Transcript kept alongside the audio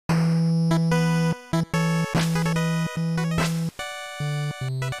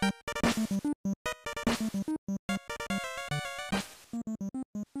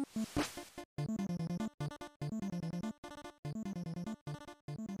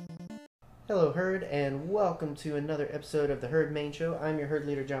Hello, Herd, and welcome to another episode of the Herd Main Show. I'm your Herd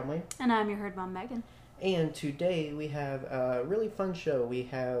leader, John Wayne. And I'm your Herd Mom, Megan. And today we have a really fun show. We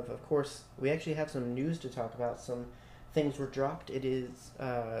have, of course, we actually have some news to talk about. Some things were dropped. It is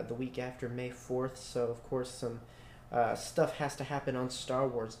the week after May 4th, so of course some stuff has to happen on Star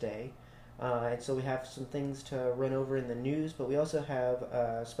Wars Day. And so we have some things to run over in the news, but we also have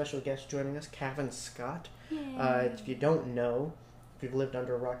a special guest joining us, Cavan Scott. If you don't know, if you've lived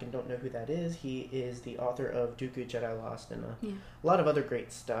under a rock and don't know who that is, he is the author of Dooku Jedi Lost and a lot of other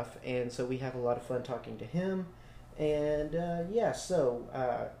great stuff. And so we have a lot of fun talking to him. And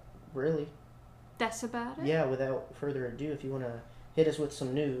really, that's about it. Yeah, without further ado, if you want to hit us with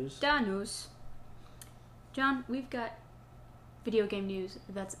some news. News. John, we've got video game news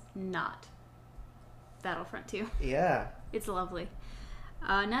that's not Battlefront 2. Yeah. It's lovely.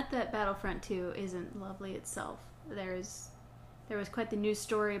 Not that Battlefront 2 isn't lovely itself. There was quite the news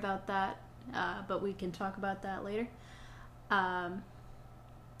story about that, but we can talk about that later.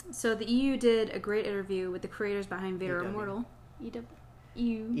 So the EU did a great interview with the creators behind Vader Immortal.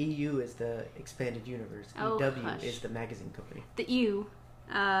 EU is the expanded universe. EW is the magazine company. The EU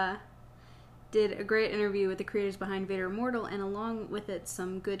did a great interview with the creators behind Vader Immortal, and along with it,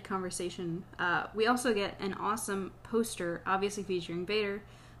 some good conversation. We also get an awesome poster, obviously featuring Vader,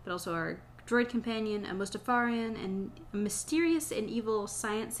 but also our droid companion, a Mustafarian, and a mysterious and evil,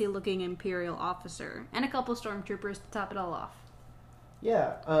 sciencey-looking Imperial officer, and a couple stormtroopers to top it all off.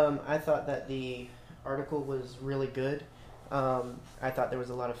 Yeah, I thought that the article was really good. I thought there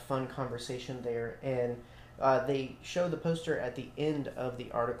was a lot of fun conversation there, and they show the poster at the end of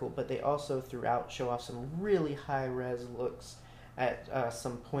the article, but they also throughout show off some really high-res looks at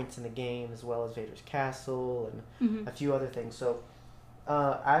some points in the game, as well as Vader's castle and a few other things. So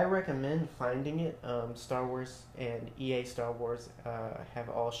I recommend finding it. Star Wars and EA Star Wars have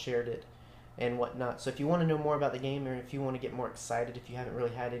all shared it and whatnot. So if you want to know more about the game, or if you want to get more excited, if you haven't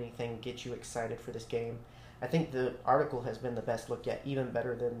really had anything get you excited for this game, I think the article has been the best look yet, even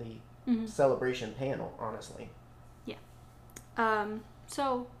better than the celebration panel, honestly. Yeah.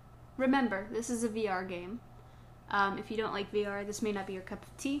 So remember, this is a VR game. If you don't like VR, this may not be your cup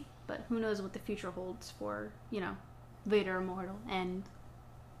of tea, but who knows what the future holds for, Vader Immortal and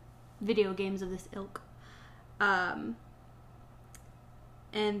video games of this ilk. And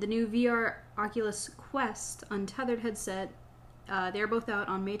the new VR Oculus Quest untethered headset, they're both out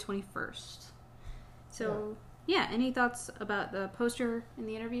on May 21st. So, any thoughts about the poster in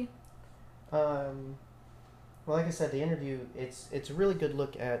the interview? Well, like I said, the interview, it's a really good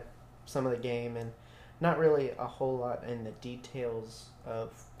look at some of the game, and not really a whole lot in the details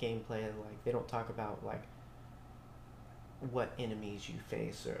of gameplay. Like, they don't talk about, like, what enemies you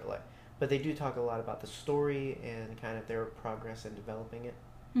face, but they do talk a lot about the story and kind of their progress in developing it.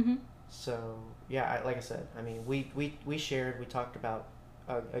 So like I said, I mean, we shared, we talked about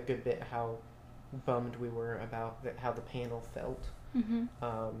a good bit how bummed we were about how the panel felt.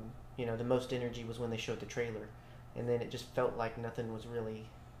 The most energy was when they showed the trailer, and then it just felt like nothing was really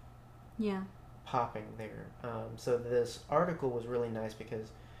popping there. So this article was really nice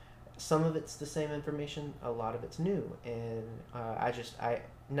because some of it's the same information, a lot of it's new, and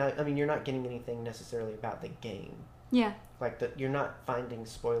you're not getting anything necessarily about the game. Yeah. Like, you're not finding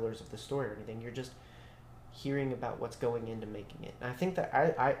spoilers of the story or anything. You're just hearing about what's going into making it. And I think that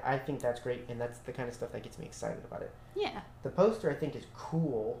I think that's great, and that's the kind of stuff that gets me excited about it. Yeah. The poster, I think, is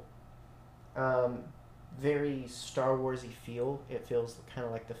cool. Very Star Wars-y feel. It feels kind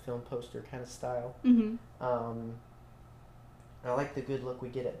of like the film poster kind of style. I like the good look we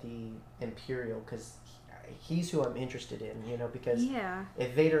get at the Imperial, because he's who I'm interested in, because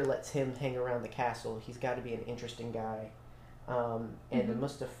if Vader lets him hang around the castle, he's got to be an interesting guy. And the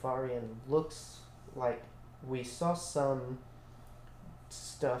Mustafarian looks like, we saw some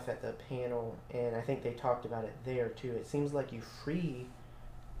stuff at the panel, and I think they talked about it there too. It seems like you free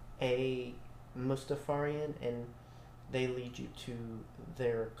a Mustafarian, and they lead you to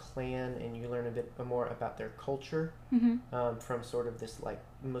their clan, and you learn a bit more about their culture from sort of this, like,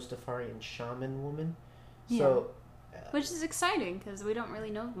 Mustafarian shaman woman. So, which is exciting, because we don't really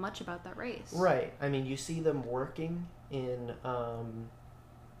know much about that race. Right. I mean, you see them working in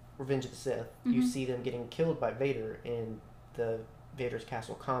Revenge of the Sith. You see them getting killed by Vader in the Vader's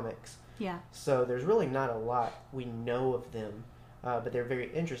Castle comics. Yeah. So there's really not a lot we know of them, but they're very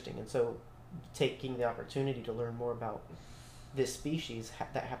interesting. And so taking the opportunity to learn more about this species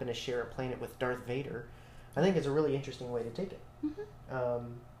that happen to share a planet with Darth Vader, I think is a really interesting way to take it.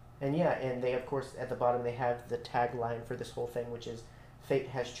 And they, of course, at the bottom, they have the tagline for this whole thing, which is fate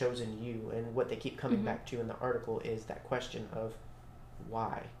has chosen you. And what they keep coming back to in the article is that question of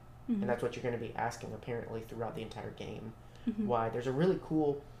why. Mm-hmm. and that's what you're going to be asking apparently throughout the entire game. Mm-hmm. Why? There's a really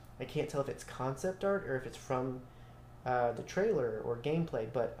cool, I can't tell if it's concept art or if it's from the trailer or gameplay,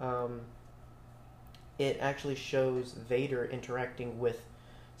 but it actually shows Vader interacting with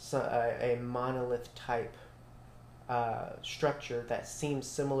a monolith type structure that seems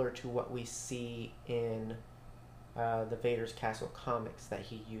similar to what we see in the Vader's Castle comics that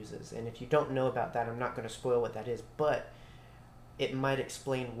he uses. And if you don't know about that, I'm not going to spoil what that is, but it might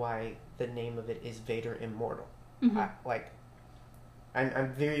explain why the name of it is Vader Immortal. Mm-hmm.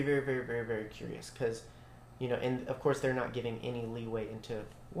 I'm very, very, very, very, very curious because, you know, and of course they're not giving any leeway into,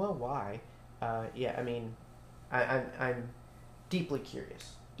 well, why? Yeah, I mean, I'm deeply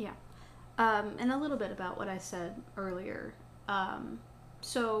curious. Yeah. And a little bit about what I said earlier.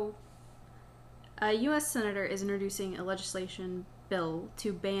 So, a U.S. senator is introducing a legislation bill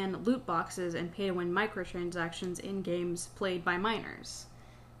to ban loot boxes and pay-to-win microtransactions in games played by minors,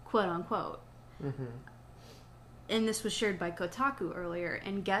 quote unquote. Mm-hmm. And this was shared by Kotaku earlier.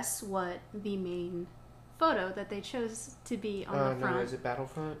 And guess what the main photo that they chose to be on the front? No, is it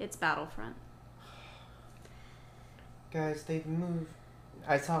Battlefront? It's Battlefront. Guys, they've moved.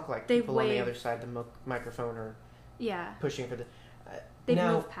 I talk like They've people on the waved. other side of the microphone are Yeah. pushing for the. They've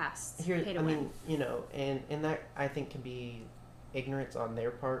now, moved past here, pay to I win. mean, you know, and that I think can be ignorance on their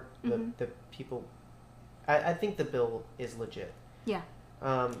part. Mhm. The people, I think the bill is legit. Yeah.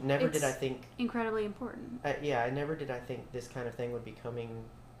 Never It's did I think. incredibly important. Yeah, I never did I think this kind of thing would be coming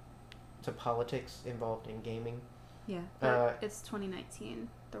to politics involved in gaming. Yeah. But it's 2019.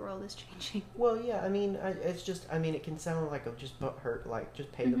 The world is changing. Well, yeah, I mean, it's just, I mean, it can sound like a just butthurt, like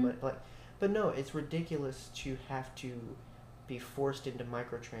just pay the money, like, but no, it's ridiculous to have to be forced into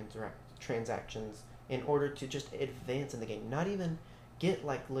microtransactions in order to just advance in the game. Not even get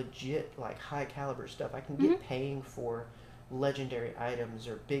like legit, like high caliber stuff. I can get paying for legendary items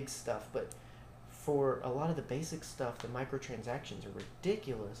or big stuff, but for a lot of the basic stuff, the microtransactions are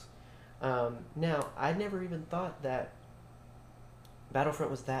ridiculous. Now, I never even thought that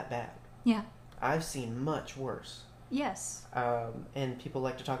Battlefront was that bad. Yeah. I've seen much worse. Yes. And people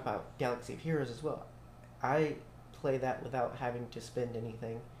like to talk about Galaxy of Heroes as well. I play that without having to spend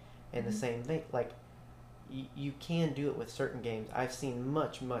anything, and the same thing. Like, you can do it with certain games. I've seen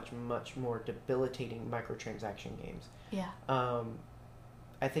much, much, much more debilitating microtransaction games. Yeah.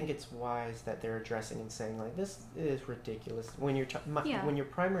 I think it's wise that they're addressing and saying, like, this is ridiculous. When when your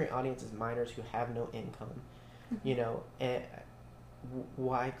primary audience is minors who have no income, you know,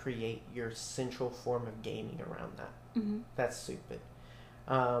 why create your central form of gaming around that? Mm-hmm. That's stupid.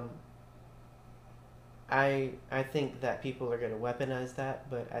 I think that people are going to weaponize that,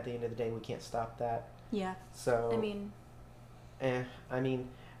 but at the end of the day, we can't stop that. Yeah. So I mean,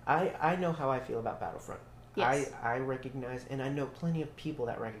 I know how I feel about Battlefront. Yes. I recognize, and I know plenty of people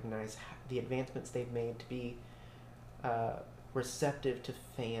that recognize the advancements they've made to be receptive to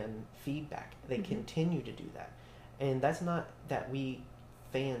fan feedback. They continue to do that. And that's not that we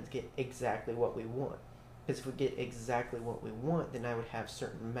fans get exactly what we want. Because if we get exactly what we want, then I would have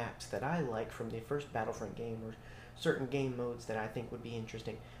certain maps that I like from the first Battlefront game, or certain game modes that I think would be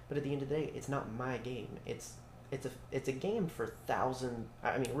interesting. But at the end of the day, it's not my game. It's a game for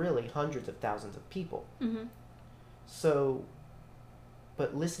really hundreds of thousands of people. Mm-hmm. So,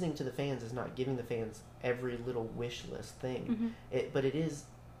 but listening to the fans is not giving the fans every little wish list thing. But it is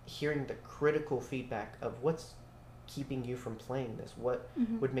hearing the critical feedback of what's keeping you from playing this, what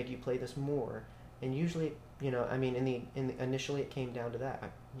would make you play this more. And usually, you know, I mean, initially it came down to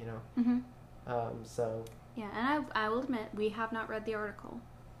that, you know. So. Yeah, and I will admit, we have not read the article.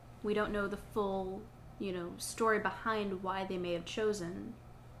 We don't know the full, you know, story behind why they may have chosen,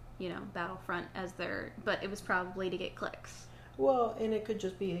 you know, Battlefront as their, but it was probably to get clicks. Well, and it could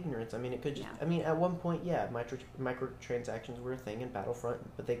just be ignorance. I mean, it could just, Yeah. I mean, at one point, yeah, microtransactions were a thing in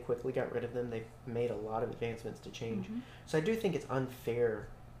Battlefront, but they quickly got rid of them. They've made a lot of advancements to change. So I do think it's unfair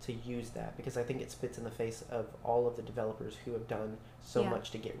to use that, because I think it spits in the face of all of the developers who have done so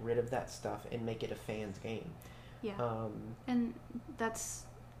much to get rid of that stuff and make it a fan's game. Yeah. And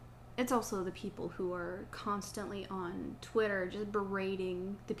it's also the people who are constantly on Twitter just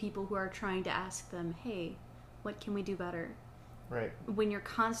berating the people who are trying to ask them, hey, what can we do better? Right. When you're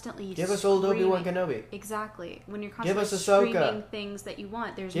constantly give us old Obi-Wan Kenobi. Exactly. When you're give constantly us Ahsoka. screaming things that you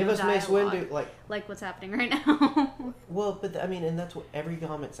want, there's give no us dialogue. Mace Windu, like what's happening right now. Well, but I mean, and that's what every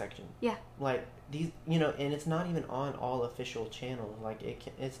comment section. Yeah. Like these, you know, and it's not even on all official channels. Like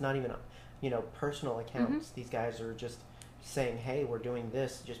it's not even, you know, personal accounts. These guys are just saying, "Hey, we're doing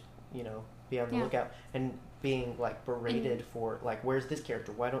this. Just, you know, be on the lookout," and being like berated for like, "Where's this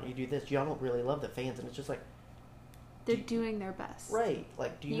character? Why don't you do this? Y'all don't really love the fans," and it's just like, they're doing their best. Right.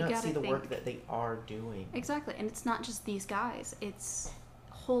 Like, do you not see the work that they are doing? Exactly. And it's not just these guys. It's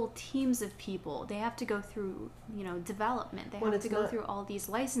whole teams of people. They have to go through, development. They have to go through all these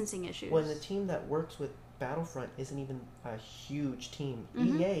licensing issues. When the team that works with Battlefront isn't even a huge team.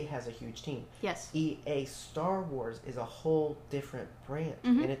 Mm-hmm. EA has a huge team. Yes. EA Star Wars is a whole different branch,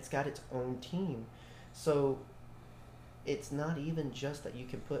 mm-hmm. and it's got its own team. So it's not even just that you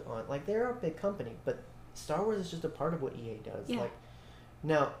can put on, like, they're a big company, but Star Wars is just a part of what EA does. Yeah. Like,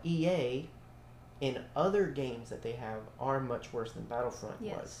 now EA in other games that they have are much worse than Battlefront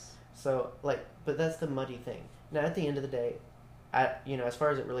was. So, like, but that's the muddy thing. Now, at the end of the day, as far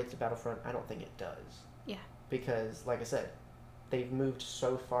as it relates to Battlefront, I don't think it does. Yeah. Because, like I said, they've moved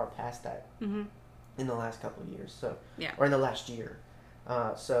so far past that mm-hmm. in the last couple of years. So, yeah. Or in the last year.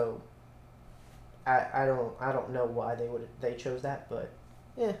 So, I don't know why they chose that, but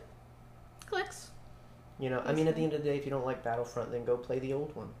yeah. Clicks. I mean, at the end of the day, if you don't like Battlefront, then go play the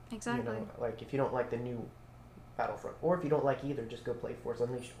old one. Exactly. Like, if you don't like the new Battlefront, or if you don't like either, just go play Force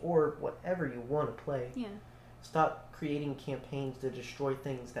Unleashed, or whatever you want to play. Yeah. Stop creating campaigns to destroy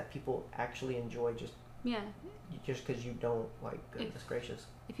things that people actually enjoy just because you don't like. Goodness gracious.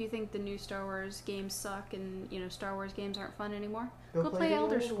 If you think the new Star Wars games suck and, Star Wars games aren't fun anymore, go play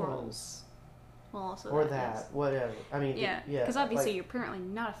Elder Scrolls. Well, also or that, whatever. I mean, yeah, because obviously you're apparently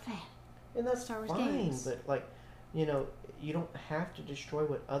not a fan. And that's Star Wars fine, games. But you don't have to destroy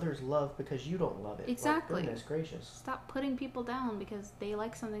what others love because you don't love it. Exactly. Like, goodness gracious. Stop putting people down because they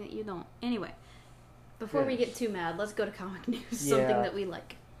like something that you don't. Anyway, before we get too mad, let's go to comic news. Something that we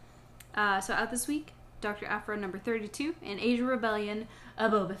like. So out this week, Dr. Aphra number 32 and Age of Rebellion, a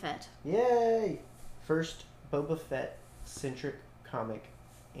Boba Fett. Yay! First Boba Fett centric comic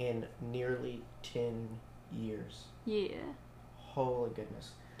in nearly 10 years. Yeah. Holy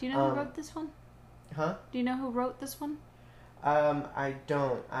goodness. Do you know who wrote this one? Huh? Do you know who wrote this one? I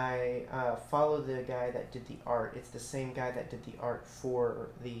don't. I follow the guy that did the art. It's the same guy that did the art for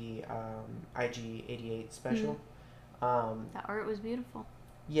the IG-88 special. Mm-hmm. That art was beautiful.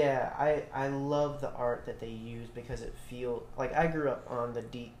 Yeah, I love the art that they use because it feels like I grew up on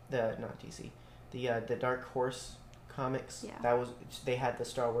the Dark Horse comics. Yeah. They had the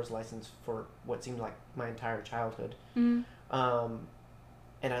Star Wars license for what seemed like my entire childhood. Mm-hmm.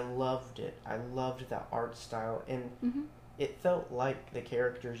 And I loved it. I loved that art style, and mm-hmm. it felt like the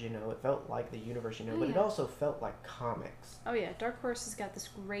characters, it felt like the universe, but it also felt like comics. Oh yeah, Dark Horse has got this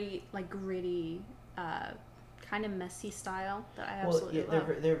great, gritty, kind of messy style that I absolutely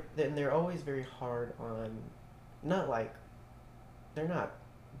love. They're always very hard on, they're not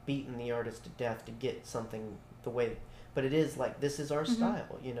beating the artist to death to get something the way, but it is like, this is our mm-hmm.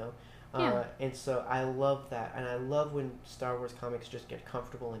 style, Yeah. And so I love that, and I love when Star Wars comics just get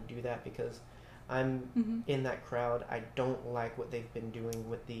comfortable and do that because I'm mm-hmm. in that crowd. I don't like what they've been doing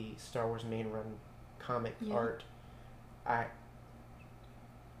with the Star Wars main run comic art.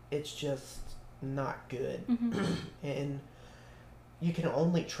 It's just not good, mm-hmm. and you can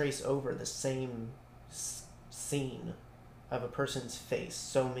only trace over the same scene of a person's face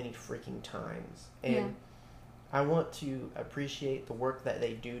so many freaking times, and I want to appreciate the work that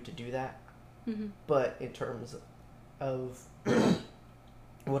they do to do that, mm-hmm. but in terms of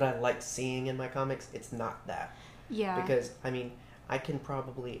what I like seeing in my comics, it's not that. Yeah. Because, I can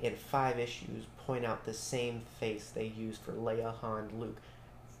probably, in 5 issues, point out the same face they used for Leia, Han, Luke,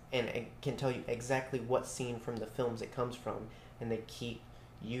 and I can tell you exactly what scene from the films it comes from, and they keep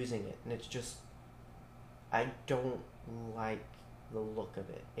using it, and it's just, I don't like the look of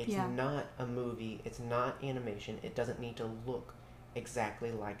it. It's not a movie. It's not animation. It doesn't need to look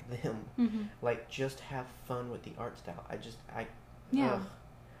exactly like them. Mm-hmm. Just have fun with the art style.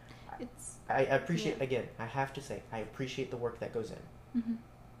 I appreciate, again, I have to say, I appreciate the work that goes in. Mm-hmm.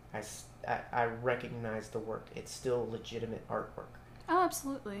 I recognize the work. It's still legitimate artwork. Oh,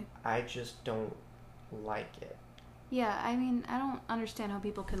 absolutely. I just don't like it. Yeah, I don't understand how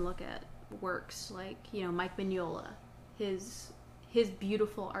people can look at works like, Mike Mignola, his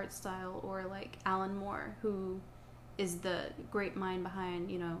beautiful art style, or Alan Moore, who is the great mind behind,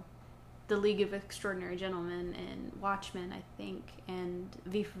 The League of Extraordinary Gentlemen and Watchmen, I think, and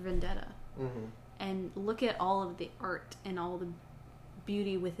V for Vendetta. Mm-hmm. And look at all of the art and all the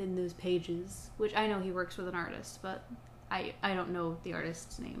beauty within those pages, which I know he works with an artist, but I don't know the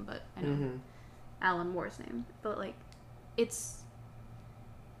artist's name, but I know mm-hmm. Alan Moore's name. But it's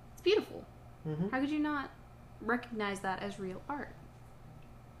beautiful. Mm-hmm. How could you not recognize that as real art?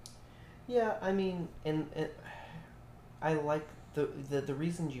 Yeah, and I like the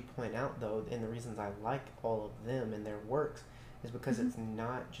reasons you point out, though, and the reasons I like all of them and their works is because mm-hmm. it's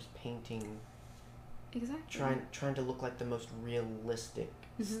not just painting Exactly. trying to look like the most realistic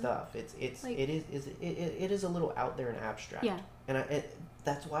stuff. It is a little out there and abstract. Yeah. And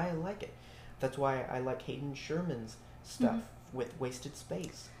that's why I like it. That's why I like Hayden Sherman's stuff with Wasted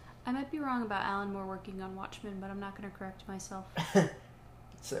Space. I might be wrong about Alan Moore working on Watchmen, but I'm not going to correct myself.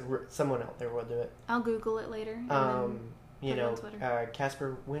 So, someone out there will do it. I'll Google it later. You know,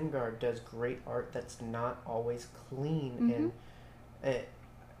 Casper Wingard does great art that's not always clean, and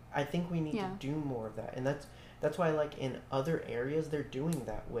I think we need to do more of that. And that's why I like in other areas they're doing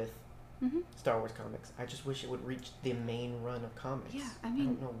that with Star Wars comics. I just wish it would reach the main run of comics. Yeah, I mean, I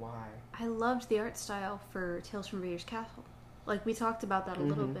don't know why. I loved the art style for Tales from Vader's Castle. Like, we talked about that a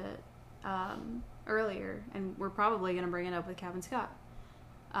little bit earlier, and we're probably going to bring it up with Kevin Scott.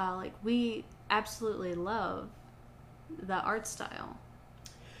 Like, we absolutely love the art style.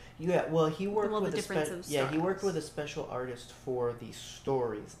 Yeah, well, he worked with he worked with a special artist for the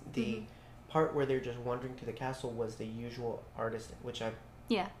stories. The part where they're just wandering through the castle was the usual artist, which I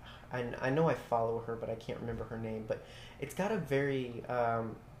know I follow her, but I can't remember her name. But it's got a very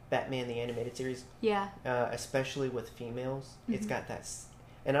Batman the Animated Series. Yeah. Especially with females, it's got that,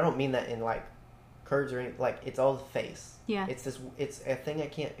 and I don't mean that in like curves or anything. Like, it's all the face. Yeah. It's a thing I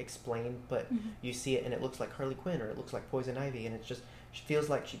can't explain, but you see it and it looks like Harley Quinn or it looks like Poison Ivy, and it's just, she feels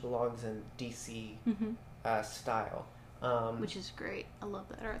like she belongs in DC style. Which is great. I love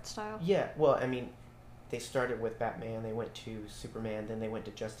that art style. Yeah, well, I mean, they started with Batman, they went to Superman, then they went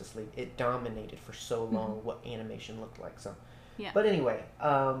to Justice League. It dominated for so long what animation looked like. So, yeah. But anyway,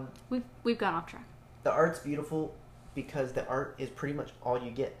 we've gone off track. The art's beautiful because the art is pretty much all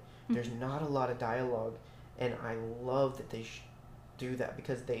you get. There's not a lot of dialogue, and I love that they do that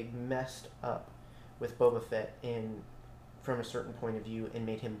because they messed up with Boba Fett from a certain point of view and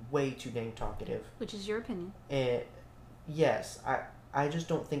made him way too dang talkative. Which is your opinion. And yes, I just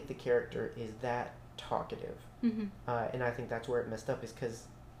don't think the character is that talkative. And I think that's where it messed up, is because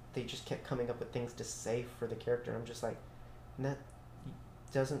they just kept coming up with things to say for the character. And I'm just like, that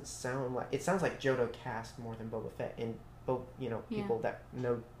doesn't sound like... It sounds like Jodo Cast more than Boba Fett. And, people that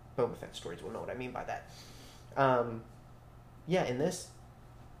know Boba Fett stories will know what I mean by that. In this,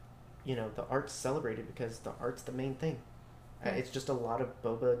 the art's celebrated because the art's the main thing. It's just a lot of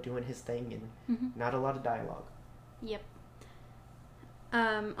Boba doing his thing and not a lot of dialogue. Yep.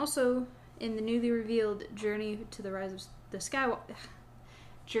 Also, in the newly revealed Journey to the Rise of Skywalker.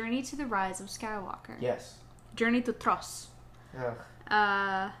 Yes. Journey to Tross.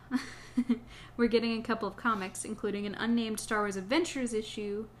 We're getting a couple of comics, including an unnamed Star Wars Adventures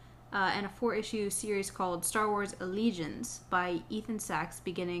issue and a 4-issue series called Star Wars Allegiance by Ethan Sachs,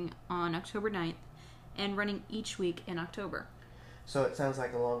 beginning on October 9th and running each week in October. So it sounds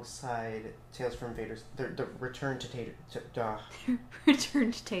like alongside Tales from Vader's... The Return to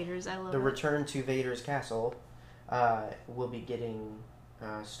Return to Taters, I love The that. Return to Vader's Castle will be getting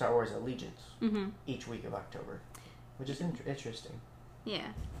Star Wars Allegiance each week of October, which is interesting. Yeah.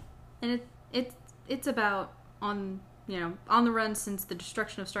 And it's about on the run since the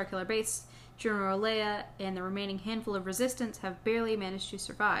destruction of Starkiller Base. General Leia and the remaining handful of Resistance have barely managed to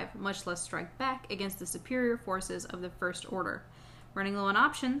survive, much less strike back against the superior forces of the First Order. Running low on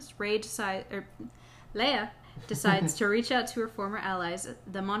options, Leia decides to reach out to her former allies,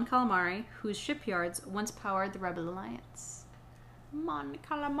 the Mon Calamari, whose shipyards once powered the Rebel Alliance. Mon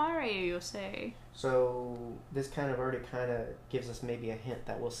Calamari, you say? So this already gives us maybe a hint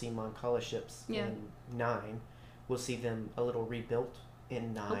that we'll see Mon Cala ships in 9. We'll see them a little rebuilt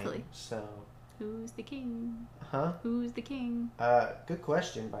in 9. Hopefully. So who's the king? Huh? Who's the king? Good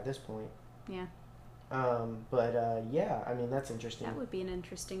question by this point. Yeah. I mean, that's interesting. That would be an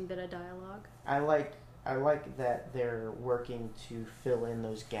interesting bit of dialogue. I like that they're working to fill in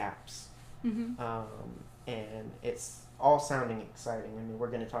those gaps. And it's all sounding exciting. I mean, we're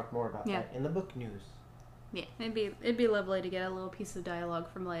going to talk more about that in the book news. Yeah, it'd be lovely to get a little piece of dialogue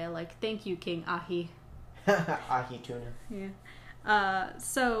from Leia, like, "Thank you, King Ahi." Ahi tuna. Yeah.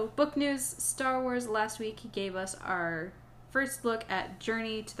 So, book news. Star Wars last week he gave us our first look at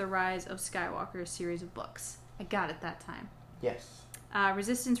Journey to the Rise of Skywalker series of books. I got it that time. Yes.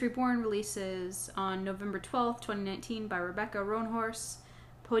 Resistance Reborn releases on November 12th, 2019 by Rebecca Roanhorse.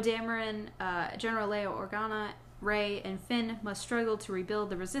 Poe Dameron, General Leia Organa, Rey, and Finn must struggle to rebuild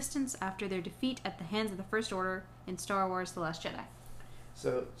the Resistance after their defeat at the hands of the First Order in Star Wars The Last Jedi.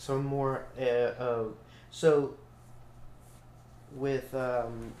 So more... with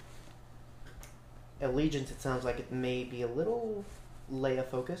Allegiance, it sounds like it may be a little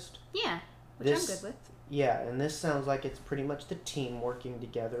Leia-focused. Yeah, which I'm good with. Yeah, and this sounds like it's pretty much the team working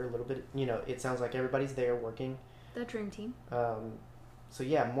together a little bit. It sounds like everybody's there working. The dream team. so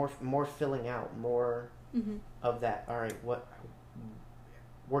yeah, more filling out, more Mm-hmm. of that. All right, what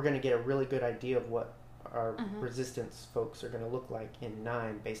we're going to get a really good idea of what our resistance folks are going to look like in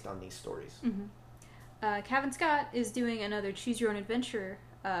 9 based on these stories. Mm-hmm. Cavan Scott is doing another Choose Your Own Adventure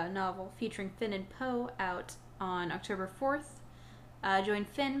novel featuring Finn and Poe out on October 4th. Join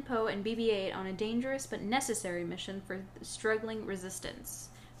Finn, Poe, and BB-8 on a dangerous but necessary mission for the struggling resistance.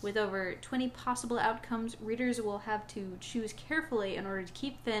 With over 20 possible outcomes, readers will have to choose carefully in order to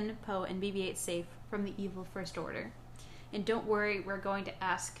keep Finn, Poe, and BB-8 safe from the evil First Order. And don't worry, we're going to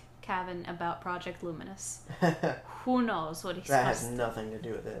ask Cavan about Project Luminous. Who knows what he's That has nothing to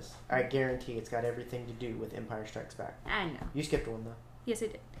do with this. I guarantee it's got everything to do with Empire Strikes Back. I know. You skipped one, though. Yes, I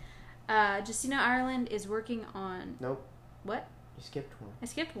did. Justina Ireland is working on... Nope. What? You skipped one. I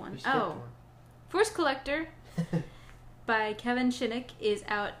skipped one. You skipped one. Force Collector by Kevin Shinnick is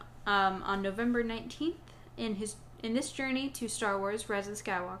out on November 19th in this journey to Star Wars: Rise of the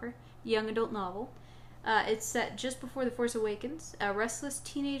Skywalker, young adult novel. It's set just before The Force Awakens. A restless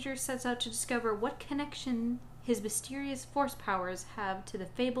teenager sets out to discover what connection his mysterious Force powers have to the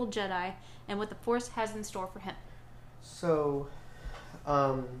fabled Jedi and what the Force has in store for him. So,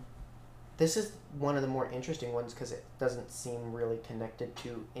 this is one of the more interesting ones because it doesn't seem really connected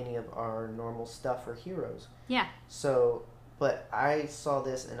to any of our normal stuff or heroes. Yeah. So, but I saw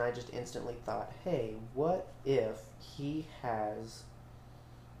this and I just instantly thought, hey, what if he has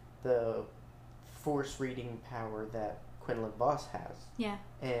the Force reading power that Quinlan Voss has? Yeah.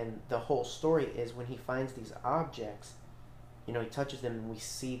 And the whole story is when he finds these objects, he touches them and we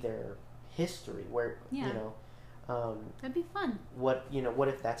see their history where, that'd be fun. what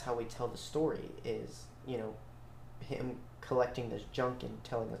if that's how we tell the story is, him collecting this junk and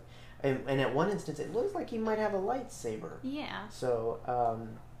telling us, and at one instance it looks like he might have a lightsaber. Yeah. So,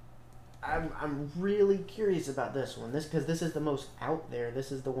 I'm really curious about this one. Because this is the most out there.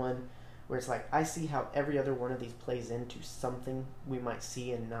 This is the one where it's like, I see how every other one of these plays into something we might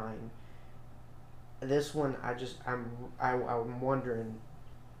see in 9. This one, I'm wondering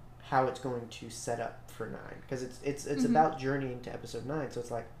how it's going to set up for 9. Because it's about journeying to episode 9. So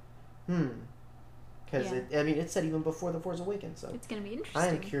it's like, Because, it's set even before The Force Awakens. So it's going to be interesting. I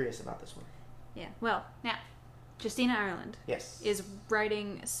am curious about this one. Yeah. Well, now, Justina Ireland is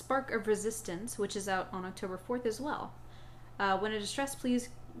writing Spark of Resistance, which is out on October 4th as well. When a distress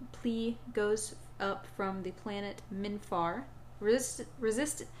plea goes up from the planet Minfar,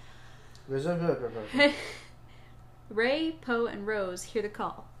 Rey, Poe, and Rose hear the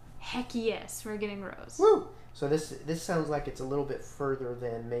call. Heck yes, we're getting Rose. Woo! So this sounds like it's a little bit further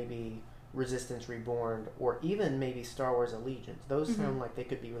than maybe Resistance Reborn or even maybe Star Wars Allegiance. Those sound like they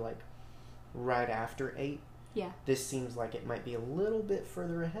could be like right after 8. Yeah. This seems like it might be a little bit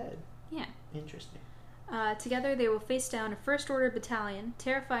further ahead. Yeah. Interesting. Together they will face down a First Order battalion,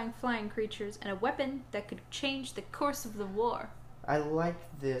 terrifying flying creatures, and a weapon that could change the course of the war. I like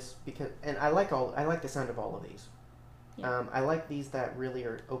this I like the sound of all of these. Yeah. I like these that really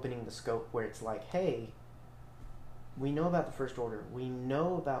are opening the scope where it's like, hey, we know about the First Order. We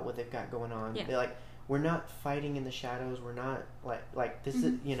know about what they've got going on. Yeah. They're like, we're not fighting in the shadows. We're not like this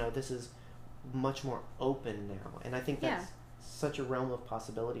is this is much more open now, and I think that's such a realm of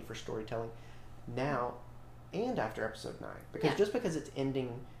possibility for storytelling now and after Episode 9. Because just because it's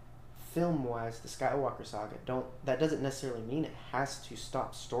ending film-wise, the Skywalker saga, that doesn't necessarily mean it has to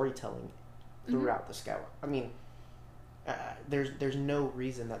stop storytelling throughout the Skywalker. I mean, there's no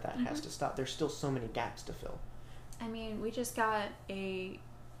reason that has to stop. There's still so many gaps to fill. I mean, we just got a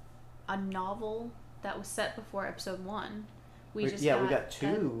novel that was set before Episode 1. We got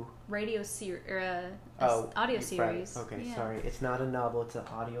 2 radio audio series. Okay, sorry, it's not a novel; it's an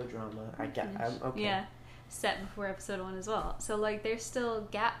audio drama. I'm okay. Yeah, set before Episode 1 as well. So there's still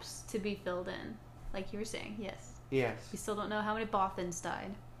gaps to be filled in, like you were saying. Yes. Yes. We still don't know how many Bothans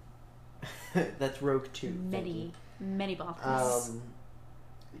died. That's Rogue 2. Many Bothans.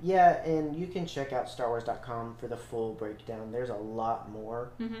 Yeah, and you can check out StarWars.com for the full breakdown. There's a lot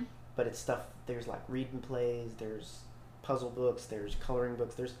more, but it's stuff. There's like read and plays. There's puzzle books. There's coloring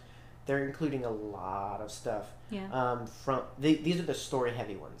books. They're including a lot of stuff. Yeah. These are the story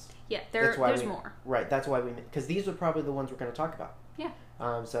heavy ones. Yeah, there's more. Right. That's why because these are probably the ones we're going to talk about. Yeah.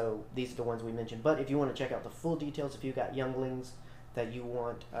 So these are the ones we mentioned. But if you want to check out the full details, if you've got younglings that you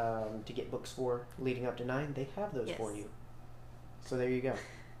want to get books for leading up to 9, they have those for you. So there you go.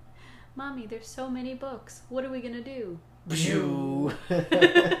 Mommy, there's so many books. What are we going to do?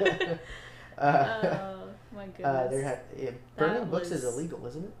 Oh, my goodness. Burning books is illegal,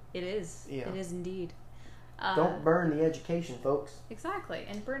 isn't it? It is. Yeah. It is indeed. Don't burn the education, folks. Exactly.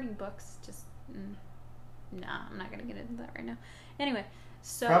 And burning books just... Nah, I'm not going to get into that right now. Anyway,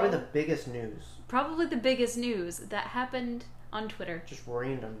 so Probably the biggest news. Probably the biggest news that happened on Twitter. Just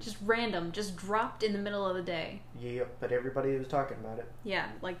random. Just dropped in the middle of the day. Yep, but everybody was talking about it. Yeah,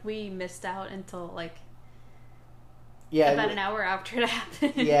 like we missed out until like Yeah, about an hour after it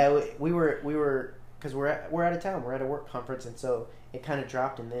happened. Yeah, we were because we're out of town. We're at a work conference, and so it kind of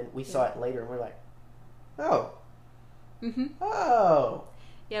dropped, and then we saw it later, and we're like, oh, oh.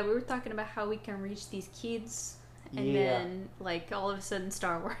 Yeah, we were talking about how we can reach these kids, and then like all of a sudden,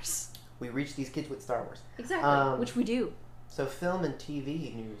 Star Wars. We reach these kids with Star Wars. Exactly, which we do. So film and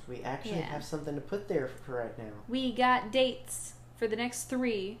TV news, we actually have something to put there for right now. We got dates for the next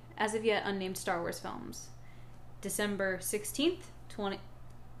 3, as of yet, unnamed Star Wars films. December 16th,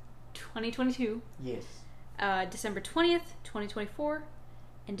 2022. Yes. December 20th, 2024.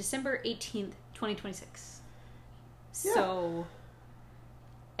 And December 18th, 2026. Yeah. So,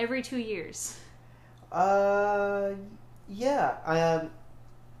 every 2 years. Yeah.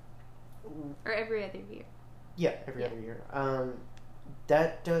 Or every other year. Yeah, every other year.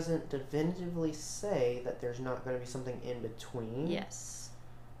 That doesn't definitively say that there's not going to be something in between. Yes.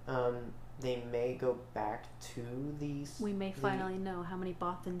 They may go back to these. We may finally know how many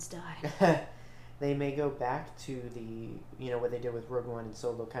Bothans died. They may go back to what they did with Rogue One and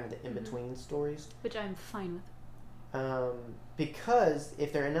Solo, kind of the in-between stories. Which I'm fine with. Because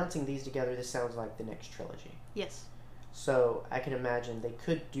if they're announcing these together, this sounds like the next trilogy. Yes. So I can imagine they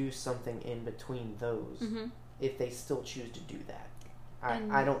could do something in between those if they still choose to do that.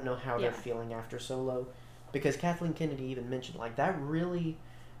 I don't know how they're feeling after Solo, because Kathleen Kennedy even mentioned like that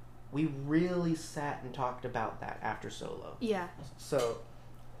we really sat and talked about that after Solo. Yeah. So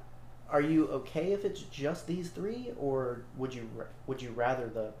are you okay if it's just these 3, or would you rather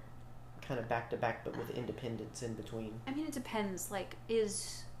the kind of back to back but with independence in between? I mean, it depends. Like,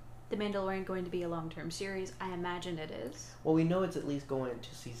 is The Mandalorian going to be a long-term series? I imagine it is. Well, we know it's at least going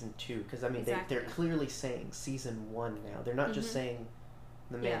into season 2, because I mean exactly. they're clearly saying season 1 now. They're not just saying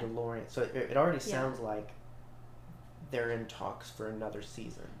The Mandalorian. So it already sounds like they're in talks for another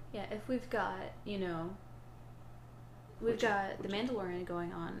season. Yeah, if we've got We've got The Mandalorian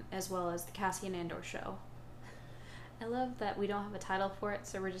going on, as well as the Cassian Andor show. I love that we don't have a title for it,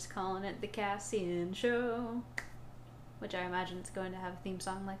 so we're just calling it the Cassian Show, which I imagine is going to have a theme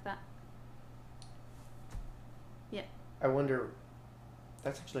song like that. Yeah. I wonder.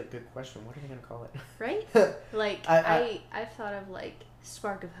 That's actually a good question. What are they going to call it? Right? Like I've thought of like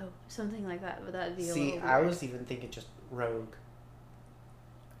Spark of Hope, something like that, but that'd be a little weird. I was even thinking just Rogue.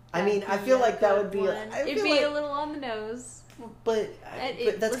 I mean, I feel like that would be. It'd be a little on the nose. But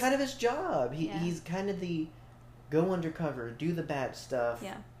that's kind of his job. He's kind of the go undercover, do the bad stuff.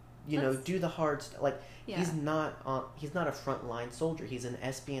 Yeah. Do the hard stuff. Like he's not a frontline soldier. He's an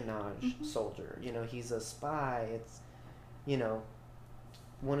espionage soldier. He's a spy. It's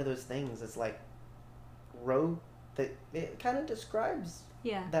one of those things. It's like Rogue. That it kind of describes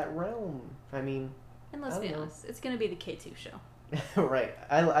that realm. I mean, and let's be honest, it's going to be the K2 show. Right.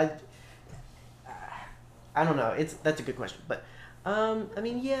 I don't know. That's a good question, but I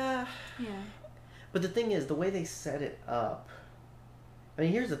mean, yeah. But the thing is, the way they set it up. I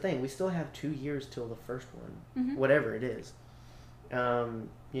mean, here's the thing: we still have 2 years till the first one, whatever it is.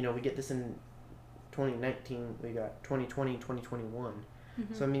 We get this in 2019. We got 2020, 2021.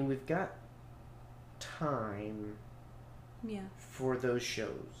 So I mean, we've got time. For those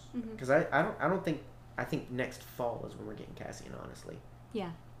shows, because I think next fall is when we're getting Cassian, honestly.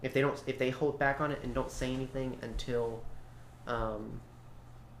 Yeah. If they hold back on it and don't say anything until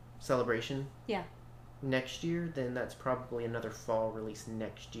Celebration. Yeah. Next year, then that's probably another fall release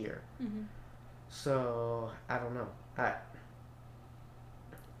next year. So I don't know.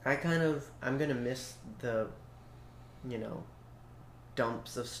 I'm gonna miss the,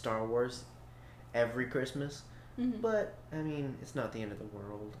 dumps of Star Wars every Christmas. But, I mean, it's not the end of the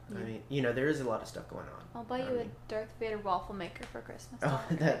world. Yeah. I mean, there is a lot of stuff going on. I'll buy you a Darth Vader waffle maker for Christmas. Oh,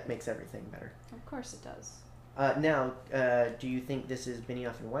 that makes everything better. Of course it does. Now, do you think this is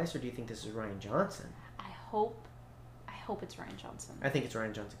Benioff and Weiss, or do you think this is Rian Johnson? I hope it's Rian Johnson. I think it's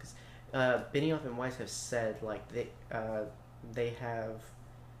Rian Johnson, because Benioff and Weiss have said, like, they have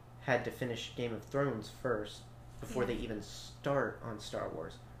had to finish Game of Thrones first before they even start on Star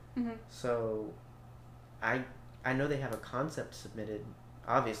Wars. So, I know they have a concept submitted,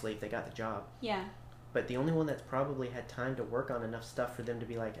 obviously, if they got the job. Yeah. But the only one that's probably had time to work on enough stuff for them to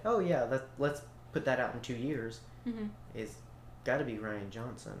be like, oh yeah, let's put that out in 2 years, is got to be Rian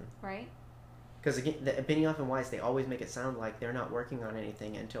Johnson. Right. Because again, Benioff and Weiss, they always make it sound like they're not working on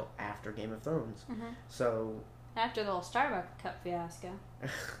anything until after Game of Thrones. So. After the whole Starbucks Cup fiasco.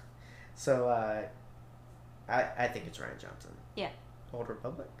 So, I think it's Rian Johnson. Yeah. Old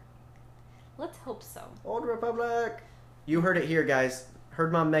Republic? Let's hope so. Old Republic! You heard it here, guys.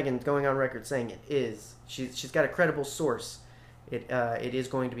 Heard Mom Megan going on record saying it is. She's got a credible source. It is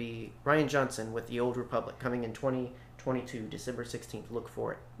going to be Rian Johnson with the Old Republic coming in 2022, December 16th. Look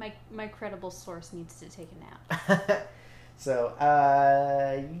for it. My credible source needs to take a nap. So,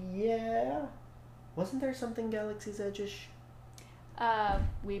 yeah. Wasn't there something Galaxy's Edge-ish?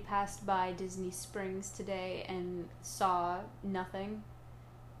 We passed by Disney Springs today and saw nothing.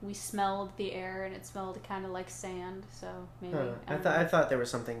 We smelled the air and it smelled kind of like sand, so maybe. I thought there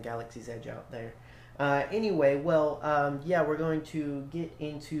was something Galaxy's Edge out there. Anyway, well, yeah, we're going to get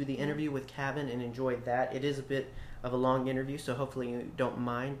into the interview with Cavan and enjoy that. It is a bit of a long interview, so hopefully you don't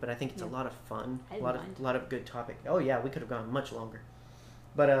mind, but I think it's a lot of fun. I a lot of good topic. Oh yeah, we could have gone much longer.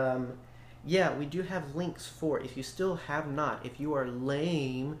 But yeah, we do have links for, if you still have not, if you are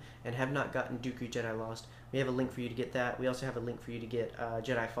lame and have not gotten Dooku Jedi Lost, we have a link for you to get that. We also have a link for you to get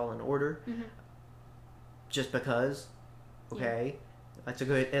Jedi Fallen Order. Mm-hmm. Just because, okay,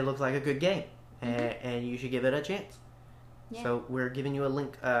 it looks like a good game. And you should give it a chance. Yeah. So we're giving you a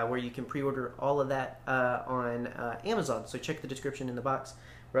link where you can pre-order all of that on Amazon. So check the description in the box.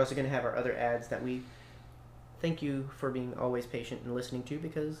 We're also going to have our other ads that we thank you for being always patient and listening to,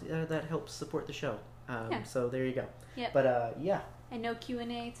 because that helps support the show. So there you go. Yep. But yeah. And no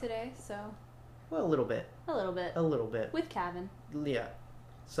Q&A today, so. Well, a little bit. A little bit. A little bit. With Cavan. Yeah.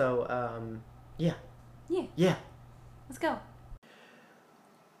 So yeah. Yeah. Yeah. Let's go.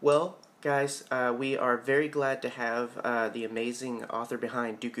 Well, guys, we are very glad to have the amazing author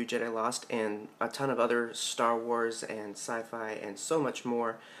behind Dooku Jedi Lost and a ton of other Star Wars and sci-fi and so much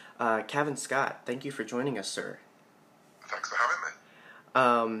more. Cavan Scott, thank you for joining us, sir. Thanks for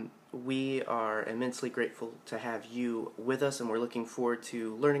having me. We are immensely grateful to have you with us, and we're looking forward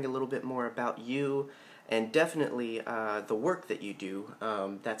to learning a little bit more about you and definitely the work that you do.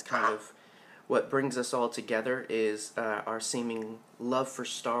 That's kind of what brings us all together, is our seeming love for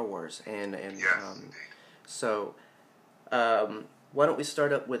Star Wars. And yes, so why don't we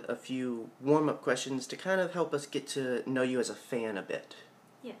start up with a few warm-up questions to kind of help us get to know you as a fan a bit.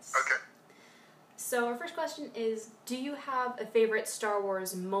 Yes. Okay. So our first question is, do you have a favorite Star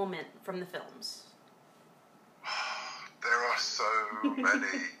Wars moment from the films? There are so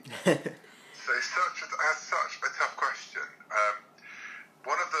many. So that's such a tough question.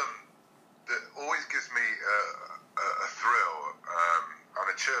 One of them that always gives me a thrill and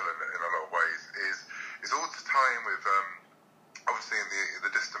a chill in a lot of ways is all the time with obviously in the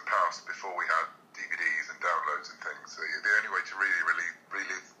distant past, before we had DVDs and downloads and things. The only way to really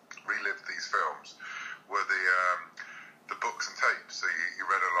relive these films were the books and tapes. So you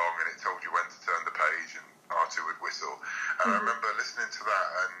read along and it told you when to turn the page and R2 would whistle. And I remember listening to that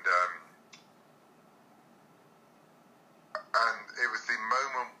and it was the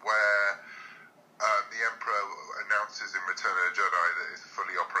moment where the Emperor announces in Return of the Jedi that it's a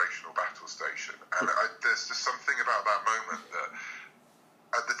fully operational battle station. And there's just something about that moment that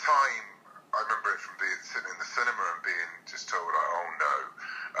at the time, I remember it from sitting in the cinema and being just told, like, oh no.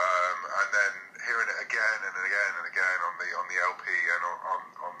 And then hearing it again and again and again on the LP and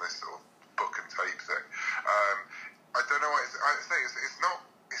on this sort of book and tape thing. I don't know why it's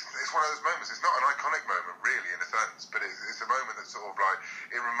one of those moments. It's not an iconic moment, really, in a sense, but it's a moment that sort of like,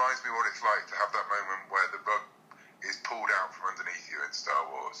 it reminds me what it's like to have that moment where the rug is pulled out from underneath you in Star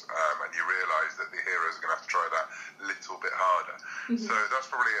Wars, and you realise that the heroes are going to have to try that little bit harder. Mm-hmm. So that's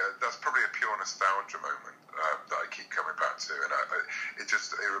probably a pure nostalgia moment that I keep coming back to, and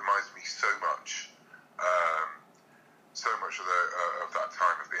it reminds me so much of that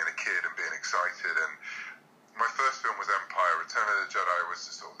time of being a kid and being excited. And my first film was Empire. Return of the Jedi was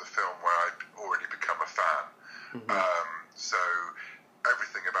sort of the film where I'd already become a fan. Mm-hmm. So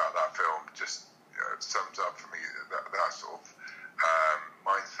everything about that film just sums up for me that sort of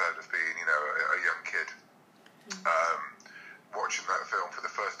mindset of being, a young kid. Watching that film for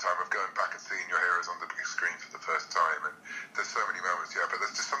the first time, of going back and seeing your heroes on the big screen for the first time, and there's so many moments, but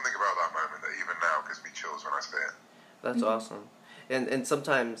there's just something about that moment that even now gives me chills when I see it. That's awesome. And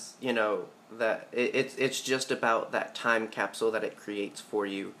sometimes, that it's just about that time capsule that it creates for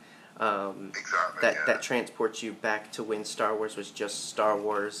you. Exactly. That transports you back to when Star Wars was just Star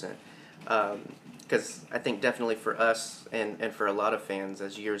Wars, and because I think definitely for us and for a lot of fans,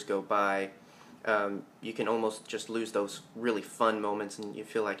 as years go by, you can almost just lose those really fun moments, and you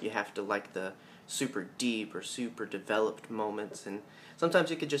feel like you have to like the super deep or super developed moments, and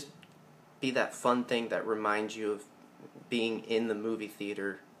sometimes it could just be that fun thing that reminds you of being in the movie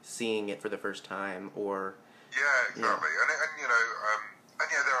theater, seeing it for the first time, or exactly. And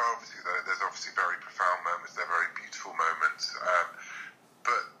there are there's obviously very profound moments. They're moments.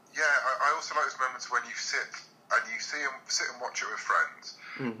 But yeah, I also like those moments when you sit and you sit and watch it with friends,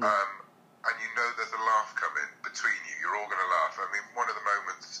 and you know there's a laugh coming between you. You're all going to laugh. I mean, one of the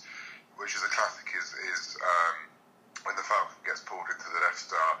moments, which is a classic, is when the Falcon gets pulled into the Death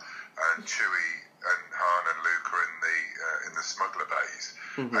Star, and Chewie and Han and Luke are in the smuggler bays,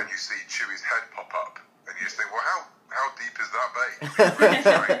 and you see Chewie's head pop up, and you just think, well, how deep is that bay? It's really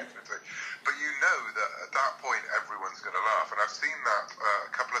strange. But you know that at that point everyone's going to laugh, and I've seen that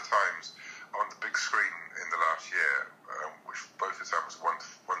a couple of times on the big screen in the last year, which both of them was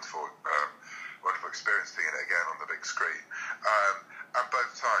wonderful experience seeing it again on the big screen, and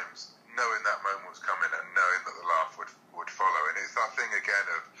both times knowing that moment was coming and knowing that the laugh would follow. And it's that thing again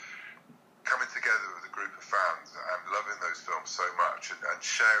of coming together with a group of fans and loving those films so much and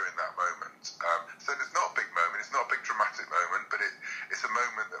sharing that moment. So it's not a big moment, it's not a big dramatic moment, but it's a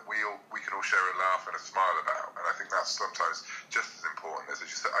moment that we can all share a laugh and a smile about. And I think that's sometimes just as important as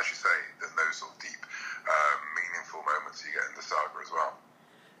you say, than those sort of deep, meaningful moments you get in the saga as well.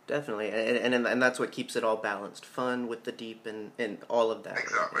 Definitely, and that's what keeps it all balanced. Fun with the deep and all of that.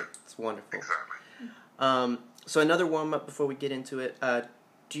 Exactly. It's wonderful. Exactly. So another warm-up before we get into it.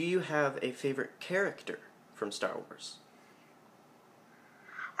 Do you have a favorite character from Star Wars?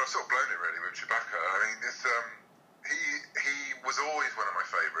 Well, I've sort of blown it really with Chewbacca. I mean, he was always one of my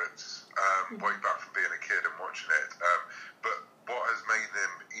favourites, way back from being a kid and watching it. But what has made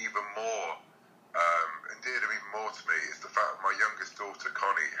him even more endeared him even more to me is the fact that my youngest daughter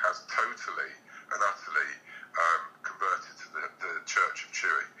Connie has totally and utterly converted to the Church of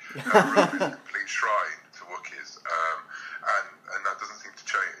Chewie. Her room is a complete shrine to Wookiees, and that doesn't seem to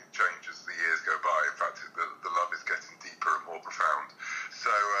change as the years go by. In fact, the love is getting deeper and more profound.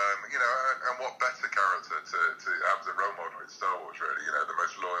 So, and what better character to have as a role model in Star Wars, really? The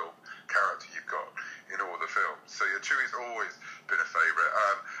most loyal character you've got in all the films. So yeah, Chewie's always been a favourite.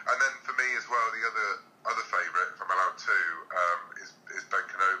 And then for me as well, the other favourite, if I'm allowed to, is Ben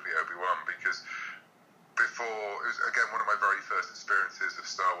Kenobi, Obi-Wan, because before, it was again one of my very first experiences of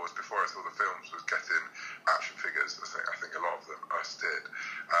Star Wars before I saw the films was getting action figures. I think a lot of us did,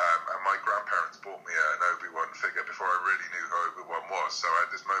 and my grandparents bought me an Obi-Wan figure before I really knew who Obi-Wan was. So I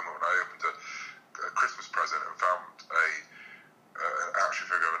had this moment when I opened a Christmas present and found an action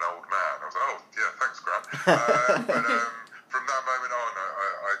figure of an old man. I was like, oh yeah, thanks, Gran. But from that moment on,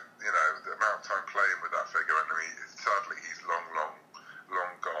 I the amount of time playing with that figure, and I mean, sadly he's long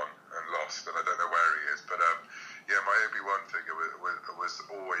gone and lost, and I don't know where he is. But yeah, my Obi-Wan figure was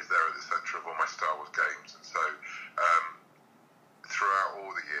always there at the centre of all my Star Wars games, and so throughout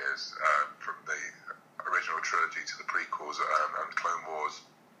all the years, from the original trilogy to the prequels and Clone Wars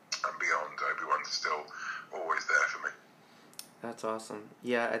and beyond, Obi-Wan's still always there for me. That's awesome.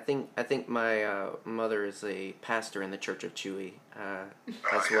 Yeah, I think my mother is a pastor in the Church of Chewie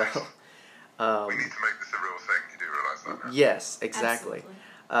as well. We need to make this a real thing. You do realise that now? Yes, exactly.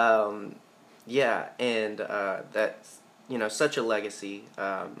 Yeah, and that's such a legacy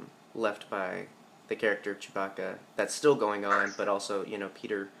left by the character of Chewbacca that's still going on, but also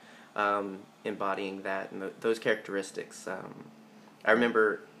Peter embodying that and those characteristics. I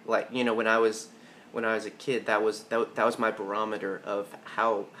remember, when I was a kid, that was my barometer of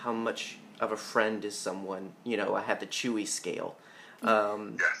how much of a friend is someone. I had the Chewie scale.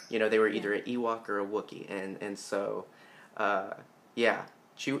 They were either an Ewok or a Wookiee, and so yeah,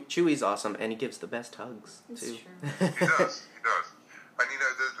 Chewie's awesome, and he gives the best hugs too. He does. And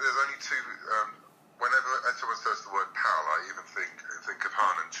there's only two. Whenever someone says the word pal, I even think of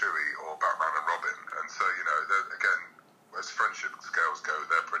Han and Chewie or Batman and Robin, and so again, as friendship scales go,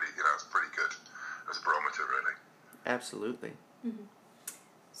 they're pretty. It's pretty good as a barometer, really. Absolutely. Mm-hmm.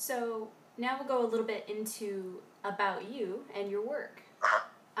 So now we'll go a little bit into about you and your work.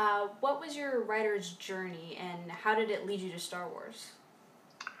 What was your writer's journey, and how did it lead you to Star Wars?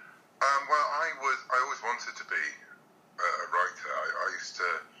 Well, I always wanted to be a writer. I used to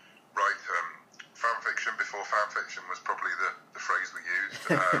write fan fiction before fan fiction was probably the phrase we used.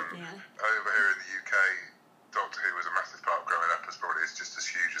 Over here in the UK, Doctor Who was a massive part of growing up. It's just as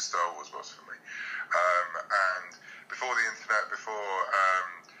huge as Star Wars was for me. And before the internet, before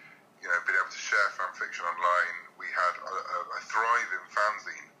being able to share fan fiction online, we had a thriving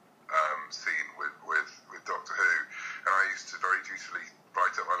fanzine scene with Doctor Who, and I used to very dutifully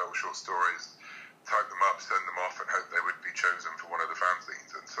write up my little short stories, type them up, send them off, and hope they would be chosen for one of the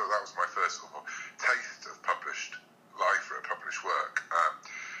fanzines. And so that was my first sort of taste of published life or a published work.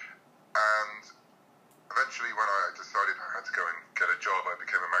 And eventually, when I decided I had to go and get a job, I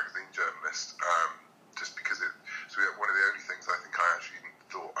became a magazine journalist, just because it was one of the only things I think I actually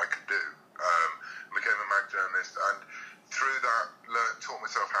thought I could do. I became a mag journalist, and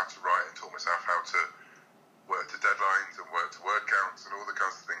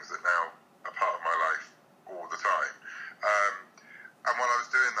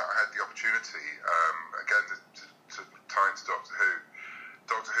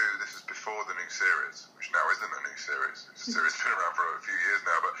years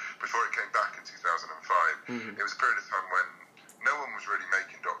now, but before it came back in 2005, it was a period of time when no one was really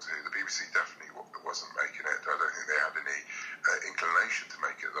making Doctor Who. The BBC definitely wasn't making it. I don't think they had any inclination to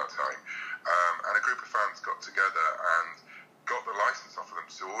make it at that time. And a group of fans got together and got the license off of them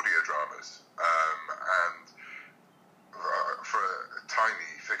to do audio dramas. And for a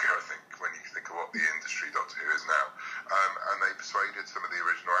tiny figure, I think, when you think of what the industry Doctor Who is now. And they persuaded some of the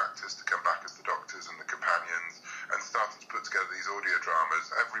original actors to come back as the Doctors and the companions and started to put together these audio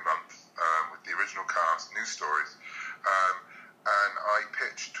dramas every month with the original cast, new stories. And I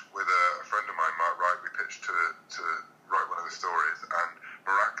pitched with a friend of mine, Mark Wright, we pitched to write one of the stories and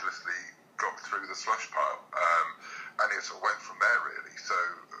miraculously got through the slush pile. And it sort of went from there, really. So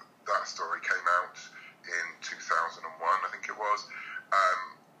that story came out in 2001, I think it was.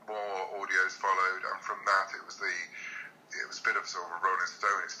 More audios followed, and from that it was a bit of sort of a rolling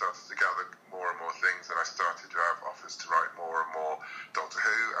stone. It started to gather more and more things, and I started to have offers to write more and more Doctor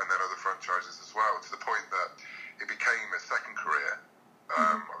Who, and then other franchises as well, to the point that it became a second career.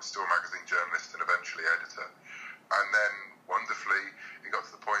 I was still a magazine journalist and eventually editor. And then, wonderfully, it got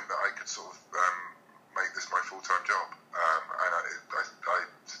to the point that I could sort of make this my full-time job. And I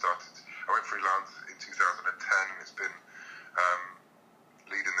went freelance in 2010, and it's been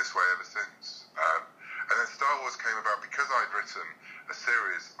leading this way ever since. And then Star Wars came about because I'd written a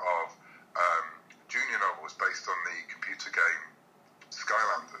series of junior novels based on the computer game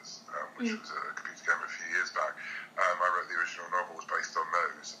Skylanders, which was a computer game a few years back. I wrote the original novels based on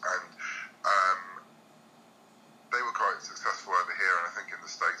those, and they were quite successful over here, and I think in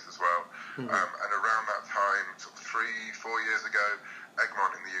the States as well. And around that time, sort of 3-4 years ago,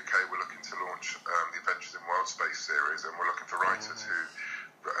 Egmont in the UK were looking to launch the Adventures in Wild Space series, and we're looking for writers who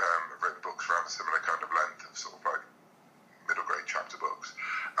have written books around a similar kind of length, of sort of like middle grade chapter books.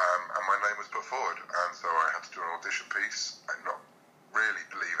 And my name was put forward, and so I had to do an audition piece, and not really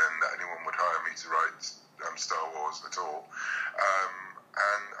believing that anyone would hire me to write Star Wars at all,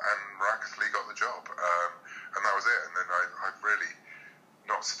 and miraculously got the job, and that was it. And then I've really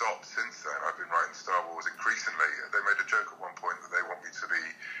not stopped since then. I've been writing Star Wars increasingly. They made a joke at one point that they want me to be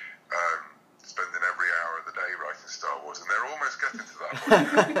spending every hour of the day writing Star Wars, and they're almost getting to that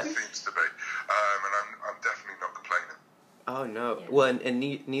point. It seems to be, and I'm definitely not complaining. Oh no! Yeah. Well, and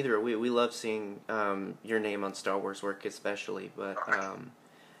neither are we. We love seeing your name on Star Wars work, especially. But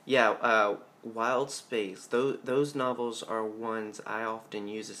Wild Space. Those novels are ones I often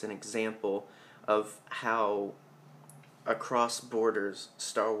use as an example of how across borders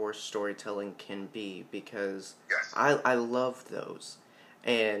Star Wars storytelling can be, because I love those.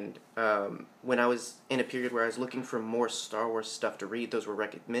 And when I was in a period where I was looking for more Star Wars stuff to read, those were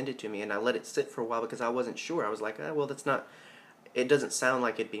recommended to me, and I let it sit for a while because I wasn't sure. I was like, well, it doesn't sound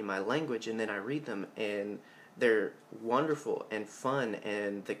like it'd be my language, and then I read them, and they're wonderful and fun,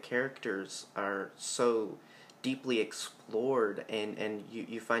 and the characters are so deeply explored, and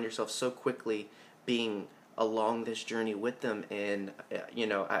you find yourself so quickly being along this journey with them, and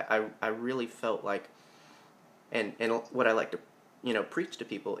I really felt like, and what I like to preach to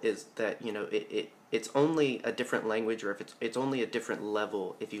people is that it's only a different language, or if it's only a different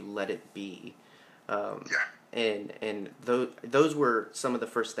level if you let it be. And those were some of the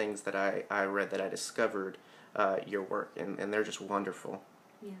first things that I read that I discovered your work, and they're just wonderful.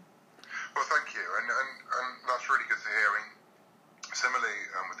 Yeah. Well, thank you, and that's really good to hear. I mean, similarly,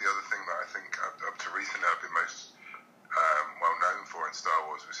 with the other thing that I think up to recently I've been most well known for in Star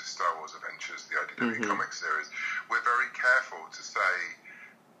Wars, which is Star Wars Adventures, the IDW comic series, we're very careful to say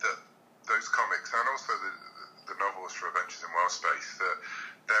that those comics, and also the novels for Adventures in Wild Space, that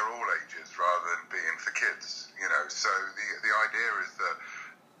they're all ages rather than being for kids, so the idea is that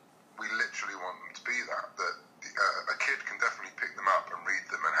we literally want them to be that a kid can definitely pick them up and read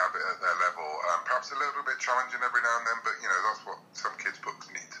them and have it at their level, perhaps a little bit challenging every now and then, but that's what some kids' books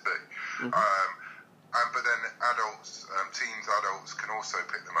need to be. But then teens, adults can also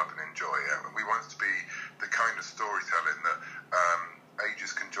pick them up and enjoy it. We want it to be the kind of storytelling that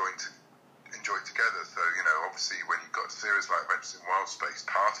ages can enjoy together. So, obviously when you've got a series like Adventures in Wild Space,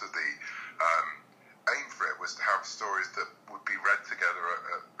 part of the aim for it was to have stories that would be read together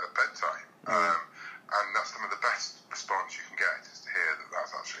at bedtime. And that's some of the best response you can get, is to hear that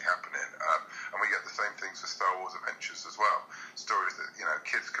that's actually happening. And we get the same things for Star Wars Adventures as well. Stories that,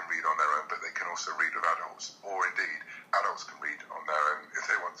 kids can read on their own, but they can also read with adults. Or indeed, adults can read on their own if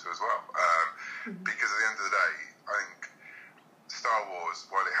they want to as well. Because at the end of the day, I think Star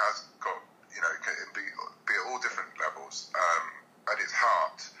Wars, while it has got, it can be at all different levels, at its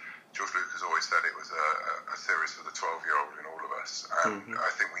heart, George Lucas always said it was a series for the 12-year-old in all of us, and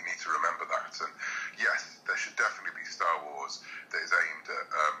I think we need to remember that. And yes, there should definitely be Star Wars that is aimed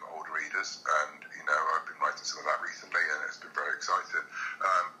readers, and I've been writing some of that recently, and it's been very exciting.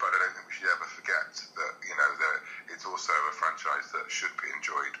 But I don't think we should ever forget that that it's also a franchise that should be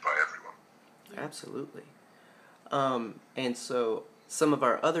enjoyed by everyone. Absolutely. And so some of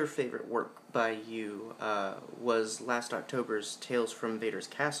our other favorite work by you was last October's Tales from Vader's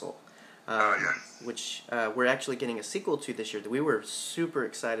Castle, Yes. which we're actually getting a sequel to this year. We were super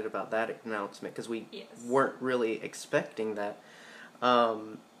excited about that announcement because we weren't really expecting that.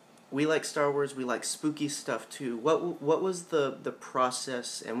 We like Star Wars. We like spooky stuff too. What was the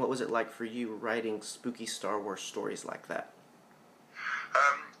process, and what was it like for you writing spooky Star Wars stories like that?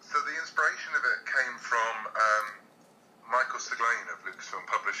 So the inspiration of it came from Michael Siglain of Lucasfilm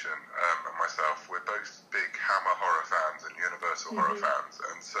Publishing and myself. We're both big Hammer horror fans and Universal horror fans,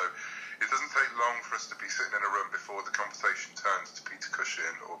 and so it doesn't take long for us to be sitting in a room before the conversation turns to Peter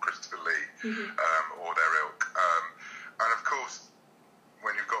Cushing or Christopher Lee or their ilk. And of course,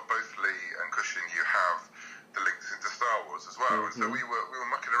 when you've got both Lee and Cushing, you have the links into Star Wars as well. And so we were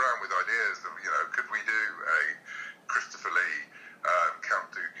mucking around with ideas of, could we do a Christopher Lee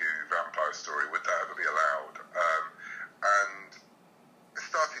Count Dooku vampire story? Would that ever be allowed? And it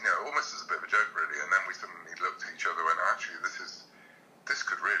started, almost as a bit of a joke, really. And then we suddenly looked at each other and actually, this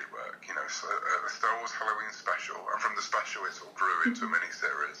could really work. So a Star Wars Halloween special, and from the special, it all grew into a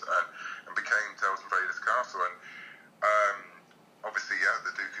mini-series and became Tales from Vader's Castle. And obviously,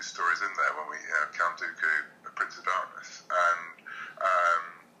 the Dooku story's in there when we Count Dooku, the Prince of Darkness, and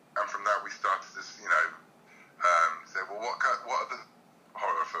from that we started to say, well, what other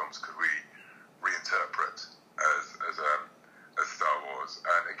horror films could we reinterpret as Star Wars?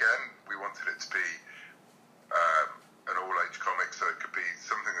 And again, we wanted it to be an all-age comic, so it could be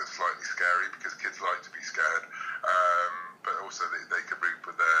something that's slightly scary because kids like to be scared, but also they could read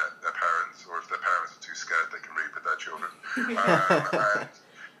with their parents, or if their parents are too scared, they can read with their children. And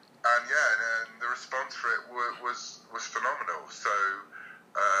the response for it was phenomenal. So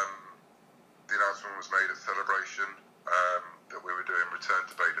the announcement was made at Celebration that we were doing Return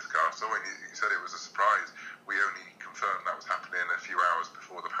to Vader's Castle, and you said it was a surprise. We only confirmed that was happening a few hours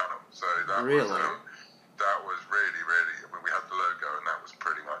before the panel. So that really? That was really, really, we had the logo and that was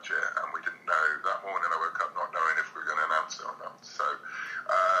pretty much it, and we didn't know. That morning I woke up not knowing if we were going to announce it or not. So,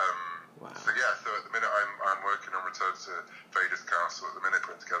 Wow. so at the minute I'm working on Return to Vader's Castle at the minute,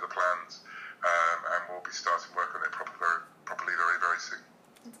 putting together plans, and we'll be starting work on it properly very, very soon.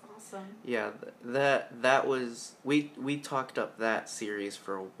 That's awesome. Yeah, that was we talked up that series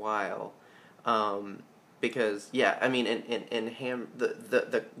for a while, because I mean in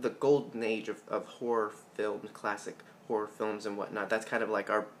the golden age of horror films, classic horror films and whatnot. That's kind of like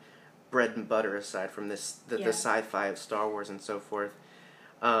our bread and butter aside from the sci-fi of Star Wars and so forth.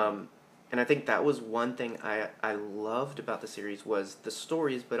 And I think that was one thing I loved about the series was the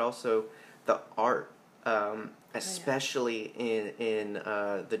stories, but also the art. Especially in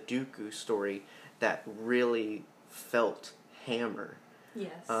the Dooku story, that really felt Hammer.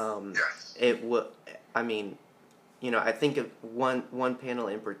 Yes. Yes. It was. I mean, I think of one panel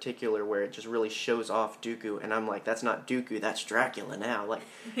in particular where it just really shows off Dooku, and I'm like, that's not Dooku, that's Dracula now. Like,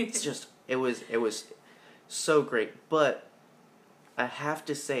 it's just it was so great. But I have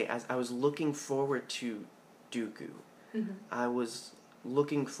to say, as I was looking forward to Dooku, I was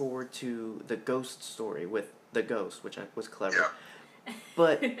looking forward to the ghost story with the ghost, which was clever. Yeah.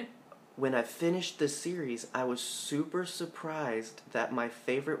 But when I finished the series, I was super surprised that my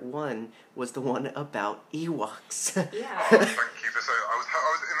favorite one was the one about Ewoks. Yeah. Oh, thank you for saying. I was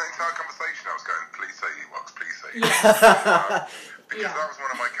in the entire conversation. I was going, please say Ewoks, please say Ewoks. Yes. Because that was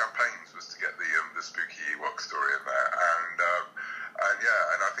one of my campaigns, was to get the spooky Ewok story in there,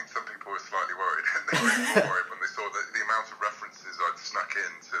 and I think some people were slightly worried. They were even worried when they saw the amount of references I'd snuck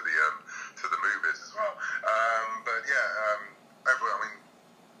into the movies as well.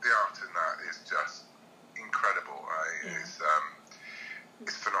 The art in that is just incredible. It's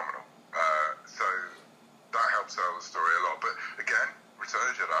phenomenal. So that helps tell the story a lot. But again, Return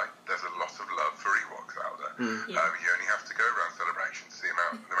of the Jedi, there's a lot of love for Ewoks out there. You only have to go around Celebration to see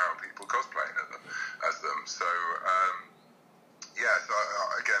the amount of people cosplaying as them. So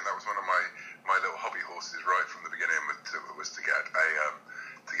again, that was one of my little hobby horses right from the beginning was to get a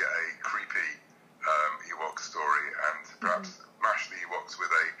creepy Ewok story and perhaps mash the Ewoks with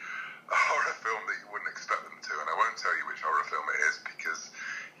a horror film that you wouldn't expect them to. And I won't tell you which horror film it is because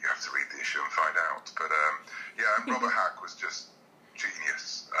you have to read the issue and find out. But and Robert Hack was just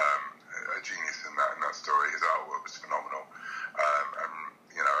genius, a genius in that story. His artwork was phenomenal.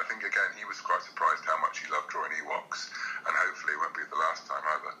 I think again he was quite surprised how much he loved drawing Ewoks, and hopefully it won't be the last time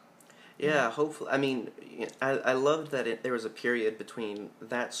either. Yeah, hopefully. I mean, I loved that there was a period between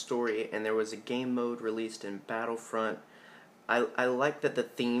that story and there was a game mode released in Battlefront. I like that the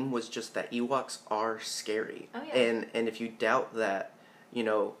theme was just that Ewoks are scary. Oh, yeah. And if you doubt that,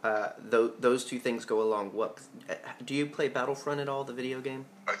 those two things go along. Do you play Battlefront at all, the video game?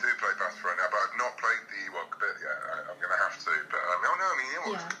 I do play Battlefront now, but I've not played the Ewok bit yet. I'm going to have to. But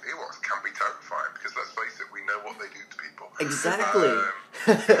Ewoks can be terrifying because let's face it, we know what they do to people. Exactly.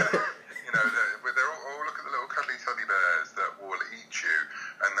 They're all look at the little cuddly teddy bears that will eat you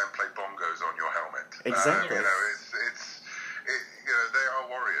and then play bongos on your helmet. Exactly. They are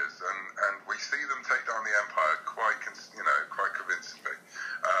warriors, and we see them take down the Empire quite convincingly.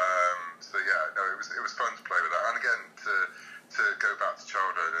 It was fun to play with that. And again, to go back to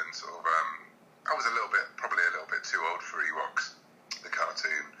childhood and sort of, I was probably a little bit too old for Ewoks, the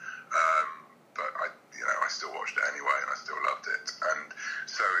cartoon, but I still watched it anyway, and I still loved it. And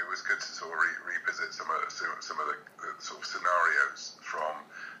so it was good to sort of revisit some of the sort of scenarios from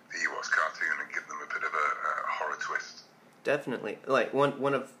the Ewoks cartoon and give them a bit of a horror twist. Definitely. Like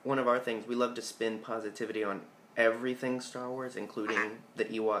one of our things, we love to spin positivity on everything Star Wars, including the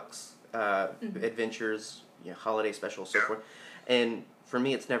Ewoks adventures, holiday special, so forth. And for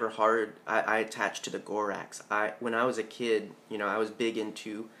me, it's never hard. I attach to the Gorax. When I was a kid, I was big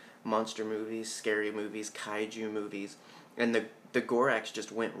into monster movies, scary movies, kaiju movies, and the Gorax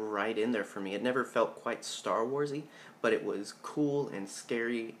just went right in there for me. It never felt quite Star Warsy, but it was cool and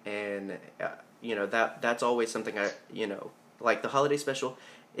scary, and that's always something like the holiday special.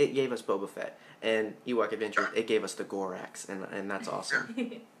 It gave us Boba Fett, and Ewok Adventure. It gave us the Gorax, and that's awesome. I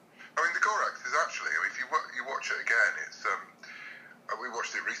mean, the Gorax is actually. If you watch it again, it's. We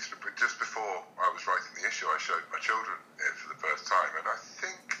watched it recently, but just before I was writing the issue, I showed my children it for the first time, and I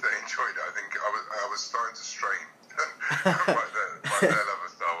think they enjoyed it. I think I was starting to strain by their love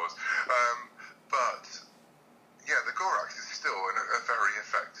of Star Wars. But yeah, the Gorax is still a very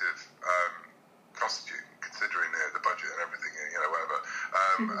effective costume, considering the budget and everything, whatever.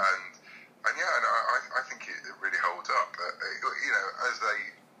 I think it really holds up. As a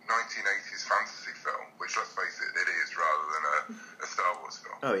 1980s fantasy film, which, let's face it, it is, rather than a Star Wars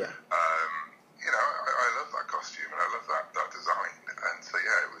film. Oh, yeah. I love that costume and I love that design. And so,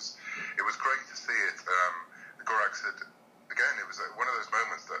 yeah, it was great to see it. The Gorax had, again, it was one of those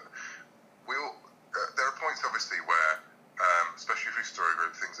moments that there are points, obviously, where, especially through story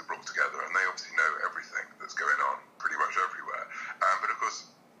group, things are brought together and they obviously know everything that's going on pretty much everywhere. But, of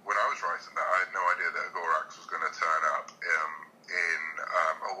course, when I was writing that, I had no idea that a Gorax was going to turn up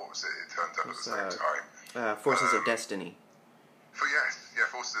what was it? It turned up at the same time. Forces of Destiny.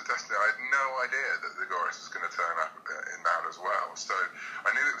 Forces of Destiny. I had no idea that the Gorax was going to turn up in that as well. So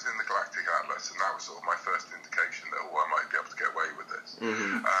I knew it was in the Galactic Atlas, and that was sort of my first indication that I might be able to get away with this.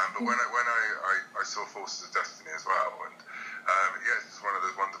 Mm-hmm. But when I saw Forces of Destiny as well, and it's one of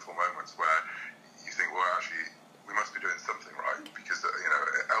those wonderful moments where you think, well, actually, we must be doing something right, because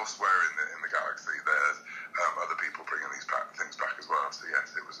elsewhere in the galaxy, there's other people bringing these things back as well. So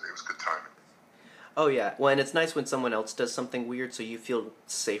yes, it was good timing. Oh yeah, well, and it's nice when someone else does something weird, so you feel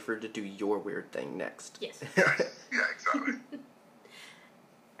safer to do your weird thing next. Yes. Yeah, exactly.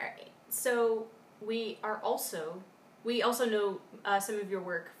 All right. So we also know some of your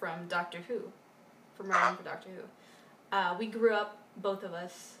work from Doctor Who, from writing for Doctor Who. We grew up, both of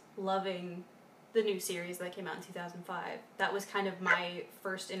us, loving the new series that came out in 2005. That was kind of my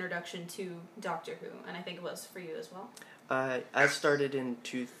first introduction to Doctor Who, and I think it was for you as well. I started in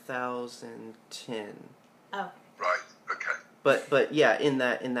 2010. Oh. Right. Okay. But yeah, in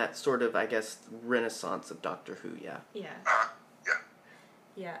that sort of, I guess, renaissance of Doctor Who, yeah. Yeah. Yeah.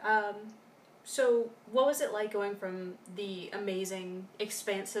 Yeah. So what was it like going from the amazing,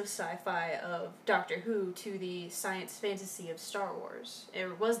 expansive sci-fi of Doctor Who to the science fantasy of Star Wars?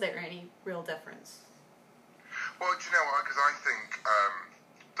 Was there any real difference? Well, do you know what? Because I think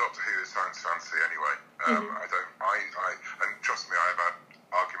Doctor Who is science fantasy anyway. And trust me, I've had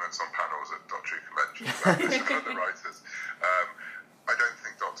arguments on panels at Doctor Who conventions about this with other writers. I don't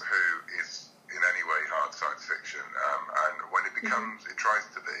think Doctor Who is in any way hard science fiction, and when it becomes, it tries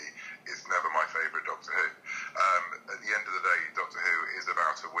to be, it's never my favourite Doctor Who. At the end of the day, Doctor Who is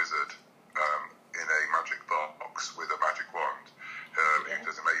about a wizard in a magic box with a magic wand who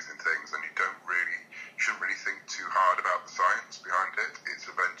does amazing things, and you shouldn't really think too hard about the science behind it. It's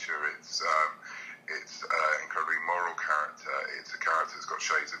adventure, it's incredibly moral character, it's a character that's got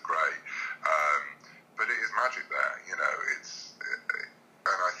shades of grey, but it is magic there,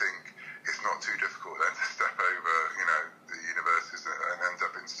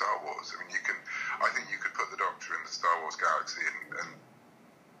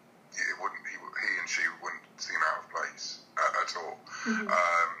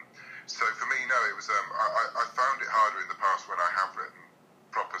 So for me, no, it was. I found it harder in the past when I have written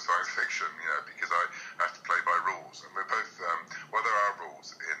proper science fiction, because I have to play by rules, and we're both. Well, there are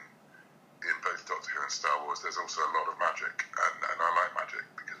rules in both Doctor Who and Star Wars. There's also a lot of magic, and I like magic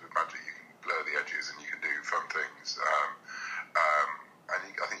because with magic you can blur the edges and you can do fun things, I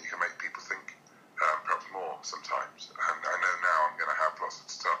think you can make people think perhaps more sometimes. And I know now I'm going to have lots of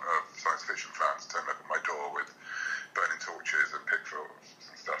science fiction fans turn up at my door with burning torches and pitchforks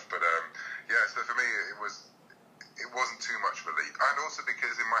and stuff. But so for me it wasn't too much of a leap, and also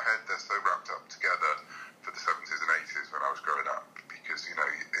because in my head they're so wrapped up together for the 70s and 80s when I was growing up. Because in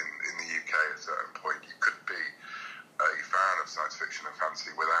the UK at a certain point you couldn't be a fan of science fiction and fantasy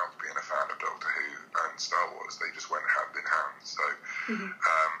without being a fan of Doctor Who and Star Wars. They just went hand in hand. So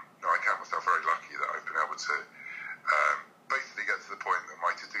I count myself very lucky that I've been able to basically get to the point that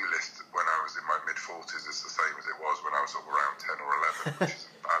my to-do list when I was in my mid-40s is the same as it was when I was around 10 or 11, which is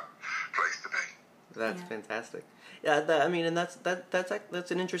a bad place to be. That's fantastic. Yeah,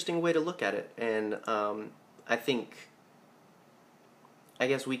 that's an interesting way to look at it, and I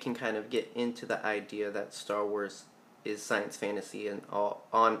guess we can kind of get into the idea that Star Wars is science fantasy and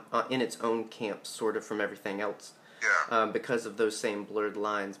in its own camp, sort of from everything else, because of those same blurred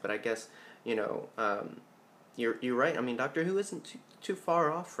lines. But I guess you're right. I mean, Doctor Who isn't too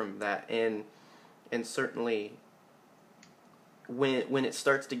far off from that, and certainly when it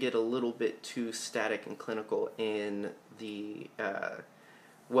starts to get a little bit too static and clinical in the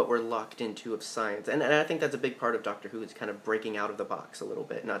what we're locked into of science, and I think that's a big part of Doctor Who is kind of breaking out of the box a little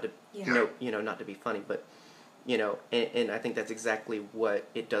bit, not to not to be funny, but and I think that's exactly what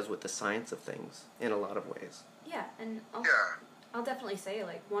it does with the science of things in a lot of ways. Yeah, and I'll definitely say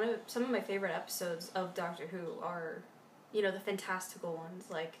like some of my favorite episodes of Doctor Who are, the fantastical ones.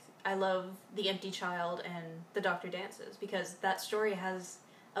 Like I love The Empty Child and The Doctor Dances because that story has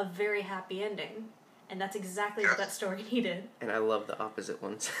a very happy ending. And that's exactly what that story needed. And I love the opposite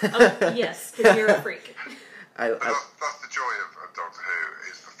ones. Yes, because you're a freak. That's the joy of Doctor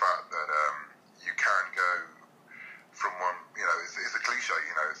Who, is the fact that you can go from one, it's a cliche,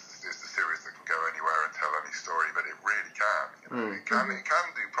 it's the series that can go anywhere and tell any story, but it really can. It can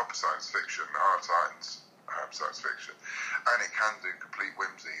do proper science fiction, hard science fiction, and it can do complete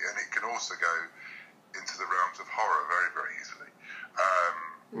whimsy, and it can also go into the realms of horror very, very easily.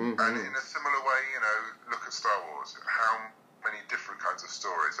 And in a similar way, look at Star Wars. How many different kinds of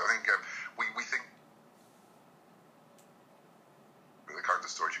stories? I think we think the kinds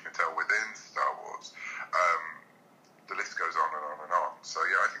of stories you can tell within Star Wars. The list goes on and on and on. So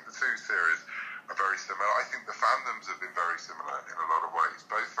I think the two series are very similar. I think the fandoms have been very similar in a lot of ways.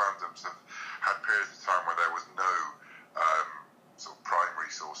 Both fandoms have had periods of time where there was no sort of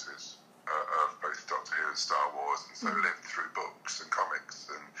primary sources of both Doctor Who and Star Wars, and so lived through books and comics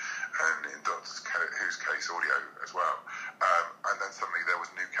and in Doctor Who's case audio as well. And then suddenly there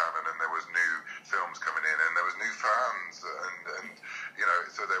was new canon and there was new films coming in and there was new fans and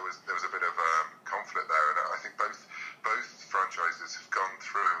so there was a bit of conflict there, and I think both franchises have gone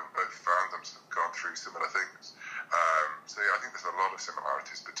through, both fandoms have gone through similar things. I think there's a lot of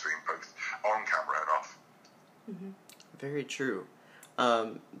similarities between both on camera and off. Very true.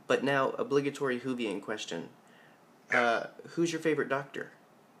 But now, obligatory Whovian question. Who's your favorite Doctor?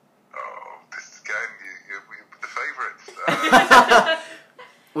 Oh, this again, the favourites.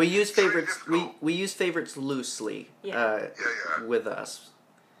 We use favorites. We use favorites loosely. With us.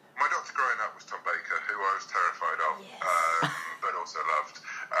 My Doctor growing up was Tom Baker, who I was terrified of, but also loved.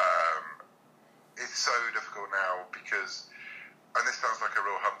 It's so difficult now because, and this sounds like a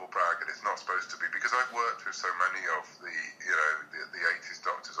real humble brag, and it's not supposed to be, because I've worked with so many of the 80s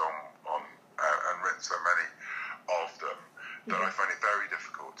Doctors on and written so many of them that I find it very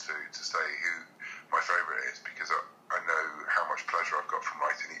difficult to say who my favourite is, because I know how much pleasure I've got from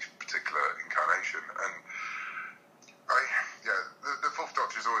writing each particular incarnation. And the Fourth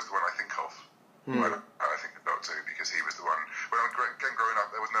Doctor is always the one I think of when I think of Doctor Who, because he was the one, when I was growing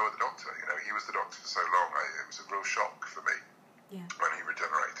up, there was no other Doctor, he was the Doctor for so long. It was a real shock for me when he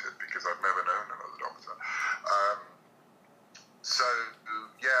regenerated, because I've never known another Doctor.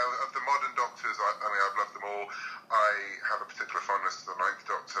 Of the modern Doctors, I've loved them all. I have a particular fondness for the Ninth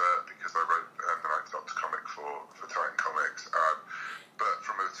Doctor because I wrote the Ninth Doctor comic for Titan Comics. But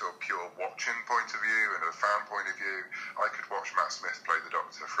from a sort of pure watching point of view and a fan point of view, I could watch Matt Smith play the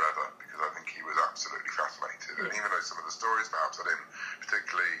Doctor forever, because I think he was absolutely fascinated. And even though some of the stories perhaps I didn't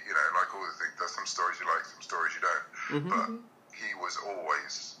particularly, like all the things, there's some stories you like, some stories you don't. But he was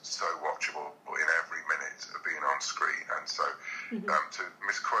always so watchable in every minute of being on screen, and so to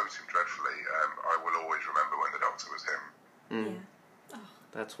misquote him dreadfully, I will always remember when the Doctor was him.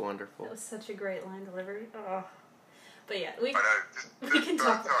 That's wonderful. That was such a great line delivery. Oh. But yeah, I know. we can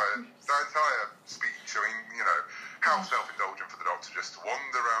talk. That entire speech, I mean, you know, how self-indulgent for the Doctor just to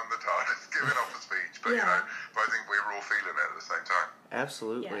wander around the TARDIS giving off a speech. But, you know, but I think we were all feeling it at the same time.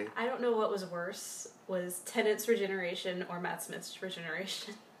 Absolutely. Yeah, I don't know what was worse, was Tennant's regeneration or Matt Smith's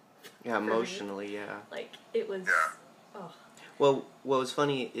regeneration. Yeah, emotionally, yeah. Like, it was... Yeah. Oh. Well, what was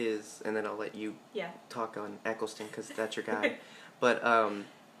funny is, and then I'll let you Yeah. talk on Eccleston, because that's your guy. But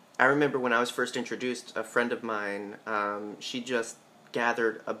I remember when I was first introduced, a friend of mine, she just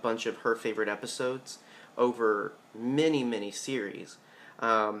gathered a bunch of her favorite episodes over many, many series.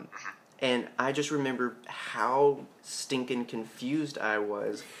 And I just remember how stinking confused I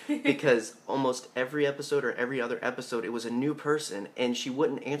was, because almost every episode or every other episode, it was a new person, and she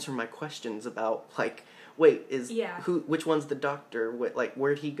wouldn't answer my questions about, like, wait, which one's the Doctor?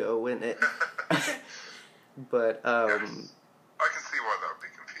 Where'd he go? And it, but Yes. I can see why that would be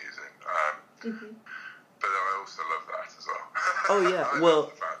confusing. But I also love that as well. Oh yeah, I well,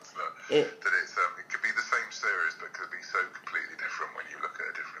 love the fact that it could be the same series, but could be so completely different when you look at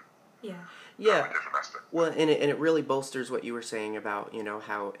a different. Yeah. Different aspect. Well, and it really bolsters what you were saying about, you know,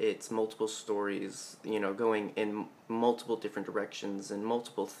 how it's multiple stories, you know, going in multiple different directions and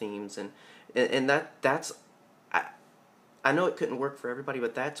multiple themes, and that's I know it couldn't work for everybody,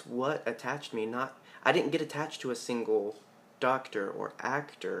 but that's what attached me. I didn't get attached to a single Doctor or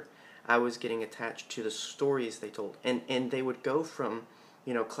actor. I was getting attached to the stories they told, and they would go from,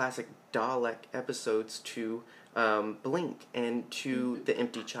 you know, classic Dalek episodes to Blink and to The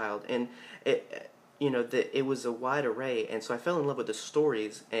Empty Child, and it was a wide array, and so I fell in love with the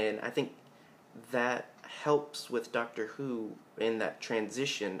stories, and I think that helps with Doctor Who in that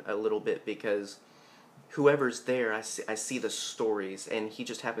transition a little bit, because whoever's there, I see the stories, and he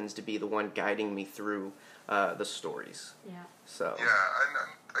just happens to be the one guiding me through the stories. Yeah. So. Yeah, and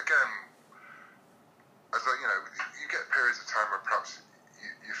again, as you know, you get periods of time where perhaps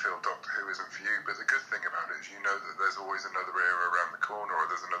you feel Doctor Who isn't for you, but the good thing about it is you know that there's always another era around the corner, or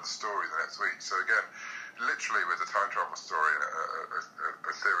there's another story the next week. So again, literally with a time travel story and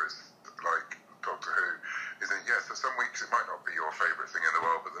a series like Doctor Who, is that yes, for some weeks it might not be your favourite thing in the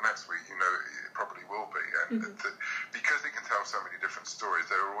world, but the next week you know it probably will be, and because it can tell so many different stories,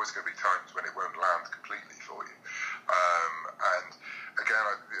 there are always going to be times when it won't land completely for you. And again,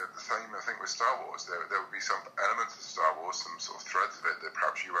 the same I think with Star Wars, there will be some elements of Star Wars, some sort of threads of it that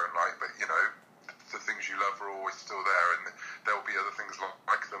perhaps you won't like, but you know, the things you love are always still there, and there will be other things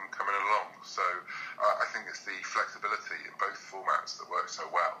like them coming along. So I think it's the flexibility in both formats that works so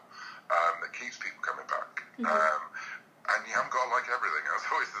well that keeps people coming back. And you haven't got to like everything. That's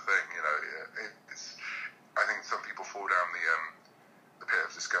always the thing, you know. I think some people fall down the pit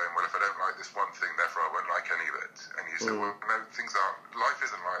of just going, well, if I don't like this one thing, therefore I won't like any of it. And you say, well, no, life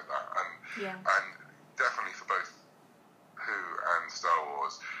isn't like that. And definitely for both Who and Star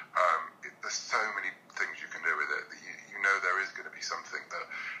Wars, there's so many things you can do with it that you know there is going to be something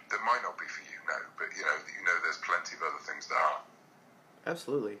that might not be for you, no, but you know there's plenty of other things that are.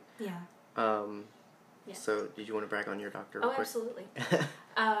 Absolutely. Yeah. Yeah. So, did you want to brag on your Doctor? Oh, absolutely.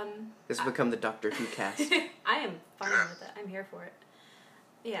 This has become the Doctor Who cast. I am fine with it. I'm here for it.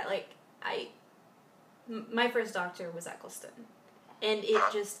 Yeah, like, my first Doctor was Eccleston. And it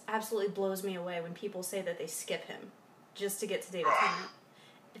just absolutely blows me away when people say that they skip him just to get to David Tennant.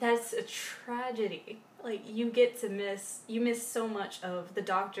 That's a tragedy. Like, you miss so much of the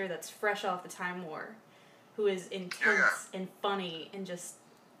Doctor that's fresh off the Time War, who is intense and funny and just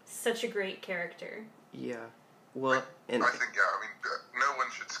such a great character. Yeah. Well, and I think, no one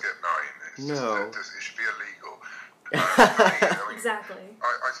should skip 9. It should be illegal. Exactly.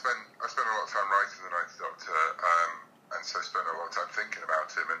 I spent a lot of time writing the Ninth Doctor, and so spent a lot of time thinking about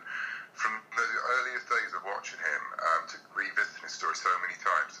him. And from the earliest days of watching him, to revisiting his story so many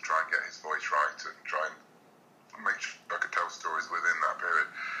times to try and get his voice right and try and make sure I could tell stories within that period,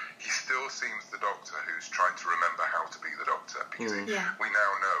 he still seems the Doctor who's trying to remember how to be the Doctor, because we now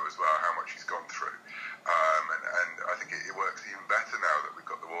know as well how much he's gone through. And I think it works even better now that we've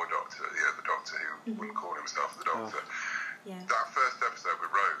got the War Doctor, the Doctor who wouldn't call himself the Doctor. That first episode with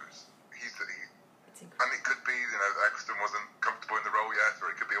Rose, and it could be, that Eccleston wasn't comfortable in the role yet,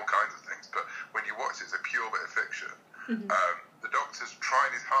 or it could be all kinds of things, but when you watch it, it's a pure bit of fiction. The Doctor's trying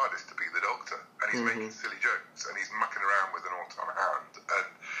his hardest to be the Doctor, and he's making silly jokes, and he's mucking around with an ought on hand, and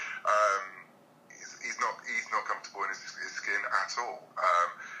he's not comfortable in his skin at all.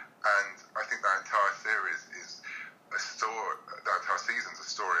 And I think that entire series is that entire season's a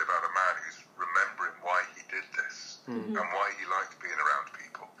story about a man who's remembering why he did this and why he liked being around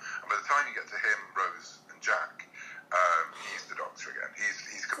people. And by the time you get to him, Rose, and Jack, he's the Doctor again. He's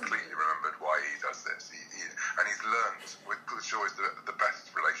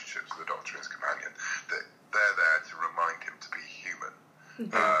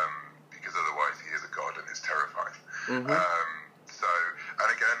So, and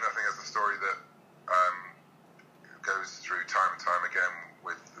again, I think it's a story that goes through time and time again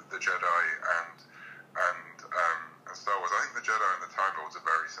with the Jedi and Star Wars. I think the Jedi and the Time Lords are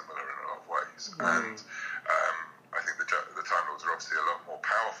very similar in a lot of ways, and I think the Time Lords are obviously a lot more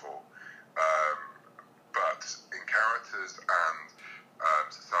powerful, but in characters and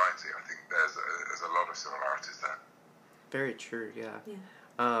society, I think there's a lot of similarities there. Very true. Yeah.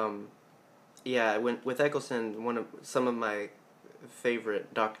 Yeah. With Eccleston, some of my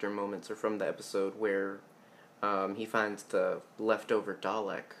favorite Doctor moments are from the episode where he finds the leftover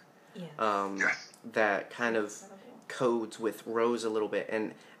Dalek. Yes. That kind of codes with Rose a little bit,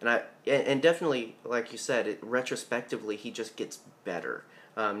 and definitely, like you said, retrospectively he just gets better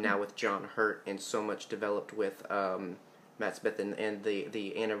now with John Hurt, and so much developed with Matt Smith and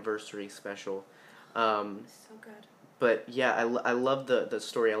the anniversary special. So good. But yeah, I love the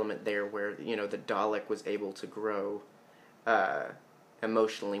story element there where, you know, the Dalek was able to grow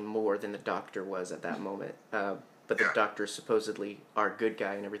emotionally more than the Doctor was at that moment. But the Doctor supposedly our good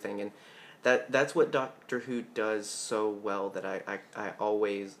guy and everything, and that's what Doctor Who does so well that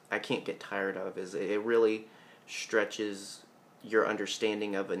I can't get tired of, is it really stretches your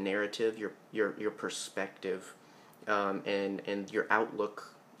understanding of a narrative, your perspective, and your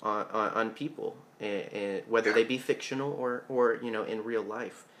outlook on people, and whether they be fictional or you know, in real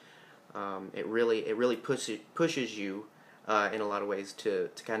life. It really pushes you in a lot of ways to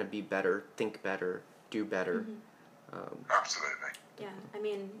kind of be better, think better, do better. Absolutely. Yeah, I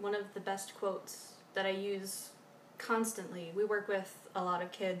mean, one of the best quotes that I use constantly, we work with a lot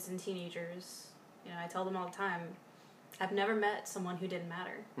of kids and teenagers. You know, I tell them all the time, I've never met someone who didn't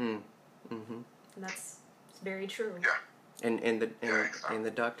matter. And it's very true. Yeah. And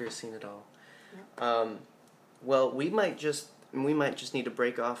the Doctor's seen it all. Yep. Well, we might just need to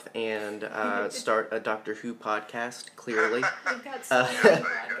break off and start a Doctor Who podcast. Clearly, we've got so many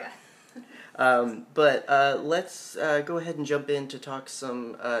podcasts. But let's go ahead and jump in to talk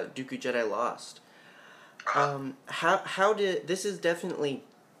some Dooku Jedi Lost. How did this is definitely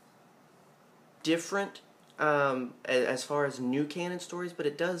different as far as new canon stories, but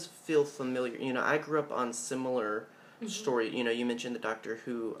it does feel familiar. You know, I grew up on similar story. You know, you mentioned the Doctor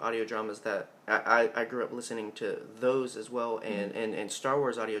Who audio dramas that I grew up listening to those as well, and Star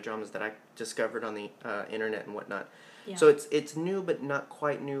Wars audio dramas that I discovered on the internet and whatnot. Yeah. So it's new, but not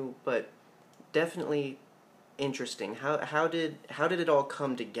quite new, but definitely interesting. How did it all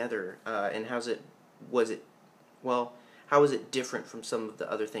come together, and how is it different from some of the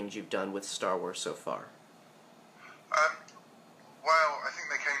other things you've done with Star Wars so far? Well, I think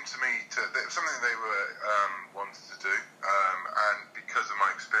they came to me something they were wanted to do, and because of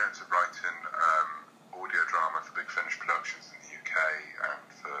my experience of writing audio drama for Big Finish Productions in the UK and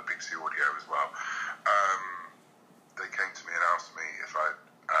for BBC Audio as well, they came to me and asked me if I'd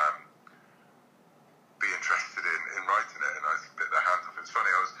be interested in writing it, and I bit their hands off. It's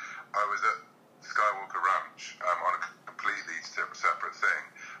funny, I was at Skywalker Ranch on a completely separate thing,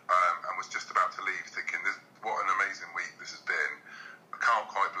 and was just about to leave, thinking, what an amazing week this has been. I can't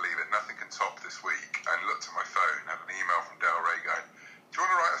quite believe it. Nothing can top this week. And looked at my phone, had an email from Del Rey going, do you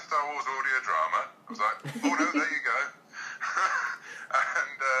want to write a Star Wars audio drama? I was like, oh no, there you go.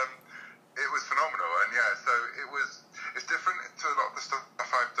 And it was phenomenal. And yeah, so it's different to a lot of the stuff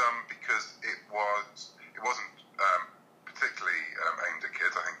I've done because it wasn't particularly aimed at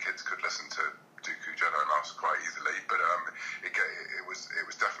kids. I think kids could listen to Dooku Jedi Lost quite easily, but it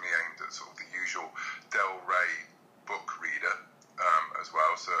was definitely aimed at sort of the usual Del Rey book reader as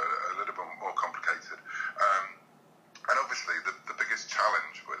well, so a little bit more complicated. And obviously the biggest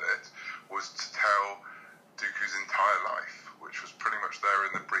challenge with it was to tell Dooku's entire life, which was pretty much there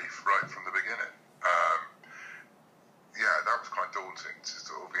in the brief right from the beginning. Yeah, that was quite daunting to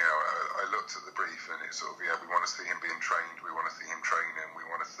sort of, you know, I looked at the brief and it's sort of, yeah, we want to see him being trained, we want to see him training, we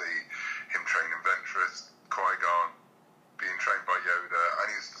want to see him training Ventress, Qui-Gon, being trained by Yoda.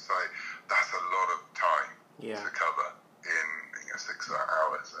 I needed to say, that's a lot of time to cover in 6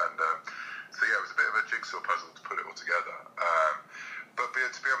 hours. And so yeah, it was a bit of a jigsaw puzzle to put it all together. But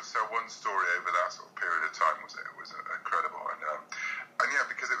to be able to tell one story over that sort of period of time was incredible. And yeah,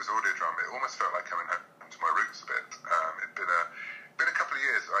 because it was audio drama, it almost felt like coming home to my roots a bit. It'd been a couple of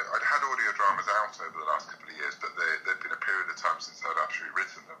years. I'd had audio dramas out over the last couple of years, but there'd been a period of time since I'd actually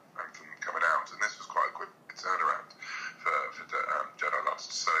written them and from coming out. And this was quite a quick turnaround for Jedi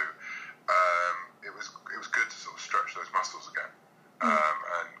Lost. So it was good to sort of stretch those muscles again.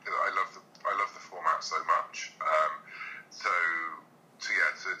 And I love the format so much. So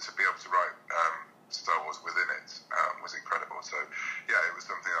yeah, to be able to write Star Wars within it was incredible. So yeah, it was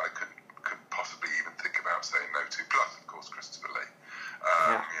something that I couldn't possibly even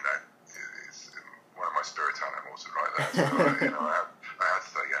that. So I had to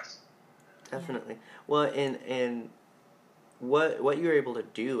say yes. Definitely. Well, and what you were able to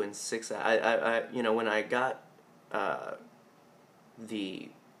do in 6 hours, I when I got the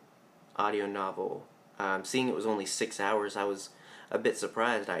audio novel, seeing it was only 6 hours, I was a bit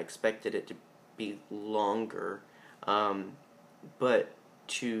surprised. I expected it to be longer, but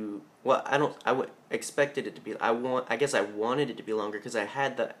expected it to be. I guess I wanted it to be longer because I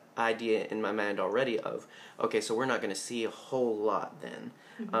had the idea in my mind already of, okay, so we're not going to see a whole lot then.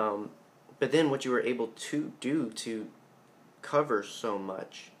 Mm-hmm. But then what you were able to do to cover so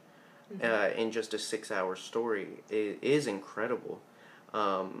much in just a 6-hour story is incredible.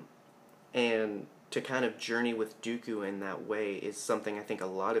 And to kind of journey with Dooku in that way is something I think a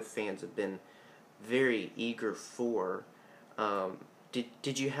lot of fans have been very eager for.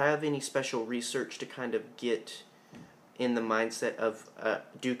 Did you have any special research to kind of get in the mindset of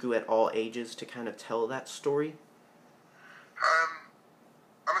Dooku at all ages to kind of tell that story?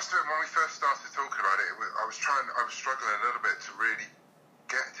 I must admit, when we first started talking about it, I was struggling a little bit to really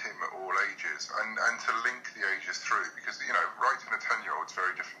get him at all ages and to link the ages through, because writing a 10-year-old is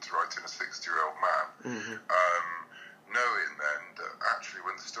very different to writing a 60-year-old man. Mm-hmm. Knowing then that actually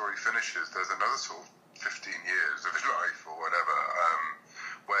when the story finishes, there's another sort of 15 years of his life or whatever,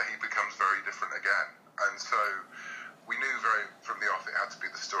 where he becomes very different again. And so we knew from the off it had to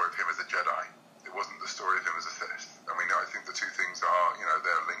be the story of him as a Jedi. It wasn't the story of him as a Sith. I mean, I think the two things are,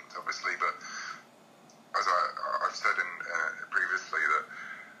 they're linked, obviously, but as I've said previously, that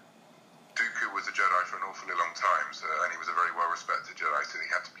Dooku was a Jedi for an awfully long time, and he was a very well-respected Jedi, so he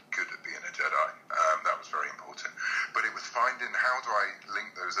had to be good at being a Jedi. That was very important. But it was finding, how do I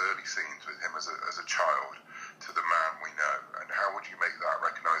link those early scenes with him as a child to the man we know, and how would you make that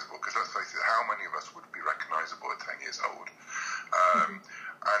recognisable? Because let's face it, how many of us would be recognisable at 10 years old? And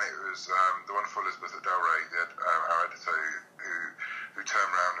it was the wonderful Elizabeth Del-Rey, our editor, who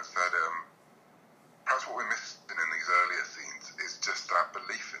turned around and said, perhaps what we're missing in these earlier scenes is just that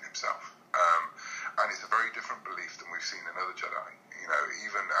belief in himself. And it's a very different belief than we've seen in other Jedi.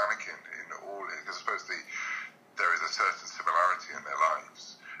 Even Anakin, because I suppose there is a certain similarity in their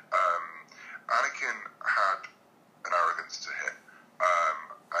lives. Anakin had an arrogance to him,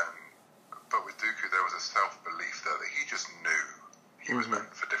 but with Dooku there was a self-belief there that he just knew he was meant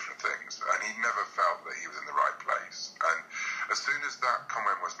for different things, and he never felt that he was in the right place. And as soon as that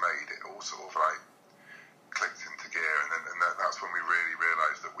comment was made, it all sort of like clicked into gear, and that's when we really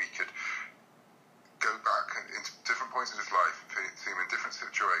realised that we could go back into different points in his life and see him in different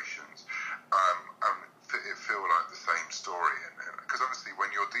situations, and it feel like the same story. Because obviously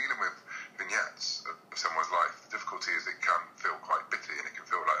when you're dealing with vignettes of someone's life, the difficulty is it can feel quite bitty, and it can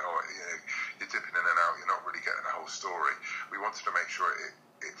feel like, you're dipping in and out, you're not really getting the whole story. We wanted to make sure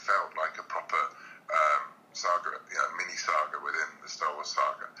it felt like a proper saga, mini saga within the Star Wars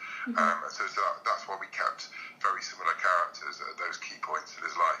saga. And so that's why we kept very similar characters at those key points in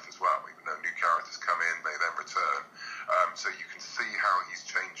his life as well, even though new characters come in, they then return. So you can see how he's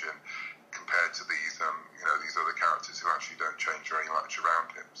changing compared to these other characters who actually don't change very much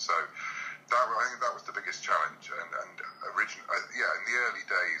around him. So I think that was the biggest challenge. And in the early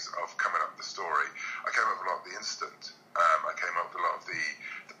days of coming up with the story, I came up with a lot of the instant. I came up with a lot of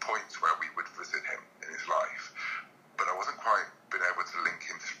the points where we would visit him in his life, but I wasn't quite been able to link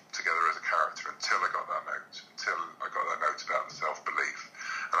him together as a character until I got that note about the self-belief.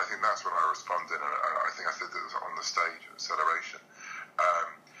 And I think that's when I responded, and I think I said this on the stage at Acceleration,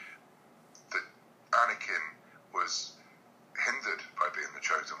 that Anakin was hindered by being the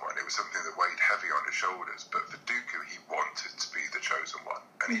chosen one. It was something that weighed heavy on his shoulders, but for Dooku, he wanted to be the chosen one,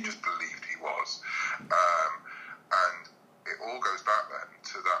 and he just believed he was. And it all goes back then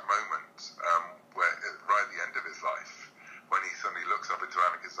to that moment where, right at the end of his life, when he suddenly looks up into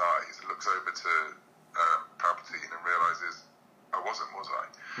Anakin's eyes and looks over to Palpatine and realises, I wasn't, was I?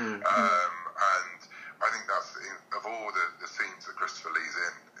 And I think that's, of all the scenes that Christopher Lee's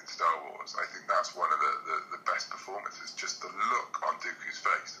in Star Wars, I think that's one of the best performances. Just the look on Dooku's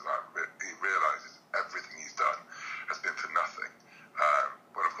face, and he realises everything he's done has been for nothing.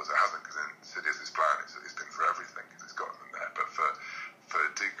 Well, of course it hasn't, because in Sidious's plan it's been for everything, because it's gotten them there. But for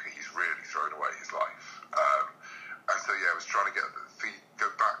Dooku, he's really thrown away his life. And so it was trying to go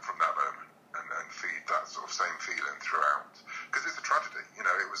back from that moment and feed that sort of same feeling throughout, because it's a tragedy.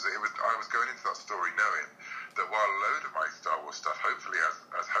 It was. I was going into that story knowing that while a load of my Star Wars stuff hopefully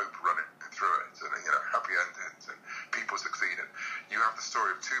has hope running through it, and happy endings and people succeeding, you have the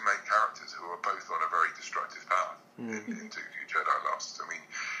story of two main characters who are both on a very destructive path into Jedi Lost. I mean,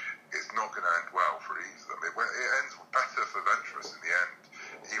 it's not going to end well for either of them. It ends better for Ventress in the end,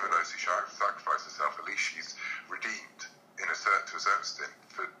 even though she sacrificed herself. At least she's redeemed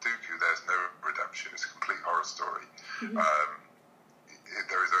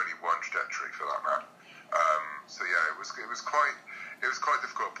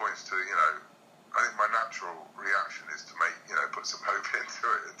points to, I think my natural reaction is to put some hope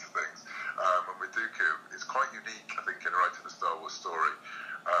into things. And with Dooku, it's quite unique, I think, in writing a Star Wars story.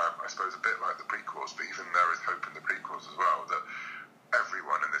 I suppose a bit like the prequels, but even there is hope in the prequels as well, that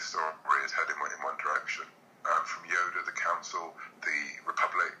everyone in this story is heading in one direction. From Yoda, the Council, the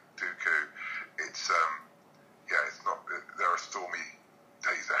Republic, Dooku, it's not. There are stormy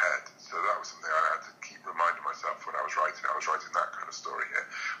days ahead. So that was something I had to keep reminding myself when I was writing. I was writing that kind of story here,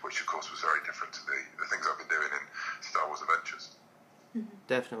 which of course was very different to the things I've been doing in Star Wars Adventures.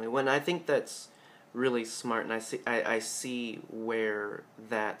 Definitely. When I think that's really smart, and I see where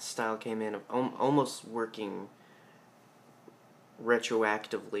that style came in of almost working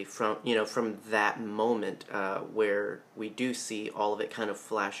retroactively from that moment where we do see all of it kind of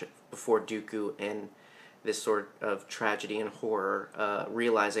flash before Dooku and this sort of tragedy and horror,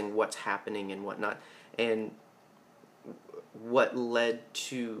 realizing what's happening and whatnot, and what led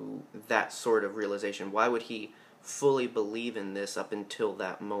to that sort of realization. Why would he fully believe in this up until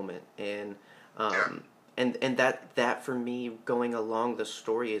that moment? And that for me, going along the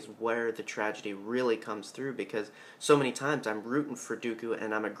story, is where the tragedy really comes through, because so many times I'm rooting for Dooku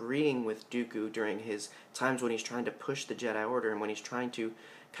and I'm agreeing with Dooku during his times when he's trying to push the Jedi Order and when he's trying to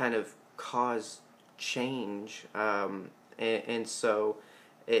kind of cause change, and so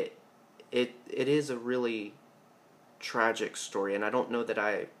it is a really tragic story, and I don't know that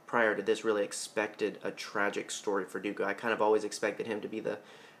I, prior to this, really expected a tragic story for Dooku. I kind of always expected him to be the,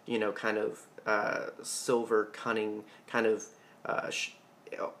 kind of silver, cunning, kind of,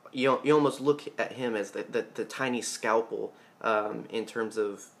 you almost look at him as the tiny scalpel in terms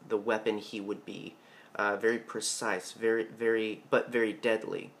of the weapon he would be. Very precise, but very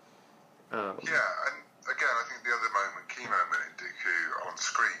deadly. And again, I think the other key moment in Dooku on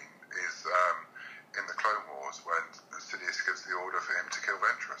screen is in the Clone Wars when Sidious gives the order for him to kill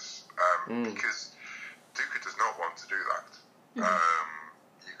Ventress, because Dooku does not want to do that.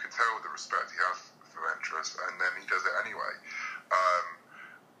 You can tell the respect he has for Ventress, and then he does it anyway.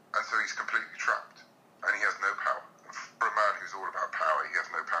 And so he's completely trapped, and he has no power. And for a man who's all about power, he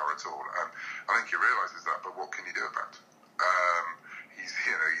has no power at all. And I think he realizes that, but what can he do about it? He's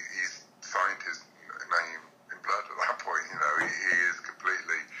signed his name in blood at that point. He is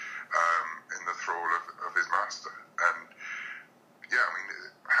completely in the thrall of his master. And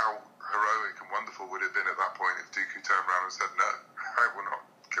how heroic and wonderful would it have been at that point if Dooku turned around and said, "No, I will not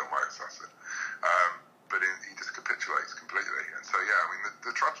kill my assassin." But he just capitulates completely. And so,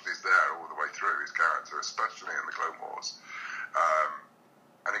 the tragedy is there all the way through his character, especially in the Clone Wars.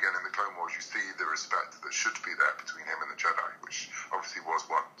 And again, in the Clone Wars, you see the respect that should be there between him and the Jedi, which obviously was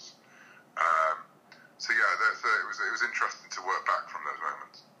once. It was interesting to work back from those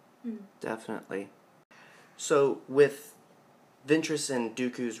moments. Definitely. So, with Ventress and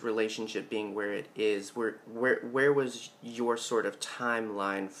Dooku's relationship being where it is, where was your sort of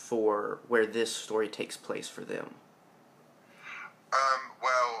timeline for where this story takes place for them?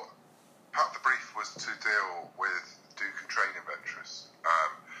 Well, part of the brief was to deal with Dooku training Ventress.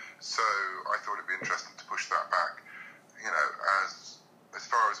 So I thought it'd be interesting to push that back, as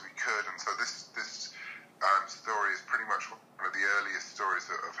far as we could. And so this story is pretty much one of the earliest stories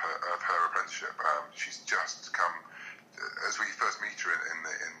of her apprenticeship. She's just come, as we first meet her in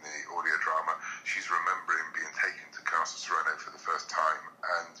the audio drama, she's remembering being taken to Castle Sereno for the first time,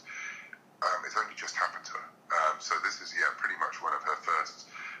 and it's only just happened to her. So this is pretty much one of her first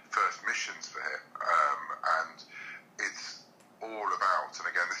missions for him, and it's all about, and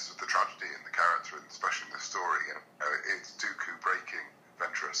again, this is the tragedy in the character, and especially in the story, it's Dooku breaking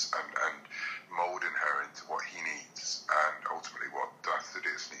Ventress and moulding her into what he needs, and ultimately what Darth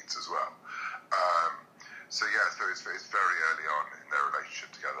Sidious needs as well. So it's very early on in their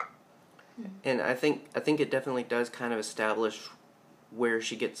relationship together. And I think it definitely does kind of establish where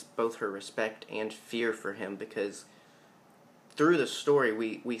she gets both her respect and fear for him, because through the story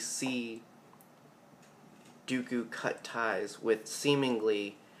we see Dooku cut ties with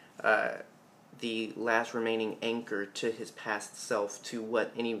seemingly the last remaining anchor to his past self, to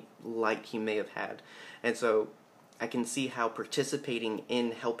what any light he may have had. And so I can see how participating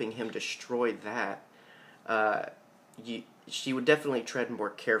in helping him destroy that, she would definitely tread more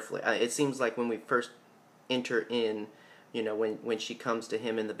carefully. It seems like when we first enter in, when she comes to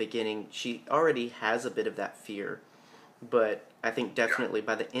him in the beginning, she already has a bit of that fear. But I think definitely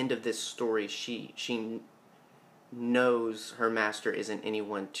by the end of this story, she knows her master isn't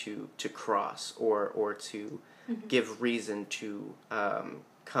anyone to cross or to give reason to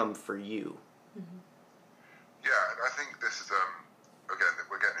come for you. Yeah, and I think this is again,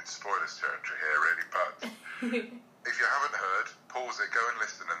 we're getting into spoilers territory here, really. But if you haven't heard, pause it, go and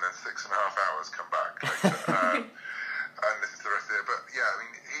listen, and then 6.5 hours come back later and listen to the rest of it. But yeah, I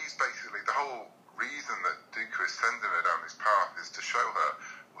mean, he's basically, the whole reason that Dooku is sending her down this path is to show her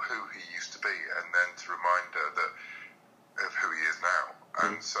who he used to be, and then to remind her that of who he is now.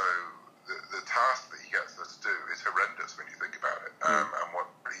 And so the task that he gets her to do is horrendous when you think about it, and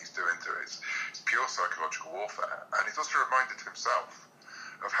what he's doing to it. It's pure psychological warfare, and he's also reminded himself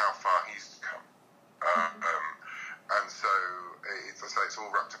of how far he's come. And so, it's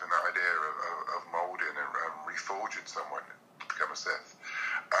all wrapped up in that idea of moulding and reforging someone to become a Sith.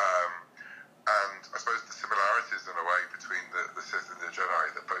 And I suppose the similarities in a way between the Sith and the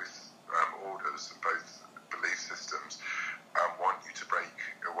Jedi, that both orders and both belief systems want you to break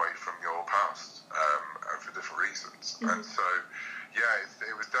away from your past, and for different reasons. And so, yeah,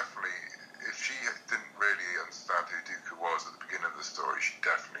 it was definitely, if she didn't really understand who Dooku was at the beginning of the story, she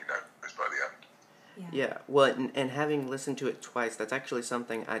definitely knows by the end. Yeah, well, and having listened to it twice, that's actually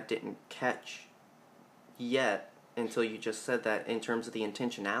something I didn't catch yet until you just said that, in terms of the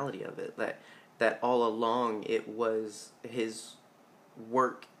intentionality of it, that all along it was his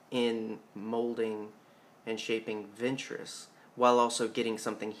work in molding and shaping Ventress, while also getting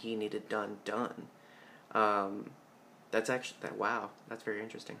something he needed done. That's actually, wow, that's very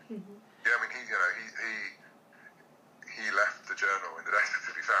interesting. Yeah, I mean, he left the journal in the days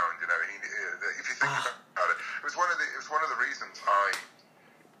to be found. If you think about it, it was one of the reasons I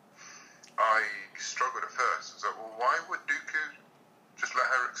struggled at first. Was like, well, why would Dooku just let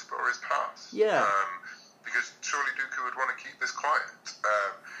her explore his past? Yeah. Because surely Dooku would want to keep this quiet.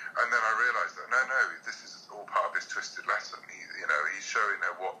 And then I realised that no, this is all part of his twisted lesson. He's showing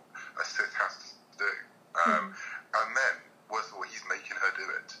her what a Sith has to do. And then, worst of all, he's making her do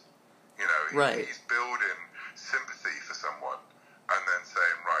it. Right. He's building sympathy for someone, and then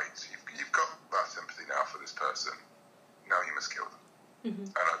saying, right, you've got that sympathy now for this person. Now you must kill them.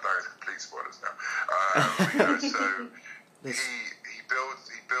 And that is complete spoilers now. So he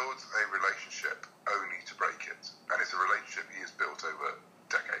builds a relationship only to break it, and it's a relationship he has built over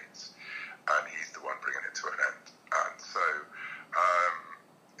decades, and he's the one bringing it to an end. And so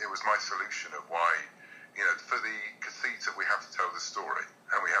it was my solution of why, for the conceit that we have to tell the story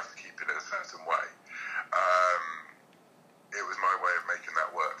and we have to keep it in a certain way. It was my way of making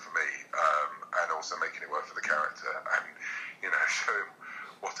that work for me, and also making it work for the character, and show him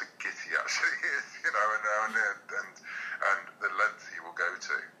what a git he actually is, and the lengths he will go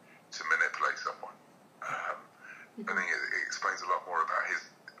to manipulate someone. I think it explains a lot more about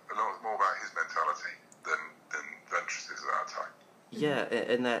his mentality than Ventress's at that time. Yeah,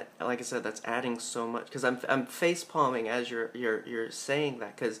 and that, like I said, that's adding so much, because I'm face palming as you're saying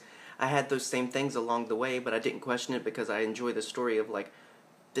that, because I had those same things along the way, but I didn't question it because I enjoy the story of, like,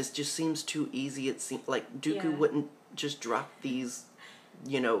 this just seems too easy. It seems like Dooku wouldn't just drop these,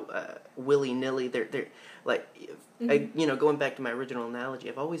 willy nilly. They're like, going back to my original analogy,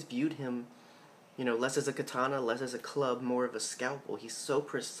 I've always viewed him, less as a katana, less as a club, more of a scalpel. He's so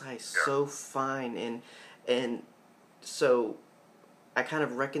precise, so fine, and so I kind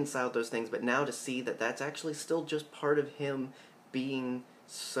of reconciled those things, but now to see that that's actually still just part of him being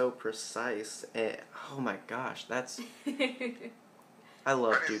so precise, oh my gosh, that's... I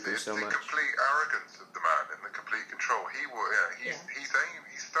love Dooku so much. It's the complete arrogance of the man and the complete control. He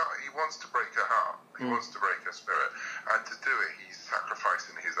wants to break her heart. He wants to break her spirit, and to do it, he's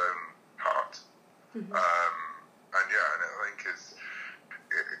sacrificing his own heart. And I think it's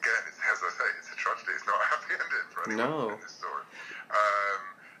as I say, it's a tragedy. It's not a happy ending for anyone in this story.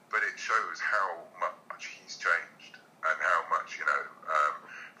 But it shows how much he's changed, and how much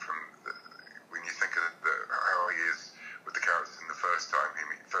when you think of how he is with the characters in the first time he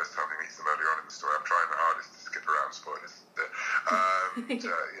meets them earlier on in the story. I'm trying my hardest to skip around spoilers.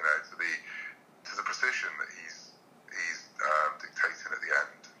 To the precision that he's dictating at the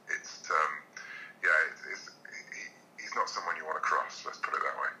end. He's not someone you want to cross. Let's put it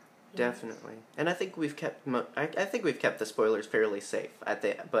that way. Definitely, and I think we've kept the spoilers fairly safe.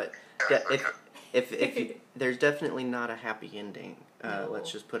 But if there's definitely not a happy ending.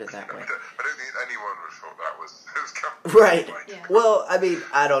 Let's just put it that way. I don't think anyone would have thought that was right. Yeah. Well, I mean,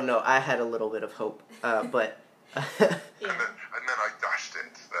 I don't know. I had a little bit of hope, but and then I dashed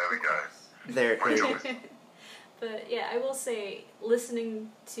it. There we go. There you go. But yeah, I will say,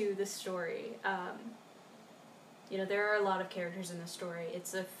 listening to the story, there are a lot of characters in the story.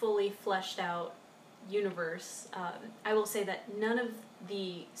 It's a fully fleshed out universe. I will say that none of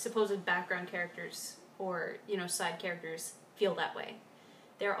the supposed background characters or, side characters feel that way.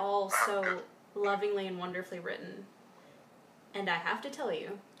 They're all so lovingly and wonderfully written. And I have to tell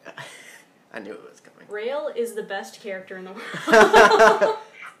you, I knew it was coming. Rael is the best character in the world. Well,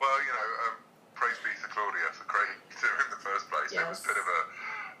 praise be to Claudia for creating her in the first place. Yes. It was a bit of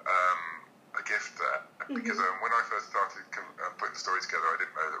a gift there. Because when I first started putting the story together, I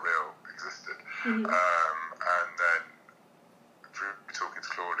didn't know that Rael existed. And then through talking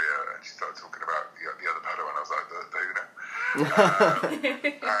to Claudia, and she started talking about the other Padawan, I was like, who now?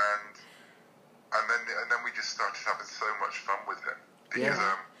 And then we just started having so much fun with him. Because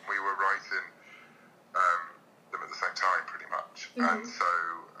we were writing them at the same time, pretty much. And so,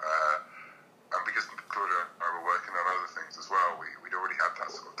 and because Claudia and I were working on other things as well, we'd already had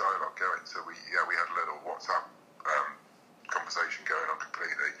that sort of dialogue going. So we had a little WhatsApp conversation going on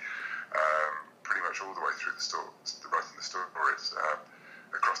completely, pretty much all the way through the writing the stories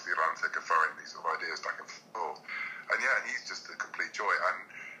across the Atlantic and throwing these sort of ideas back and forth. And he's just a complete joy and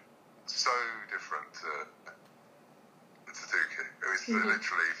so different to Dooku. It was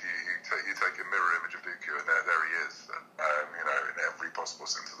literally, if you take a mirror image of Dooku, and there he is, in every possible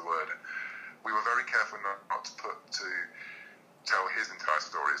sense of the word. And we were very careful not to tell his entire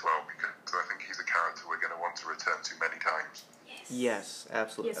story as well, because I think he's a character we're going to want to return to many times. Yes,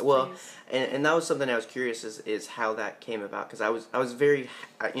 absolutely. Yes, well, please. and that was something I was curious is how that came about, because I was very,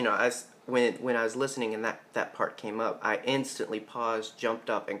 when I was listening and that part came up, I instantly paused, jumped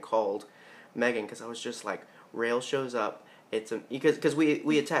up, and called Megan, because I was just like, Rael shows up. Because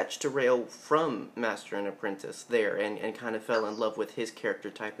we attached to Rael from Master and Apprentice there, and kind of fell in love with his character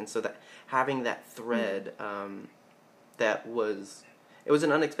type, and so that having that thread, it was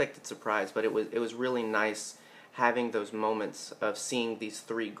an unexpected surprise, but it was really nice having those moments of seeing these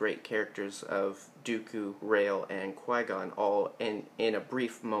three great characters of Dooku, Rael, and Qui-Gon all in a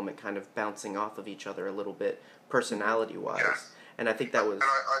brief moment kind of bouncing off of each other a little bit, personality-wise. Yes. And I think that was... And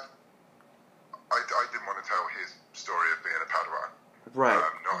I didn't want to tell his story of being a Padawan. Right.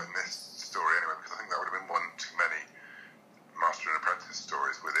 Not in this story anyway, because I think that would have been one too many Master and Apprentice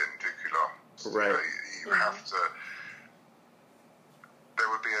stories within Dooku Lost. Right. You have to... There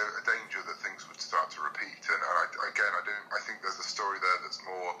would be a danger that things would start to repeat, and I think there's a story there that's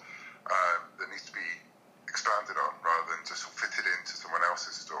more that needs to be expanded on rather than just fitted into someone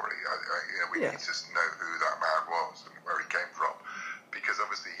else's story. We need to know who that man was and where he came from, because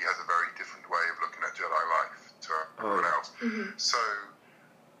obviously he has a very different way of looking at Jedi life to everyone else. So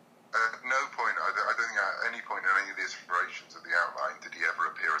at no point, I don't think at any point in any of the inspirations of the outline did he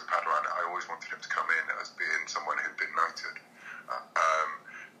ever appear as Padawan. I always wanted him to come in as being someone who'd been knighted.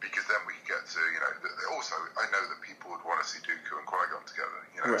 Because then we could get to, also, I know that people would want to see Dooku and Qui-Gon together,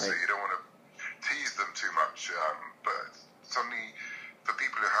 right. So you don't want to tease them too much, but suddenly, for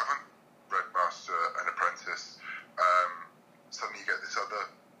people who haven't read Master and Apprentice, suddenly you get this other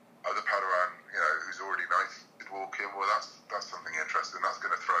Padawan, who's already knighted walking. Well, that's something interesting. That's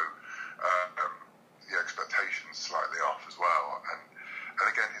going to throw the expectations slightly off as well. And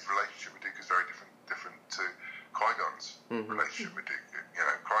again, his relationship with Dooku is very different to Qui-Gon's relationship with Dooku.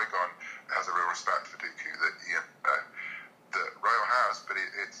 Qui-Gon has a real respect for Dooku that that Rael has, but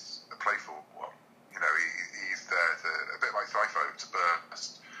it's a playful one. He's there to, a bit like Sifo, to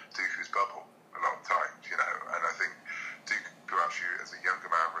burst Dooku's bubble a lot of times. And I think Dooku actually, as a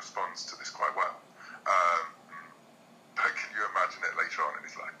younger man, responds to this quite well. But can you imagine it later on in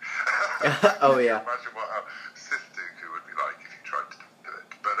his life? Oh yeah. Imagine what Sith Dooku would be like if you tried to do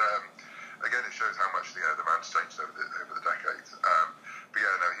it. But again, it shows how much the man's changed over the decades. But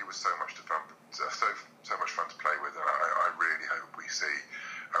he was so much fun to play with, and I really hope we see.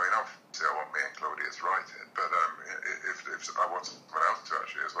 I mean, obviously, I want me and Claudia to write it, but if I want someone else to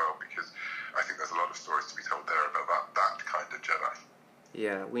actually as well, because I think there's a lot of stories to be told there about that kind of Jedi.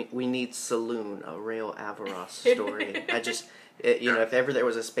 Yeah, we need Saloon, a Rael Averross story. If ever there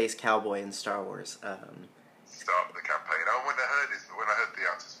was a space cowboy in Star Wars. Start the campaign. When I heard the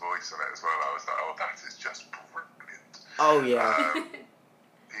actor's voice on it as well, I was like, oh, that is just brilliant. Oh yeah.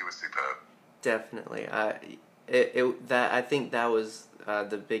 He was superb. Definitely. I think that was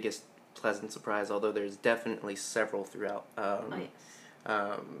the biggest pleasant surprise. Although there's definitely several throughout.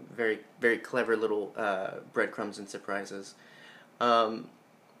 Very very clever little breadcrumbs and surprises.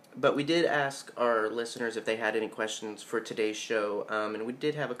 But we did ask our listeners if they had any questions for today's show, and we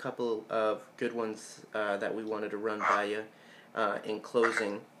did have a couple of good ones that we wanted to run by you in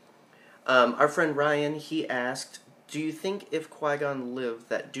closing. Our friend Ryan, he asked, do you think if Qui-Gon lived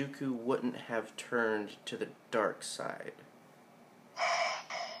that Dooku wouldn't have turned to the dark side?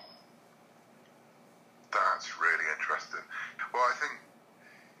 That's really interesting. Well,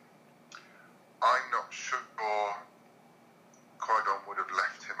 I'm not sure Qui-Gon would have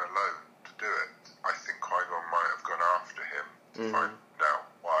left him alone to do it. I think Qui-Gon might have gone after him to find out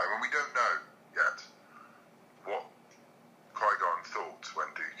why. I mean, we don't know.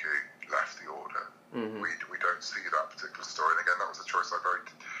 Dooku left the Order. Mm-hmm. We don't see that particular story, and again, that was a choice I very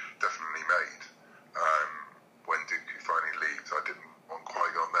definitely made. When Dooku finally leaves, I didn't want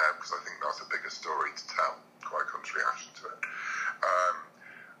Qui-Gon there because I think that's a bigger story to tell. Qui-Gon's reaction to it.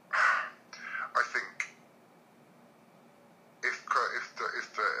 I think if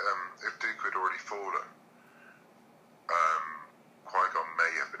Dooku had already fallen, Qui-Gon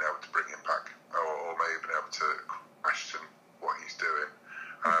may have been able to bring him back, or may have been able to question what he's doing.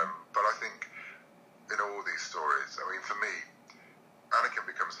 But I think in all these stories, I mean, for me, Anakin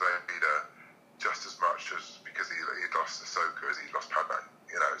becomes Vader just as much as because he lost Ahsoka as he lost Padme.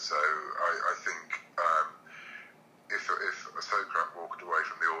 So I think if Ahsoka had walked away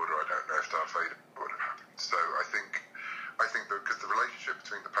from the Order, I don't know if Darth Vader would have happened. So I think that because the relationship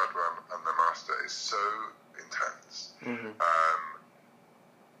between the Padawan and the Master is so intense, Mm-hmm.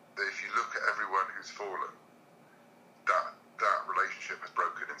 that if you look at everyone who's fallen, that relationship has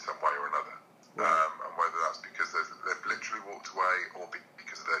broken in some way or another. Right. And whether that's because they've literally walked away or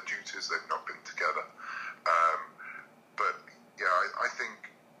because of their duties, they've not been together. But yeah, I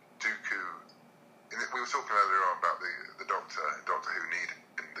think Dooku. We were talking earlier on about the Doctor Who needed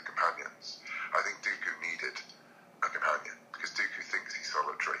the companions. I think Dooku needed a companion because Dooku thinks he's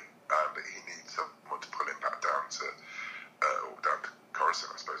solitary, but he needs someone to pull him back down to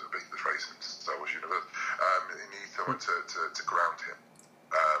Coruscant, I suppose would be the phrase in Star Wars universe. He needs someone to ground him,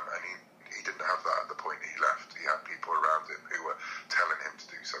 and he didn't have that at the point he left. He had people around him who were telling him to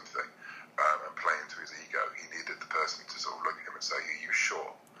do something and playing to his ego. He needed the person to sort of look at him and say, "Are you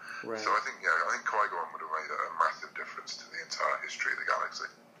sure?" Right. So I think Qui-Gon would have made a massive difference to the entire history of the galaxy.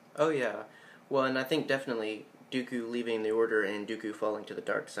 Oh yeah, well, and I think definitely Dooku leaving the Order and Dooku falling to the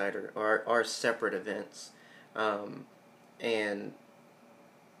dark side are separate events, and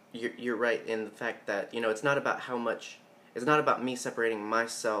you're right in the fact that it's not about me separating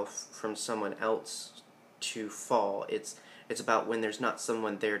myself from someone else to fall. It's about when there's not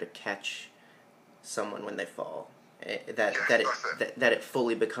someone there to catch someone when they fall. That it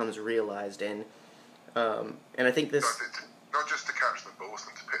fully becomes realized, and I think this not just to catch them, but also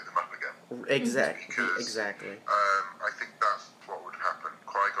to pick them up again. Exactly. I think that's what would happen.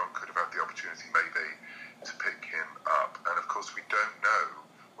 Qui-Gon could have had the opportunity, maybe, to pick him up, and of course we don't know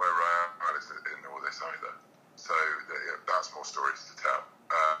where Ryan is in all this either. So that's more stories to tell,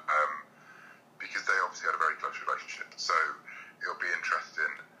 because they obviously had a very close relationship. So it'll be interesting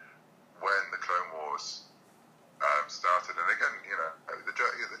when the Clone Wars started, and again, the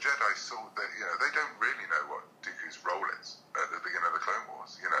Jedi saw that they don't really know what Dooku's role is at the beginning of the Clone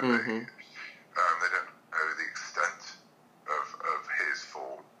Wars. Mm-hmm. They don't know the extent of his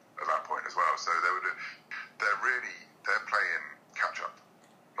fall at that point as well. So they're playing catch up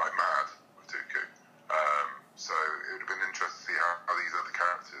like mad with Dooku. So it would have been interesting to see how these other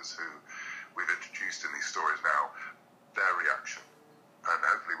characters who we've introduced in these stories now, their reaction. And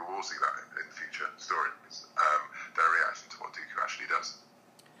hopefully we will see that in future stories, their reaction to what Dooku actually does.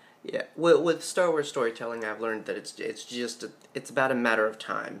 Yeah, well, with Star Wars storytelling, I've learned that it's about a matter of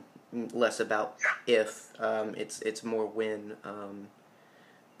time, less about if. It's more when.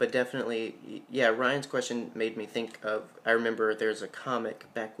 But definitely, yeah. Ryan's question made me think of. I remember there's a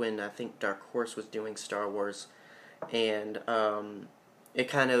comic back when I think Dark Horse was doing Star Wars, and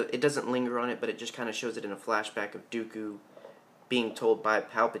it doesn't linger on it, but it just kind of shows it in a flashback of Dooku being told by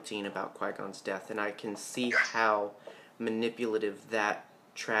Palpatine about Qui-Gon's death, and I can see how manipulative that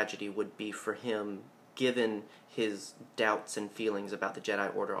tragedy would be for him, given his doubts and feelings about the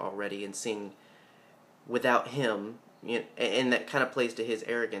Jedi Order already, and seeing without him, and that kind of plays to his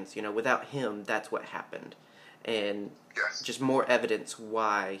arrogance, without him, that's what happened. And just more evidence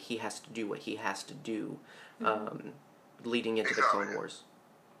why he has to do what he has to do, leading into the Clone Wars.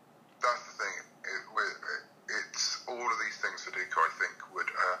 That's the thing. It's all of these things for Dooku, I think,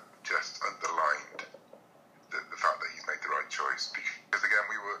 would just underlined the fact that he's made the right choice. Because again,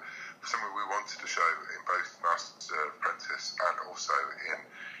 something we wanted to show in both Master Apprentice and also in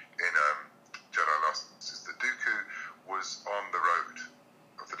Jedi Lost is that Dooku was on the road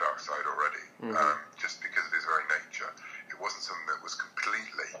of the dark side already, just because of his very nature. It wasn't something that was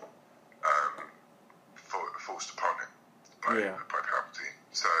completely forced upon him by Palpatine.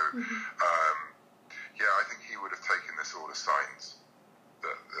 So, I think he would have taken this all as signs that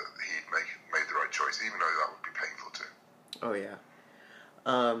he'd made the right choice, even though that would be painful to him. Oh, yeah.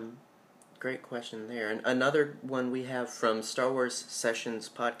 Great question there. And another one we have from Star Wars Sessions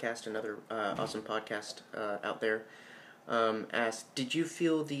podcast, another awesome podcast out there, asked, did you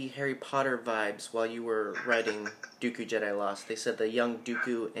feel the Harry Potter vibes while you were writing Dooku Jedi Lost? They said the young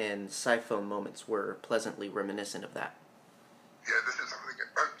Dooku and Sci-Fi moments were pleasantly reminiscent of that. Yeah, this is something...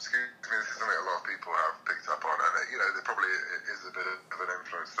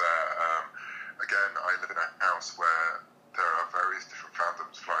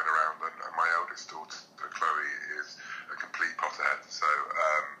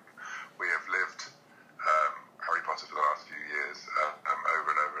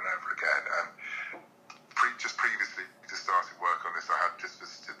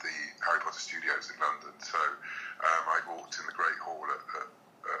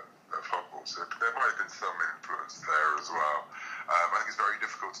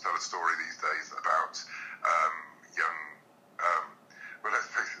 story these days about young, well, let's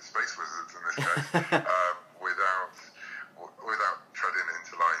face it, space wizards in this case, without treading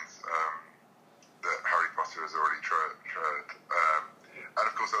into lines that Harry Potter has already tread. And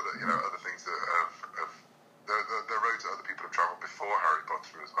of course, other things that have the roads that other people have travelled before Harry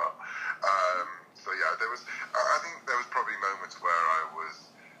Potter as well. So yeah, I think there was probably moments where I was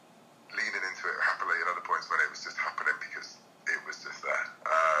leaning into it happily, and other points when it was just happening because it was just there.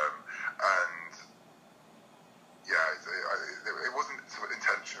 And yeah, it wasn't sort of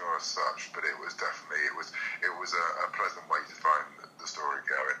intentional as such, but it was definitely it was a pleasant way to find the story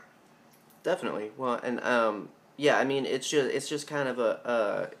going. Definitely. Well, and yeah, I mean, it's just kind of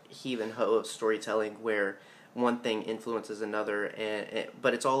a heave and ho of storytelling where one thing influences another,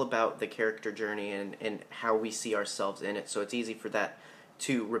 but it's all about the character journey and how we see ourselves in it. So it's easy for that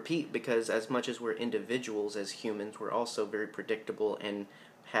to repeat because as much as we're individuals as humans, we're also very predictable and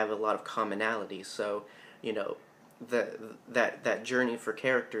have a lot of commonality. So, that journey for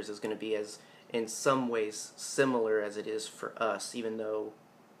characters is going to be as in some ways similar as it is for us, even though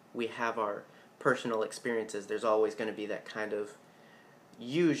we have our personal experiences. There's always going to be that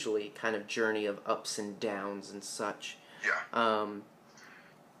usually kind of journey of ups and downs and such. Yeah. And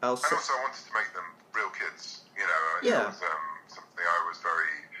also I wanted to make them real kids. Yeah. It was something I was very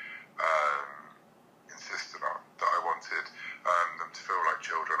insistent on, that I wanted them to feel like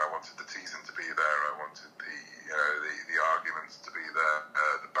children. I wanted the teasing to be there. I wanted the arguments to be there,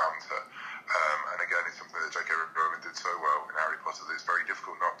 the banter. And again, it's something that J.K. Rowling did so well in Harry Potter that it's very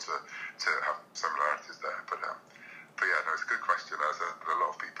difficult not to have similarities there. But yeah, no, it's a good question. As a lot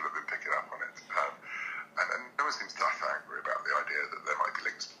of people have been picking up on it. And no one seems that angry about the idea that there might be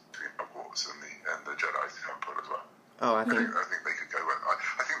links between Hogwarts and the Jedi Temple as well. Oh, I think they could go.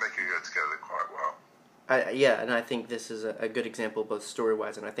 I think they could go together quite well. Yeah, and I think this is a good example, both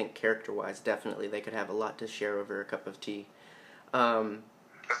story-wise and I think character-wise. Definitely, they could have a lot to share over a cup of tea.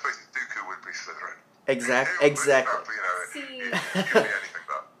 Let's face it, Dooku would be Slytherin. Exactly. It could be anything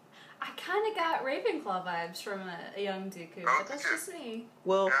but. I kind of got Ravenclaw vibes from a young Dooku, but that's just me.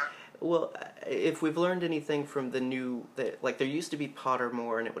 Well, if we've learned anything from the new, there used to be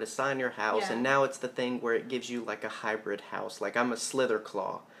Pottermore and it would assign your house, and now it's the thing where it gives you like a hybrid house. Like I'm a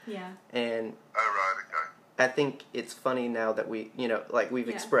Slitherclaw. Yeah. Oh And right, okay. I think it's funny now that we've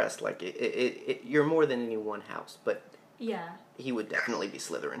expressed you're more than any one house, but yeah, he would definitely be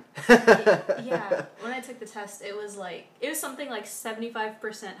Slytherin. Yeah. When I took the test, it was something like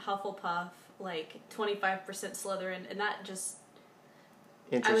 75% Hufflepuff, like 25% Slytherin, and that just.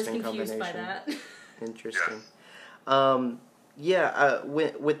 Interesting I was confused by combination. that. Interesting.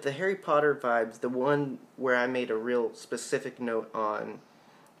 With the Harry Potter vibes, the one where I made a real specific note on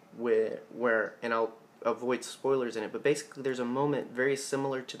where and I'll avoid spoilers in it, but basically there's a moment very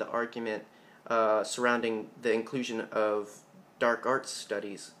similar to the argument surrounding the inclusion of dark arts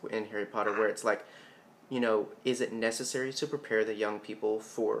studies in Harry Potter, where it's like, is it necessary to prepare the young people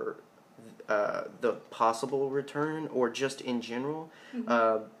for the possible return or just in general?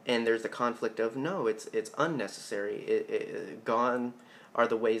 Mm-hmm. And there's the conflict of no, it's unnecessary. Gone are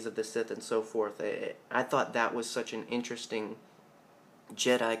the ways of the Sith and so forth. I thought that was such an interesting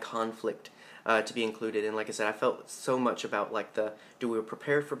Jedi conflict to be included. And like I said, I felt so much about do we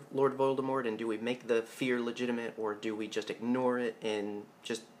prepare for Lord Voldemort and do we make the fear legitimate, or do we just ignore it and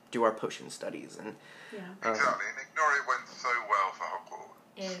just do our potion studies? And exactly, and ignore it went so well for Hogwarts.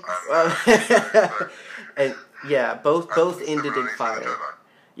 And yeah, both ended in fire.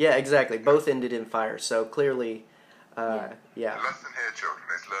 Yeah, exactly. Both ended in fire. So clearly, yeah. The lesson here, children,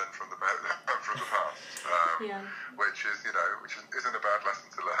 is learn from the past. Which isn't a bad lesson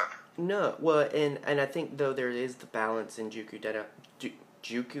to learn. No, well, and I think though there is the balance in Juku Jedi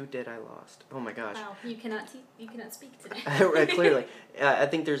Lost. Oh my gosh. Wow, you cannot speak today. Right, clearly, I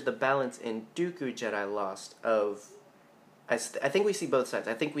think there's the balance in Dooku Jedi Lost of. I think we see both sides.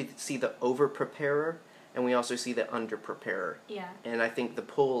 I think we see the over-preparer, and we also see the under-preparer. Yeah. And I think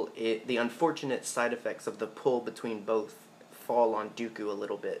the unfortunate side effects of the pull between both fall on Dooku a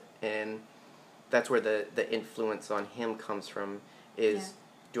little bit. And that's where the influence on him comes from is,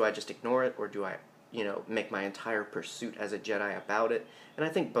 do I just ignore it, or do I, make my entire pursuit as a Jedi about it? And I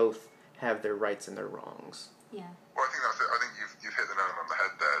think both have their rights and their wrongs. Yeah. Well, I think that's it. I think you've hit the nail on the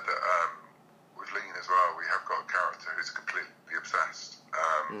head there, that with Lean as well, we have got a character who's completely obsessed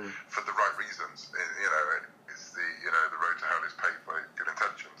for the right reasons. It's the road to hell is paved by good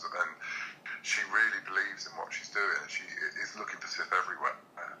intentions, and she really believes in what she's doing. She is looking for Sith everywhere,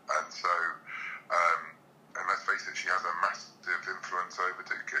 and so, and let's face it, she has a massive influence over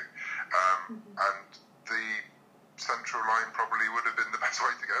Dooku, and the central line probably would have been the best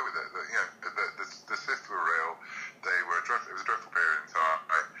way to go with it.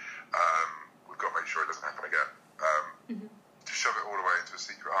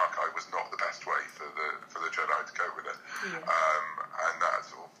 secret archive was not the best way for the Jedi to go with it. And that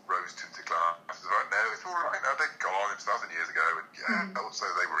sort of rose tinted glasses about, no, it's all right now, they're gone, it's 1,000 years ago, and also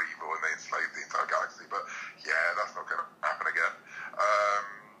they were evil and they enslaved the entire galaxy, but yeah, that's not going to happen again.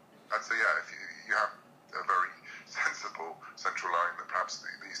 And so yeah, if you have a very sensible central line that perhaps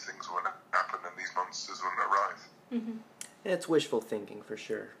these things wouldn't happen and these monsters wouldn't arise. It's wishful thinking for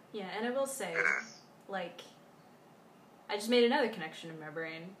sure. Yeah, and I will say, It is. like, I just made another connection in my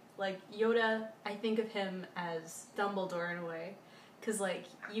brain. Like, Yoda, I think of him as Dumbledore in a way. Because, like,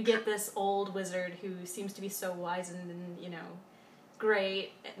 you get this old wizard who seems to be so wise and, you know,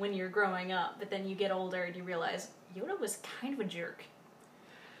 great when you're growing up, but then you get older and you realize Yoda was kind of a jerk.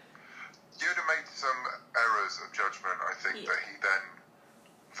 Yoda made some errors of judgment, I think, that he then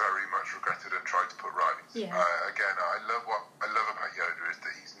very much regretted and tried to put right. Yeah. Again, what I love about Yoda is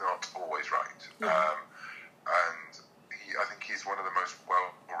that he's not always right. Yeah. And I think he's one of the most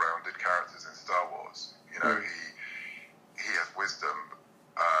well-rounded characters in Star Wars. You know, he has wisdom,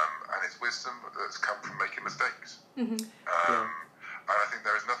 and it's wisdom that's come from making mistakes. And I think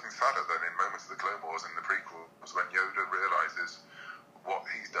there is nothing sadder than in moments of the Clone Wars and the prequels when Yoda realizes what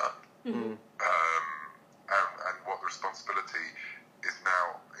he's done, and what the responsibility is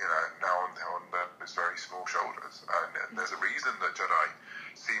now, you know, on those very small shoulders. And there's a reason that Jedi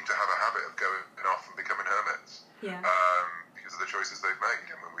seem to have a habit of going off and becoming hermits. Yeah. Because of the choices they've made.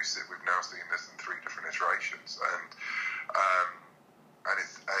 I mean, we've now seen this in 3 different iterations, and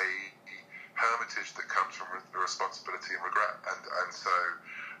it's a hermitage that comes from the responsibility and regret, and so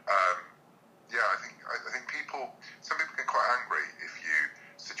yeah, I think some people get quite angry if you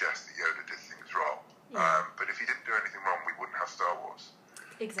suggest that Yoda did things wrong, but if he didn't do anything wrong, we wouldn't have Star Wars.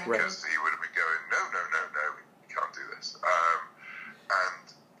 Exactly. Because he would have been going, no, we can't do this. And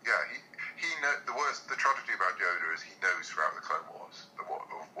yeah, he the tragedy about Yoda is he knows throughout the Clone Wars of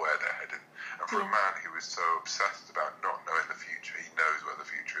where they're heading. And for a man who is so obsessed about not knowing the future, he knows where the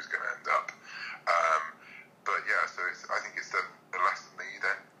future is going to end up. But yeah, so I think it's the lesson that he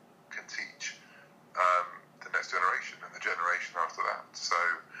then can teach the next generation and the generation after that. So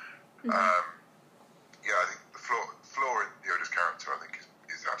yeah, I think the flaw in Yoda's character, I think,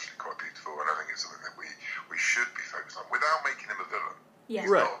 is actually quite beautiful, and I think it's something that we should be focused on without making him a villain. Yeah,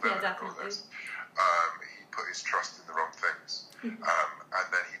 Right. Yeah, definitely. He put his trust in the wrong things, and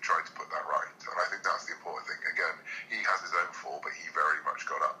then he tried to put that right. And I think that's the important thing. Again, he has his own fall, but he very much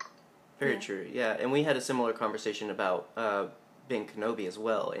got up. Very true, yeah. And we had a similar conversation about Ben Kenobi as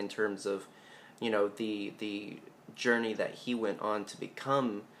well, in terms of, you know, the journey that he went on to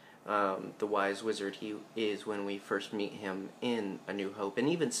become the wise wizard he is when we first meet him in A New Hope. And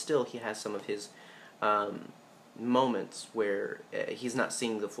even still, he has some of his moments where he's not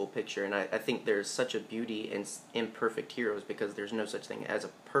seeing the full picture. And I think there's such a beauty in imperfect heroes, because there's no such thing as a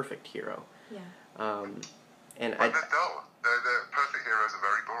perfect hero. Yeah. And they're dull. The perfect heroes are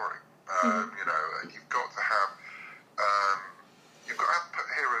very boring. You know, you've got to have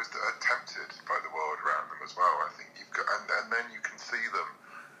heroes that are tempted by the world around them as well. I think and then you can see them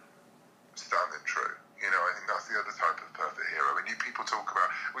standing true. You know, I think that's the other type of perfect hero. And people talk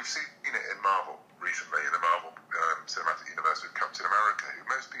about, we've seen it in Marvel recently, in the Marvel Cinematic Universe with Captain America, who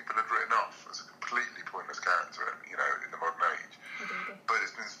most people had written off as a completely pointless character, you know, in the modern age. But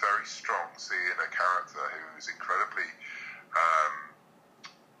it's been very strong seeing a character who's incredibly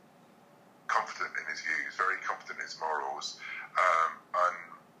confident in his views, very confident in his morals,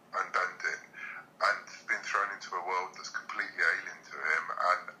 unbending, and been thrown into a world that's completely alien to him,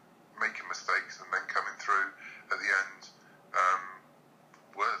 and making mistakes and then coming through at the end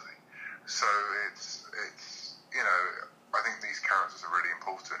worthy. So it's you know, I think these characters are really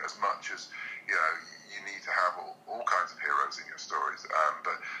important, as much as, you know, you need to have all kinds of heroes in your stories,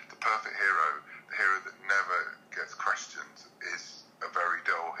 but the perfect hero, the hero that never gets questioned, is a very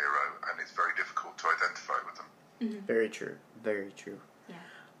dull hero, and it's very difficult to identify with them. Very true. Very true. Yeah.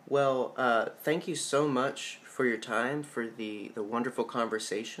 Well, thank you so much for your time, for the wonderful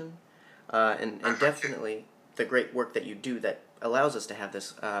conversation, and definitely the great work that you do that allows us to have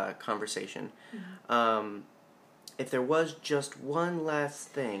this conversation. If there was just one last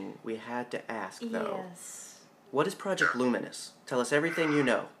thing we had to ask, though, what is Project Luminous? Tell us everything you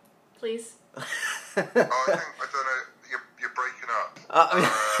know. Please. I don't know, you're breaking up. There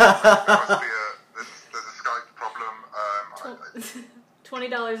must be there's a Skype problem. $20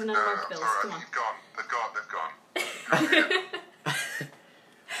 in unmarked bills. Sorry, Come on. you've gone. They've gone.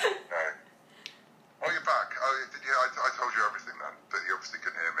 No. Oh, you're back. Oh, did you? I told you everything then, but you obviously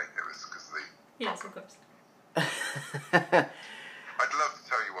couldn't hear me. It was because of the Yes, of problem. course. I'd love to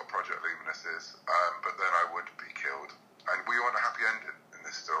tell you what Project Luminous is, but then I would be killed. And we want a happy ending in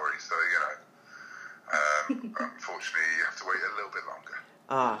this unfortunately, you have to wait a little bit longer.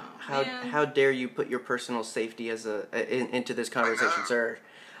 How dare you put your personal safety as into this conversation, sir?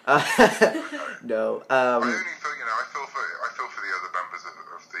 No. I only feel, I feel for the other members of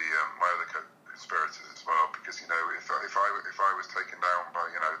the my other co-conspirators as well, because if I was taken down by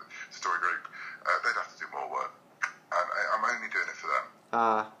the story group, they'd have to do more work, and I'm only doing it for them.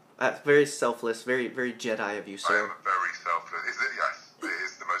 That's very selfless, very very Jedi of you, sir. I am very selfless. Yes, it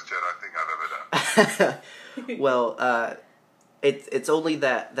is the most Jedi thing I've ever done. Well, it's only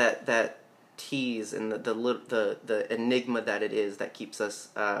that tease and the enigma that it is that keeps us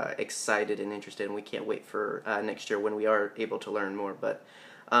excited and interested, and we can't wait for next year when we are able to learn more. But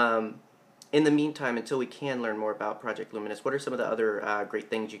in the meantime, until we can learn more about Project Luminous, what are some of the other great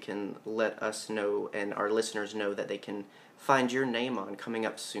things you can let us know and our listeners know that they can find your name on coming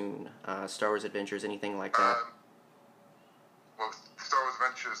up soon? Star Wars Adventures, anything like that? Well, Star Wars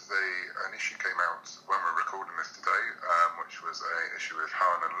Adventures, an issue came out when we're recording this today, which was an issue with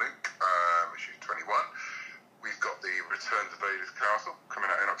Han and Luke, issue 21. We've got the Return to Vader's Castle coming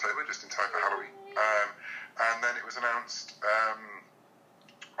out in October, just in time for Halloween. And then it was announced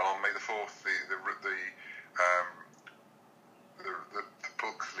on May the 4th, the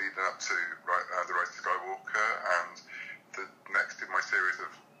books leading up to The Rise of Skywalker, and the next in my series of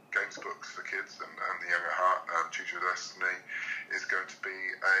games books for kids and the young at heart, Choose Your Destiny, is going to be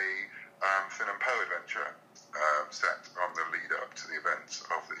a Finn and Poe adventure set on the lead up to the events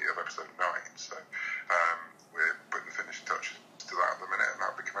of episode 9. So we're putting the finishing touches to that at the minute, and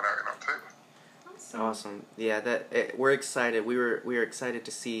that'll be coming out in October. Awesome. Yeah, we're excited. We were excited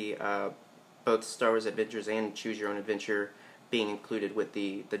to see both Star Wars Adventures and Choose Your Own Adventure being included with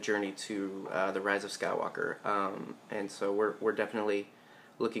the journey to the Rise of Skywalker, and so we're definitely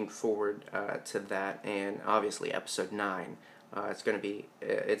looking forward to that, and obviously Episode 9.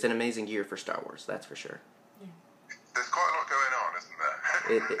 It's an amazing year for Star Wars, that's for sure. Yeah. There's quite a lot going on,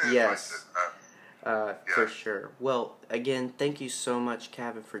 isn't there? Yes. For sure. Well, again, thank you so much,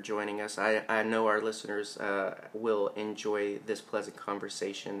 Kevin, for joining us. I know our listeners will enjoy this pleasant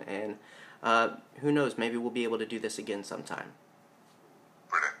conversation, and who knows, maybe we'll be able to do this again sometime.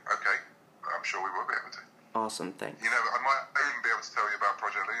 Brilliant. Okay. I'm sure we will be able to. Awesome, thanks. I might even be able to tell you about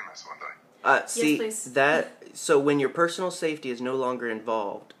Project Luminous one day. See, yes, please. So when your personal safety is no longer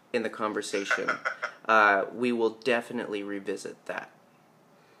involved in the conversation, we will definitely revisit that.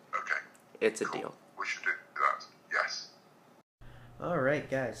 Okay. It's a cool. deal. We should do that. Yes. All right,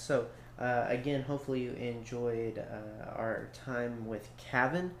 guys. So, again, hopefully you enjoyed our time with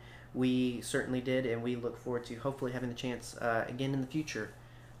Kevin. We certainly did, and we look forward to hopefully having the chance again in the future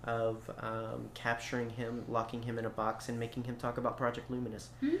of capturing him, locking him in a box, and making him talk about Project Luminous.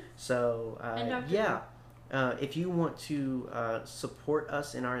 Mm-hmm. So, if you want to support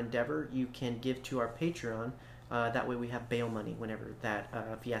us in our endeavor, you can give to our Patreon. That way we have bail money whenever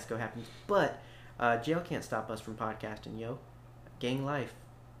that fiasco happens. But jail can't stop us from podcasting, yo. Gang life.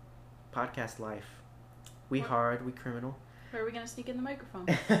 Podcast life. We hard, we criminal. Where are we going to sneak in the microphone?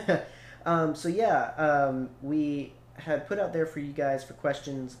 We had put out there for you guys for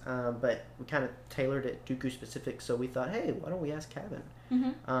questions, but we kind of tailored it Dooku specific, so we thought, hey, why don't we ask Kevin?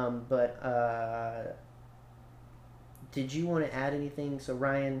 Mm-hmm. Did you want to add anything? So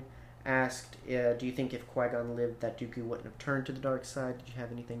Ryan asked, do you think if Qui-Gon lived that Dooku wouldn't have turned to the dark side? Did you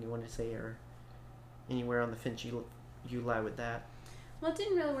have anything you wanted to say, or anywhere on the fence you lie with that? Well, it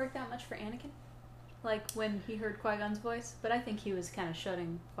didn't really work that much for Anakin, like when he heard Qui-Gon's voice, but I think he was kind of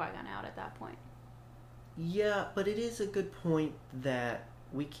shutting Qui-Gon out at that point. Yeah, but it is a good point that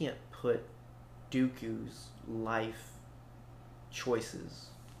we can't put Dooku's life choices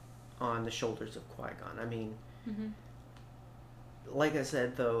on the shoulders of Qui-Gon. I mean, mm-hmm. like I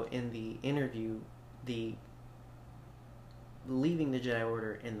said, though, in the interview, the leaving the Jedi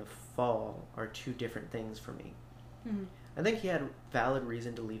Order in the fall are two different things for me. Mm-hmm. I think he had valid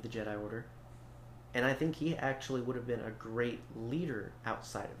reason to leave the Jedi Order, and I think he actually would have been a great leader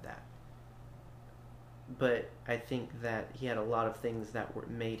outside of that. But I think that he had a lot of things that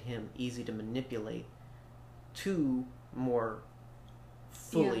made him easy to manipulate to more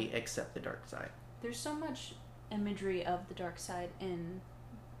fully accept the dark side. There's so much imagery of the dark side in,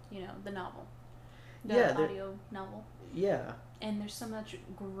 the novel. The audio novel. Yeah. And there's so much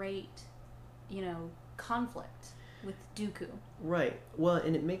great, conflict with Dooku. Right. Well,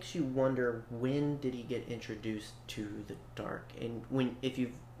 and it makes you wonder, when did he get introduced to the dark? And if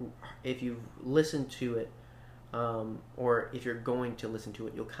you've listened to it, or if you're going to listen to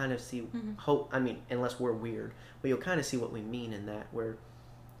it, you'll kind of see mm-hmm. Unless we're weird, but you'll kind of see what we mean in that, where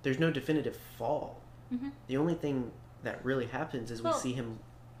there's no definitive fall. Mm-hmm. The only thing that really happens is we see him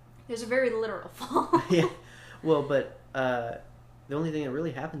There's a very literal fall. Yeah. Well, but the only thing that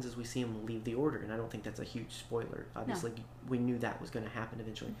really happens is we see him leave the Order, and I don't think that's a huge spoiler. Obviously, we knew that was going to happen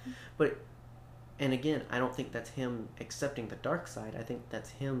eventually. Mm-hmm. But, and again, I don't think that's him accepting the dark side. I think that's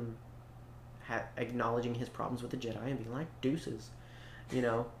him acknowledging his problems with the Jedi and being like, deuces, you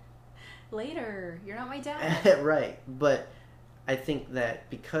know? Later, you're not my dad. Right. But I think that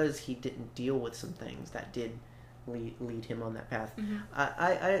because he didn't deal with some things, that did lead him on that path. Mm-hmm.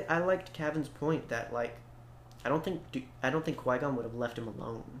 I liked Kevin's point that, like, I don't think Qui-Gon would have left him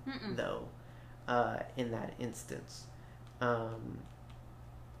alone, though, in that instance.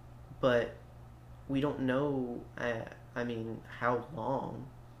 But we don't know, I mean, how long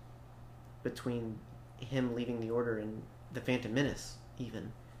between him leaving the Order and the Phantom Menace,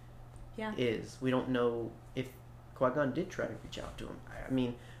 even, is. We don't know if Qui-Gon did try to reach out to him. I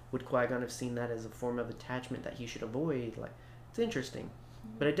mean, would Qui-Gon have seen that as a form of attachment that he should avoid? Like, it's interesting.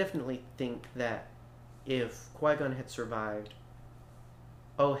 Mm-hmm. But I definitely think that if Qui-Gon had survived,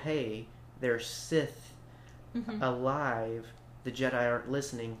 oh, hey, there's Sith alive, the Jedi aren't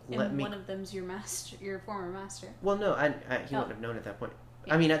listening, and one of them's your master, your former master. Well, no, he wouldn't have known at that point.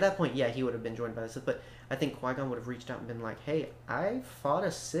 Yeah. I mean, at that point, yeah, he would have been joined by the Sith, but I think Qui-Gon would have reached out and been like, hey, I fought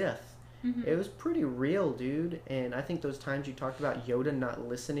a Sith. Mm-hmm. It was pretty real, dude, and I think those times you talked about Yoda not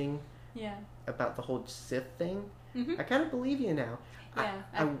listening about the whole Sith thing, I kind of believe you now. Yeah,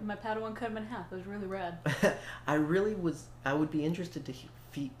 my Padawan cut him in half. It was really rad. I would be interested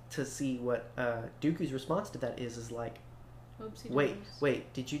to see what Dooku's response to that is like,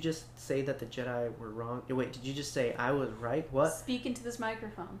 wait, did you just say that the Jedi were wrong? Wait, did you just say I was right? What? Speak into this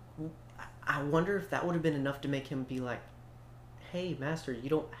microphone. I wonder if that would have been enough to make him be like, hey, Master, you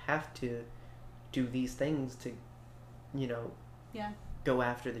don't have to do these things to, go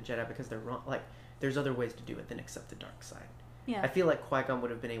after the Jedi because they're wrong. Like, there's other ways to do it than accept the dark side. Yeah. I feel like Qui-Gon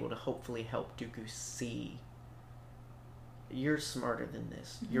would have been able to hopefully help Dooku see, you're smarter than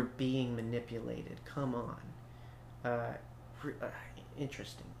this. Mm-hmm. You're being manipulated. Come on.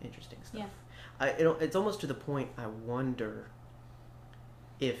 Interesting stuff. Yeah. It's almost to the point I wonder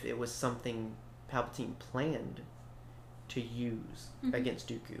if it was something Palpatine planned to use against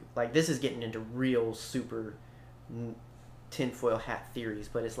Dooku. Like, this is getting into real super tinfoil hat theories,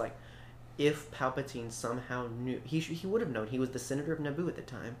 but it's like, if Palpatine somehow knew, he would have known. He was the senator of Naboo at the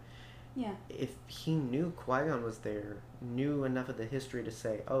time. Yeah. If he knew Qui-Gon was there, knew enough of the history to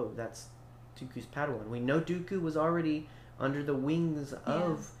say, oh, that's Dooku's Padawan. We know Dooku was already under the wings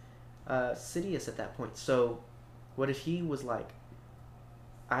of Sidious at that point. So what if he was like,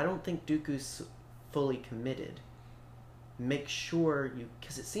 I don't think Dooku's fully committed. Make sure you...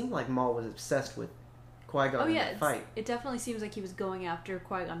 Because it seemed like Maul was obsessed with Qui-Gon in that fight. It definitely seems like he was going after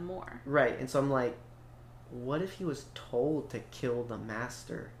Qui-Gon more. Right, and so I'm like, what if he was told to kill the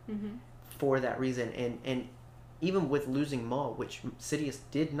Master for that reason? And even with losing Maul, which Sidious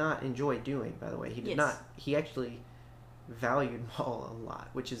did not enjoy doing, by the way. He did not. He actually valued Maul a lot,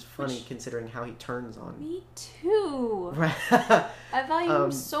 which is funny considering how he turns on. Me too. Right. I value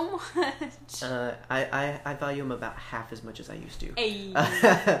him so much. I value him about half as much as I used to. Hey,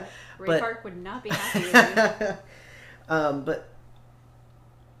 Ray Park would not be happy with you. But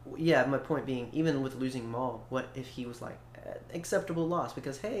yeah, my point being, even with losing Maul, what if he was like, acceptable loss?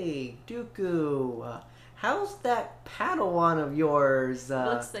 Because hey, Dooku, how's that Padawan of yours?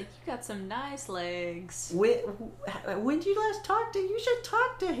 Looks like you got some nice legs. When did you last talk to? You should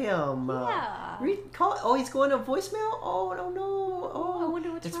talk to him. Yeah. He's going to voicemail. Oh no. Oh, I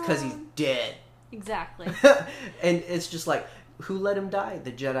wonder what's it's wrong. because he's dead. Exactly. And it's just like, who let him die?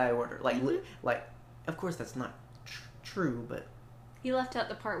 The Jedi Order. Like, of course that's not true, but. He left out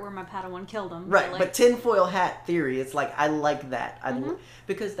the part where my Padawan killed him. Right, but tinfoil hat theory, it's like, I like that.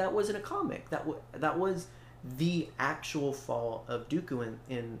 Because that wasn't a comic. That was the actual fall of Dooku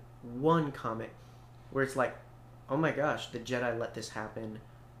in one comic, where it's like, oh my gosh, the Jedi let this happen.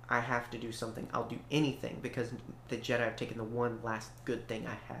 I have to do something. I'll do anything because the Jedi have taken the one last good thing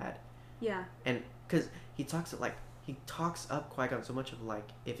I had. Yeah. And because he talks up Qui-Gon so much of like,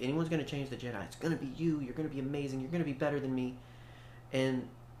 if anyone's going to change the Jedi, it's going to be you. You're going to be amazing. You're going to be better than me. And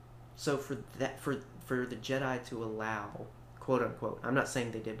so for the Jedi to allow, quote unquote, I'm not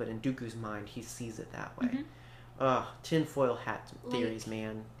saying they did, but in Dooku's mind, he sees it that way. Tinfoil hat theories,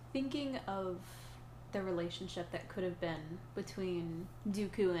 man. Thinking of the relationship that could have been between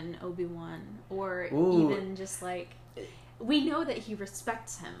Dooku and Obi-Wan, or even just like, we know that he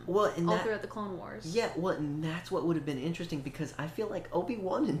respects him throughout the Clone Wars. Yeah, well, and that's what would have been interesting, because I feel like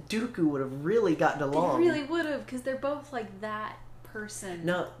Obi-Wan and Dooku would have really gotten along. They really would have, because they're both like that person.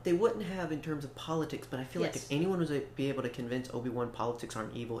 No, they wouldn't have in terms of politics, but I feel like Yes. if anyone was to be able to convince Obi-Wan politics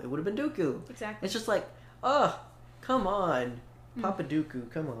aren't evil, it would have been Dooku. Exactly. It's just like, oh, come on, Papa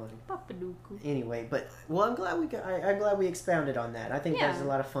Dooku, come on. Papadoku. Anyway, but well, I'm glad I'm glad we expounded on that. I think Yeah. there's a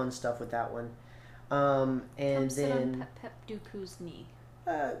lot of fun stuff with that one. Come And sit on then Pep Dooku's knee.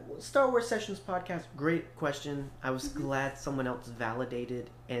 Star Wars Sessions podcast, great question. I was glad someone else validated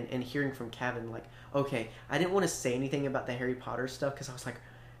and hearing from Kevin, like, okay, I didn't want to say anything about the Harry Potter stuff because I was like,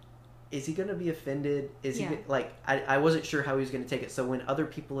 is he going to be offended? Is he like, I wasn't sure how he was going to take it. So when other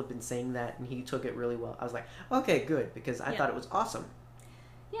people have been saying that and he took it really well, I was like, okay, good, because I thought it was awesome.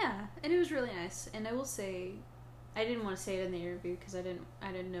 Yeah, and it was really nice. And I will say, I didn't want to say it in the interview because I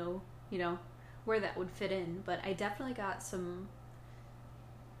didn't know, where that would fit in. But I definitely got some.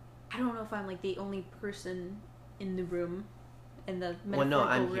 I don't know if I'm like the only person in the room, in the metaphorical Well, no,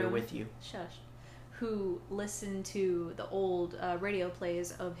 I'm room, here with you. Shush. Who listened to the old radio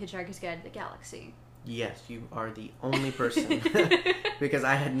plays of Hitchhiker's Guide to the Galaxy? Yes, you are the only person because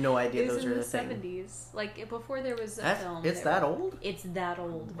I had no idea those were the thing. It was in the 70s, like before there was a film. It's that old? It's that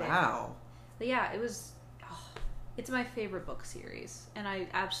old. Wow. But yeah, it was. It's my favorite book series, and I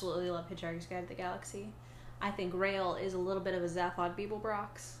absolutely love Hitchhiker's Guide to the Galaxy. I think Rail is a little bit of a Zaphod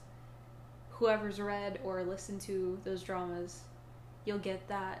Beeblebrox. Whoever's read or listened to those dramas, you'll get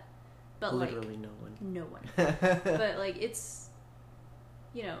that. But literally no one. No one. But like it's,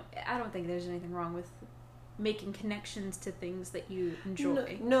 I don't think there's anything wrong with making connections to things that you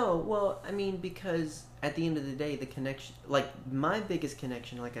enjoy. No, well, I mean, because at the end of the day, the connection, like my biggest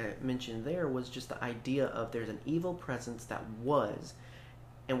connection, like I mentioned there, was just the idea of there's an evil presence that was,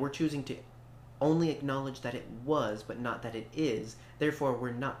 and we're choosing to only acknowledge that it was, but not that it is. Therefore,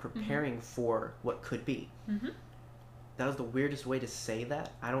 we're not preparing for what could be. Mm-hmm. That was the weirdest way to say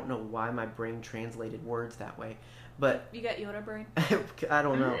that. I don't know why my brain translated words that way, but You got Yoda brain? I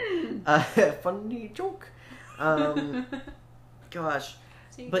don't know. Funny joke. Gosh.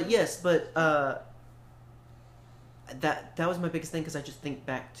 But yes, but that was my biggest thing because I just think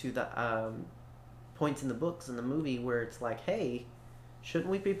back to the points in the books and the movie where it's like, hey,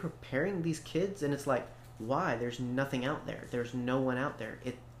 shouldn't we be preparing these kids? And it's like, why? There's nothing out there. There's no one out there.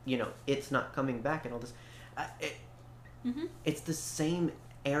 It's not coming back and all this. It's the same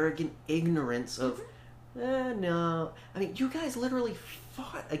arrogant ignorance of, no. I mean, you guys literally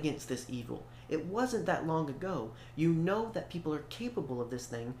fought against this evil. It wasn't that long ago. You know that people are capable of this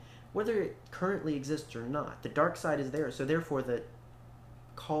thing, whether it currently exists or not. The dark side is there, so therefore the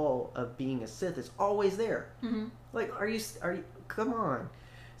call of being a Sith is always there. Mm-hmm. Like, are you? Come on.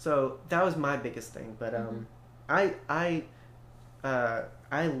 So that was my biggest thing. But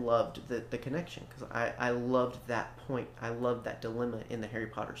I loved the connection because I loved that point. I loved that dilemma in the Harry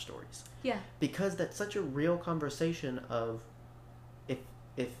Potter stories. Yeah. Because that's such a real conversation of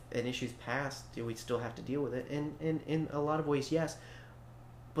if an issue's passed, do we still have to deal with it? And in a lot of ways, yes.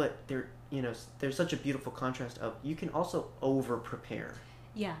 But there's such a beautiful contrast of you can also over prepare.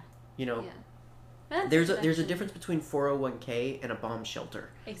 Yeah. Yeah. That's There's a difference between 401k and a bomb shelter.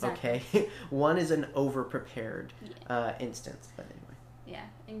 Exactly. Okay, one is an over prepared instance, but anyway. Yeah,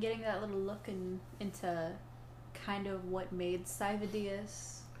 and getting that little look into kind of what made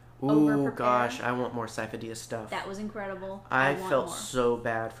Cyvidius Ooh, over-prepared. gosh, I want more Cyphidius stuff. That was incredible. I want felt more. so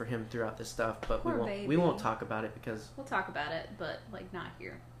bad for him throughout this stuff, but Poor we won't baby. talk about it because. We'll talk about it, but like not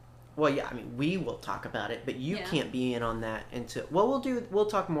here. Well, yeah, I mean, we will talk about it, but you Yeah. can't be in on that until. Well, we'll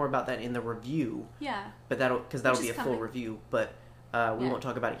talk more about that in the review. Yeah. But that'll Which be is a full coming. review, but we won't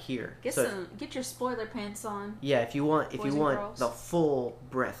talk about it here. Get your spoiler pants on. Yeah, if you want Boys and girls. the full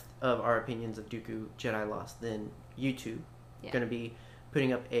breadth of our opinions of Dooku Jedi Lost, then YouTube going to be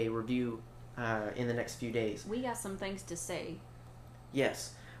putting up a review in the next few days. We got some things to say.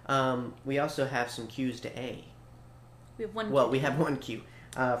 Yes. We also have some Q's to A. We have one. Well, we have one Q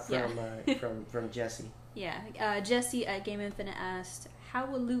Yeah. from Jesse. Yeah. Jesse at Game Infinite asked, "How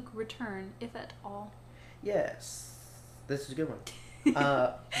will Luke return, if at all?" Yes, this is a good one.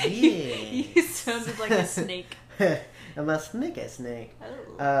 You sounded like a snake. I'm a snake.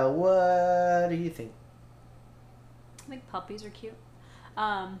 Oh. What do you think? I think puppies are cute.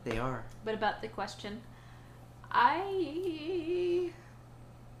 They are. But about the question, I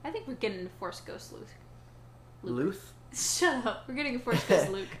think we're getting a Force Ghost Luke. Luth? Shut up. We're getting a Force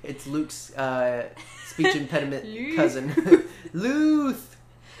Ghost Luke. It's Luke's speech impediment Luth. cousin. Luth!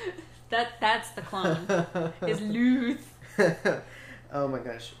 That's the clone. Is Luth. Oh my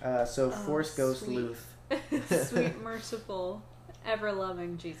gosh. So Force Ghost sweet. Luth. Sweet, merciful,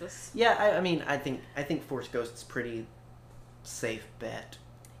 ever-loving Jesus. Yeah, I mean, I think Force Ghost's pretty safe bet.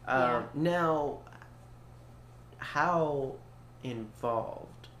 Yeah. Now, how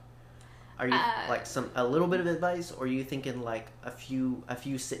involved? Are you like a little bit of advice, or are you thinking like a few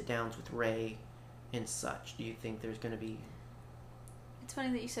sit downs with Rey and such? Do you think there's going to be? It's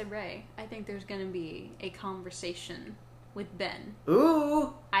funny that you said Rey. I think there's going to be a conversation with Ben.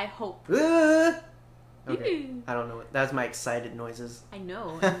 Ooh. I hope. Okay. I don't know. That's my excited noises. I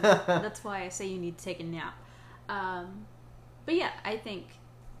know. And that's why I say you need to take a nap. But yeah, I think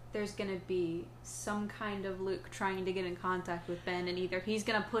there's going to be some kind of Luke trying to get in contact with Ben, and either he's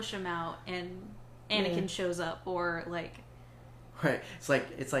going to push him out and Anakin shows up, or like... Right.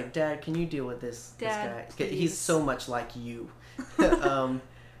 It's like, Dad, can you deal with this Dad, guy? He's so much like you.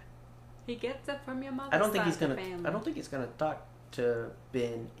 He gets it from your mother. I don't think he's gonna talk to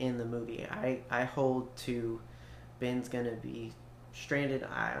Ben in the movie. I hold to Ben's gonna be stranded.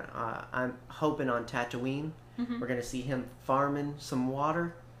 I'm hoping on Tatooine. Mm-hmm. We're gonna see him farming some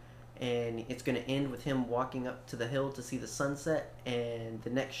water, and it's gonna end with him walking up to the hill to see the sunset. And the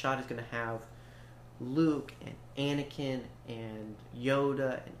next shot is gonna have Luke and Anakin and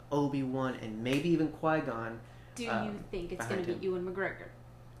Yoda and Obi-Wan and maybe even Qui-Gon. Do you think it's gonna be Ewan McGregor?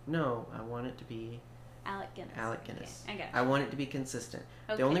 No, I want it to be Alec Guinness. Okay, I I want it to be consistent.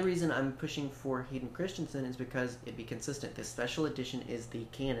 Okay. The only reason I'm pushing for Hayden Christensen is because it'd be consistent. This special edition is the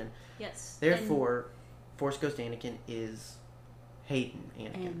canon. Yes. Therefore, Force Ghost Anakin is Hayden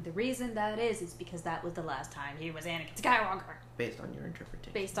Anakin. And the reason that is because that was the last time he was Anakin Skywalker. Based on your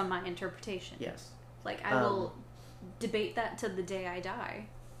interpretation. Based on my interpretation. Yes. Like, I will debate that to the day I die.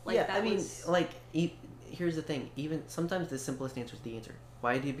 Like, yeah, I mean, like, here's the thing. Even sometimes the simplest answer is the answer.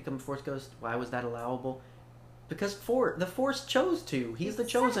 Why did he become a Force Ghost? Why was that allowable? Because the Force chose to. He's the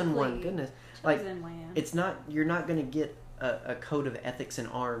chosen one. Goodness. Chosen one. It's not. You're not going to get a code of ethics and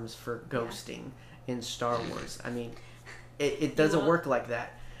arms for ghosting in Star Wars. I mean, it doesn't work like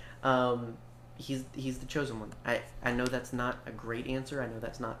that. He's the chosen one. I know that's not a great answer. I know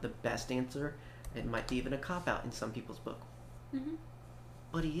that's not the best answer. It might be even a cop-out in some people's book. Mm-hmm.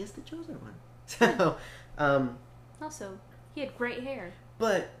 But he is the chosen one. So, also, he had great hair.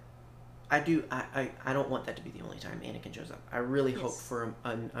 But I don't want that to be the only time Anakin shows up. I really hope for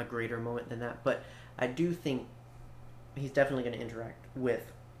a greater moment than that. But I do think he's definitely going to interact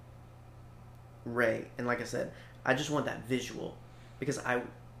with Rey. And like I said, I just want that visual. Because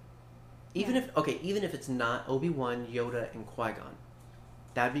even if it's not Obi-Wan, Yoda, and Qui-Gon,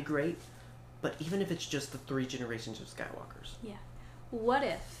 that'd be great. But even if it's just the 3 generations of Skywalkers. Yeah. What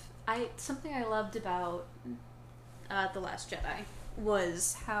if... Something I loved about The Last Jedi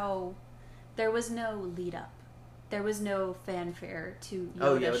was how there was no lead up. There was no fanfare to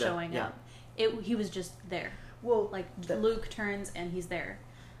Yoda showing up. He was just there. Well, like, Luke turns and he's there.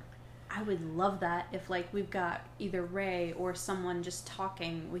 I would love that if, like, we've got either Rey or someone just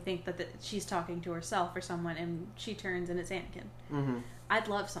talking. We think that she's talking to herself or someone, and she turns and it's Anakin. Mm-hmm. I'd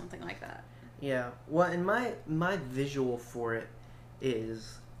love something like that. Yeah. Well, and my visual for it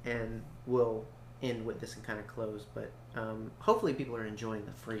is, and we'll end with this and kind of close, but hopefully people are enjoying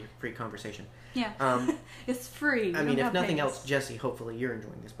the free conversation. Yeah. It's free. I mean, if nothing else, Jesse, hopefully you're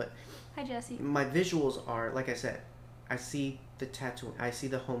enjoying this. But hi, Jesse. My visuals are, like I said, I see the Tatooine. I see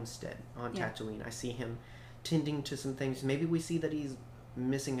the homestead on Tatooine. I see him tending to some things. Maybe we see that he's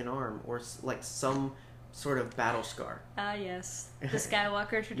missing an arm or like some sort of battle scar. Yes. The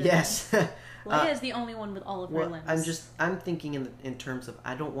Skywalker tradition. Yes. Leia is the only one with all of her limbs. I'm thinking in terms of,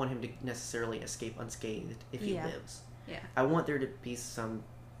 I don't want him to necessarily escape unscathed if he lives. Yeah. I want there to be some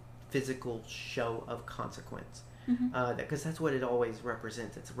physical show of consequence. Mm-hmm. Because that's what it always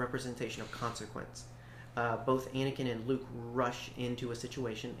represents. It's a representation of consequence. Both Anakin and Luke rush into a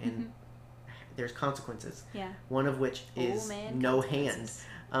situation and there's consequences. Yeah. One of which is no hand.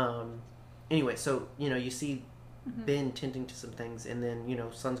 Anyway, so, you see Ben tending to some things, and then,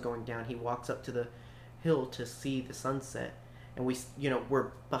 sun's going down. He walks up to the hill to see the sunset, and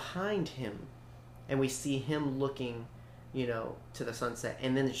we're behind him, and we see him looking, to the sunset,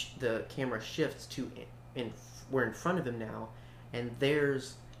 and then the camera shifts to, we're in front of him now, and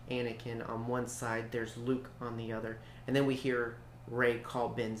there's Anakin on one side, there's Luke on the other, and then we hear Rey call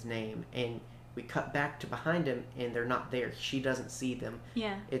Ben's name, and we cut back to behind him, and they're not there. She doesn't see them.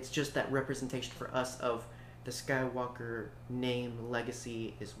 Yeah. It's just that representation for us of the Skywalker name,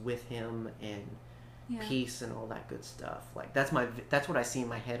 legacy is with him, and peace and all that good stuff. Like, that's what I see in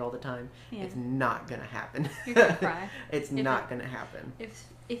my head all the time. Yeah. It's not gonna happen. You're gonna cry. It's not gonna happen.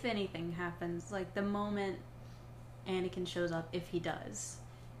 If anything happens, like the moment Anakin shows up, if he does,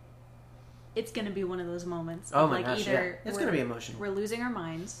 it's going to be one of those moments. Oh my gosh, It's going to be emotional. We're losing our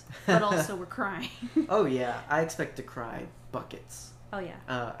minds, but also we're crying. Oh yeah, I expect to cry buckets. Oh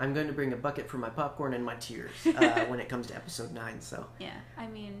yeah. I'm going to bring a bucket for my popcorn and my tears when it comes to episode 9. So Yeah, I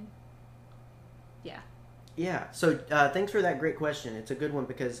mean, yeah. yeah. So thanks for that great question. It's a good one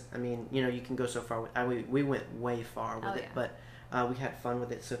because I mean, you know, you can go so far with. We went way far with it, but we had fun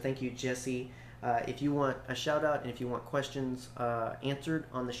with it. So thank you, Jesse. If you want a shout out and if you want questions answered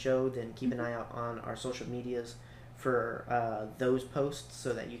on the show, then keep an eye out on our social medias for those posts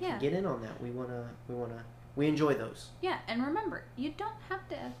so that you can get in on that. We enjoy those. Yeah, and remember, you don't have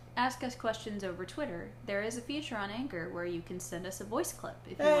to ask us questions over Twitter. There is a feature on Anchor where you can send us a voice clip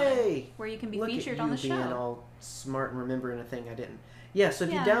if you want, where you can be featured on the show. Being all smart and remembering a thing I didn't. Yeah, so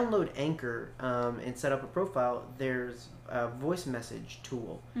if you download Anchor and set up a profile, there's a voice message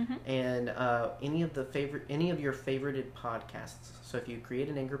tool, and any of your favorited podcasts. So if you create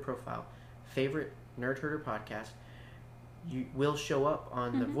an Anchor profile, favorite Nerd Herder podcast, you will show up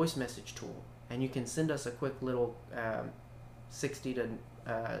on the voice message tool, and you can send us a quick little 60 to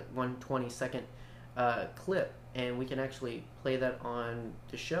 120 second clip, and we can actually play that on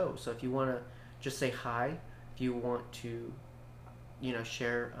the show. So if you want to just say hi, if you want to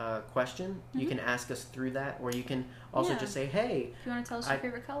share a question, you can ask us through that, or you can also just say, hey, if you want to tell us your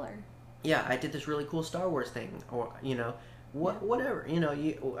favorite color. Yeah, I did this really cool Star Wars thing, or whatever.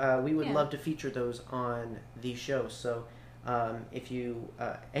 We would love to feature those on the show. So if you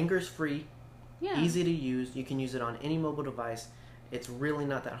Anchor's free, easy to use. You can use it on any mobile device. It's really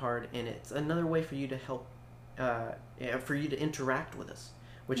not that hard, and it's another way for you to help for you to interact with us,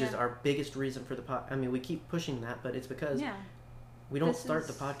 which is our biggest reason for the I mean, we keep pushing that, but it's because we don't start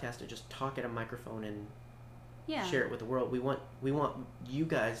the podcast to just talk at a microphone and share it with the world. We want you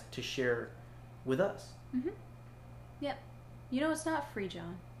guys to share with us. Yep. You know it's not free,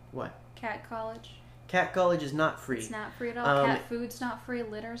 John. What? Cat College. Cat College is not free. It's not free at all. Cat food's not free.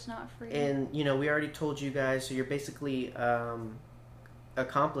 Litter's not free. And we already told you guys, so you're basically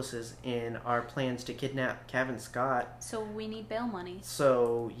accomplices in our plans to kidnap Kevin Scott. So we need bail money.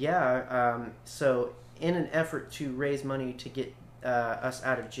 So so in an effort to raise money to get us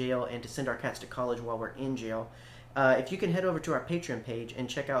out of jail and to send our cats to college while we're in jail, if you can head over to our Patreon page and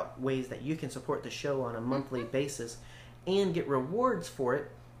check out ways that you can support the show on a monthly basis and get rewards for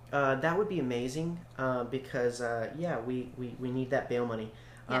it, that would be amazing, because we need that bail money.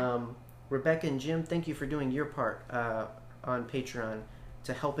 Rebecca and Jim, thank you for doing your part on Patreon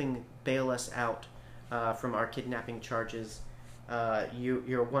to helping bail us out from our kidnapping charges.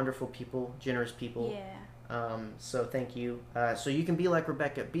 You're wonderful people, generous people. So thank you. So you can be like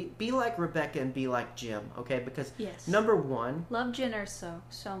Rebecca. Be like Rebecca and be like Jim, okay? Because number one, love Jen Erso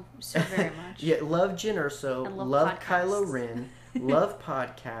so very much. Love Jen Erso. Love Kylo Ren. Love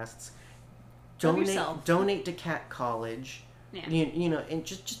podcasts. Donate to Cat College. Yeah. And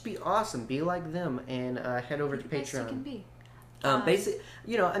just be awesome. Be like them, and head over to Patreon. You can be.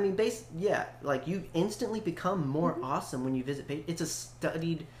 Like you instantly become more awesome when you visit Patreon. It's a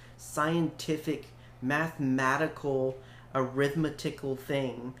studied, scientific, mathematical, arithmetical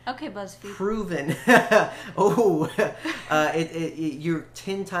thing. Okay, BuzzFeed. Proven. You're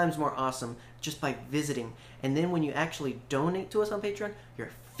 10 times more awesome just by visiting. And then when you actually donate to us on Patreon, you're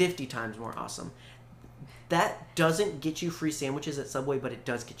 50 times more awesome. That doesn't get you free sandwiches at Subway, but it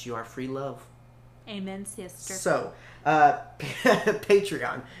does get you our free love. Amen, sister. So,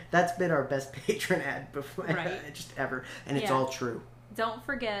 Patreon. That's been our best patron ad before, just ever. And it's all true. Don't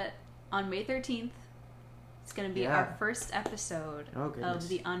forget, on May 13th, it's going to be our first episode of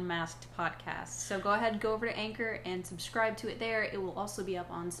the Unmasked podcast. So go ahead, go over to Anchor and subscribe to it there. It will also be up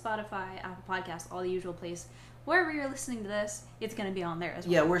on Spotify, Apple Podcasts, all the usual place. Wherever you're listening to this, it's going to be on there as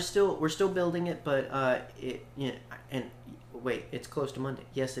well. Yeah, we're still building it, but wait, it's close to Monday.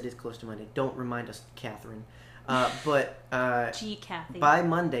 Yes, it is close to Monday. Don't remind us, Catherine. Gee, Kathy. By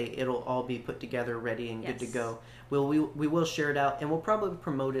Monday, it'll all be put together, ready, and good to go. We will share it out, and we'll probably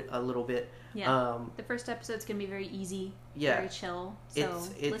promote it a little bit. Yeah. The first episode's going to be very easy, very chill. So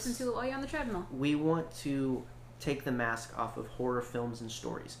listen to it while you're on the treadmill. We want to take the mask off of horror films and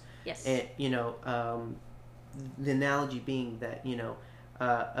stories. Yes. And, the analogy being that,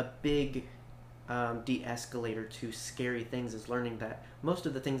 a big de-escalator to scary things is learning that most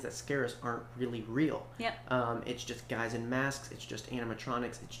of the things that scare us aren't really real. Yep. It's just guys in masks, it's just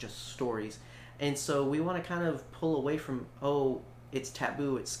animatronics, it's just stories. And so we want to kind of pull away from, it's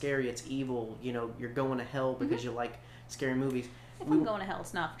taboo, it's scary, it's evil, you're going to hell because you like scary movies. If I'm going to hell,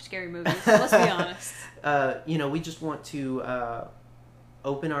 it's not for scary movies. Let's be honest. We just want to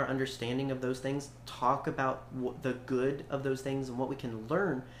open our understanding of those things, talk about the good of those things and what we can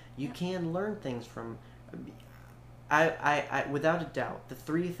learn. You can learn things from... I without a doubt, the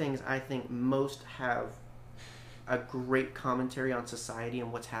three things I think most have a great commentary on society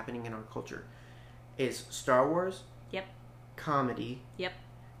and what's happening in our culture is Star Wars. Yep. Comedy. Yep.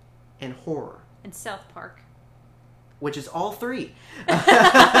 And horror. And South Park. Which is all three.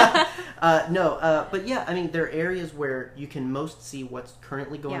 But yeah, I mean, there are areas where you can most see what's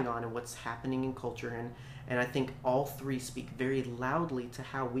currently going on and what's happening in culture, and I think all three speak very loudly to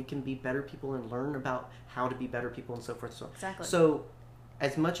how we can be better people and learn about how to be better people and so forth. So, exactly. So,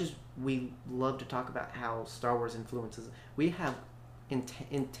 as much as we love to talk about how Star Wars influences, we have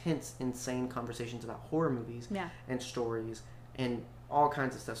intense, insane conversations about horror movies and stories and all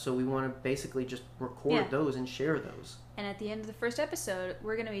kinds of stuff. So we want to basically just record those and share those. And at the end of the first episode,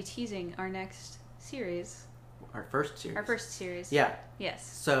 we're going to be teasing our next series. Our first series. Yeah. Yes.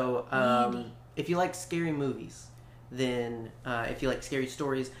 So if you like scary movies, then if you like scary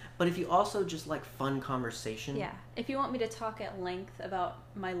stories, but if you also just like fun conversation. Yeah. If you want me to talk at length about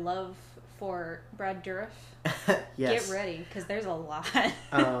my love for Brad Dourif, yes. Get ready, because there's a lot.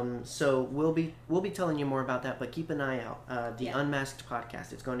 So we'll be telling you more about that, but keep an eye out. The Unmasked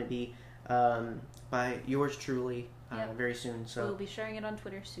podcast. It's going to be by yours truly very soon. So we'll be sharing it on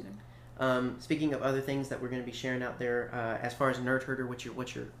Twitter soon. Speaking of other things that we're going to be sharing out there, as far as Nerd Herder, which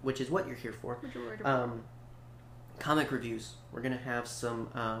is what you're here for. Comic reviews. We're going to have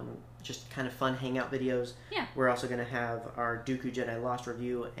some just kind of fun hangout videos. Yeah. We're also going to have our Dooku Jedi Lost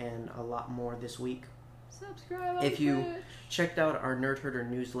review and a lot more this week. Subscribe. If you checked out our Nerd Herder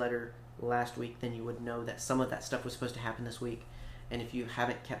newsletter last week, then you would know that some of that stuff was supposed to happen this week. And if you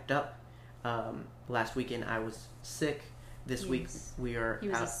haven't kept up, last weekend I was sick. This week we are. He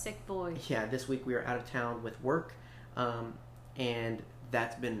was a sick boy. Yeah, this week we are out of town with work, and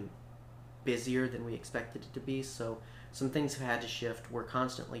that's been busier than we expected it to be. So some things have had to shift. We're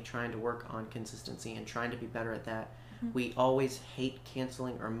constantly trying to work on consistency and trying to be better at that. Mm-hmm. We always hate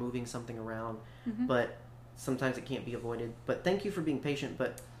canceling or moving something around, but sometimes it can't be avoided. But thank you for being patient.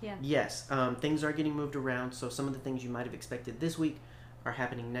 But yes, things are getting moved around. So some of the things you might have expected this week are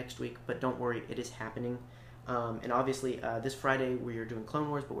happening next week. But don't worry, it is happening. And obviously, this Friday we are doing Clone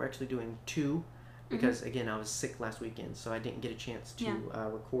Wars, but we're actually doing 2 because, again, I was sick last weekend, so I didn't get a chance to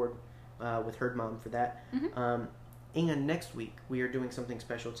record with Herd Mom for that. And next week, we are doing something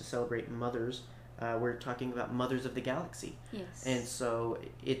special to celebrate mothers. We're talking about Mothers of the Galaxy. Yes. And so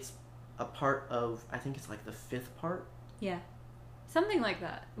it's a part of, I think it's like the 5th part. Yeah. Something like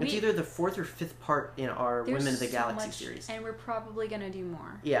that. It's either the 4th or 5th part in our Women of the Galaxy series. And we're probably going to do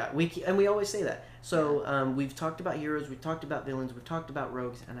more. Yeah, we always say that. So we've talked about heroes, we've talked about villains, we've talked about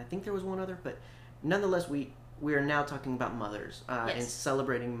rogues, and I think there was one other, but nonetheless, we are now talking about mothers and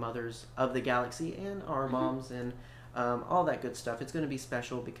celebrating mothers of the galaxy and our moms and all that good stuff. It's going to be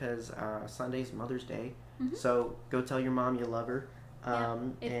special because Sunday's Mother's Day, so go tell your mom you love her.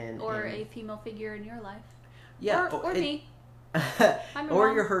 Or a female figure in your life. Yeah, or me. or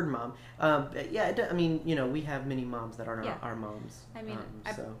mom. your herd mom. I mean, we have many moms that aren't our moms. I mean,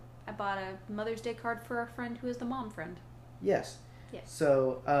 I bought a Mother's Day card for our friend who is the mom friend. Yes. Yes.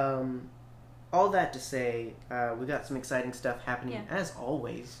 So, all that to say, we got some exciting stuff happening as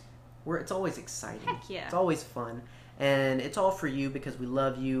always. It's always exciting. Heck yeah. It's always fun, and it's all for you because we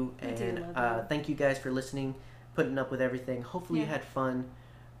love you. We and do love you. Thank you guys for listening, putting up with everything. Hopefully you had fun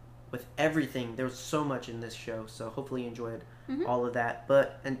with everything. There was so much in this show, so hopefully you enjoyed all of that.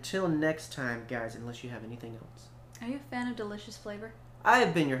 But until next time, guys, unless you have anything else. Are you a fan of delicious flavor? I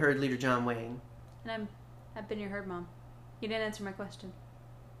have been your herd leader, John Wayne. And I've been your herd mom. You didn't answer my question.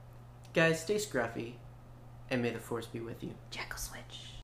 Guys, stay scruffy, and may the force be with you. Jackal Switch.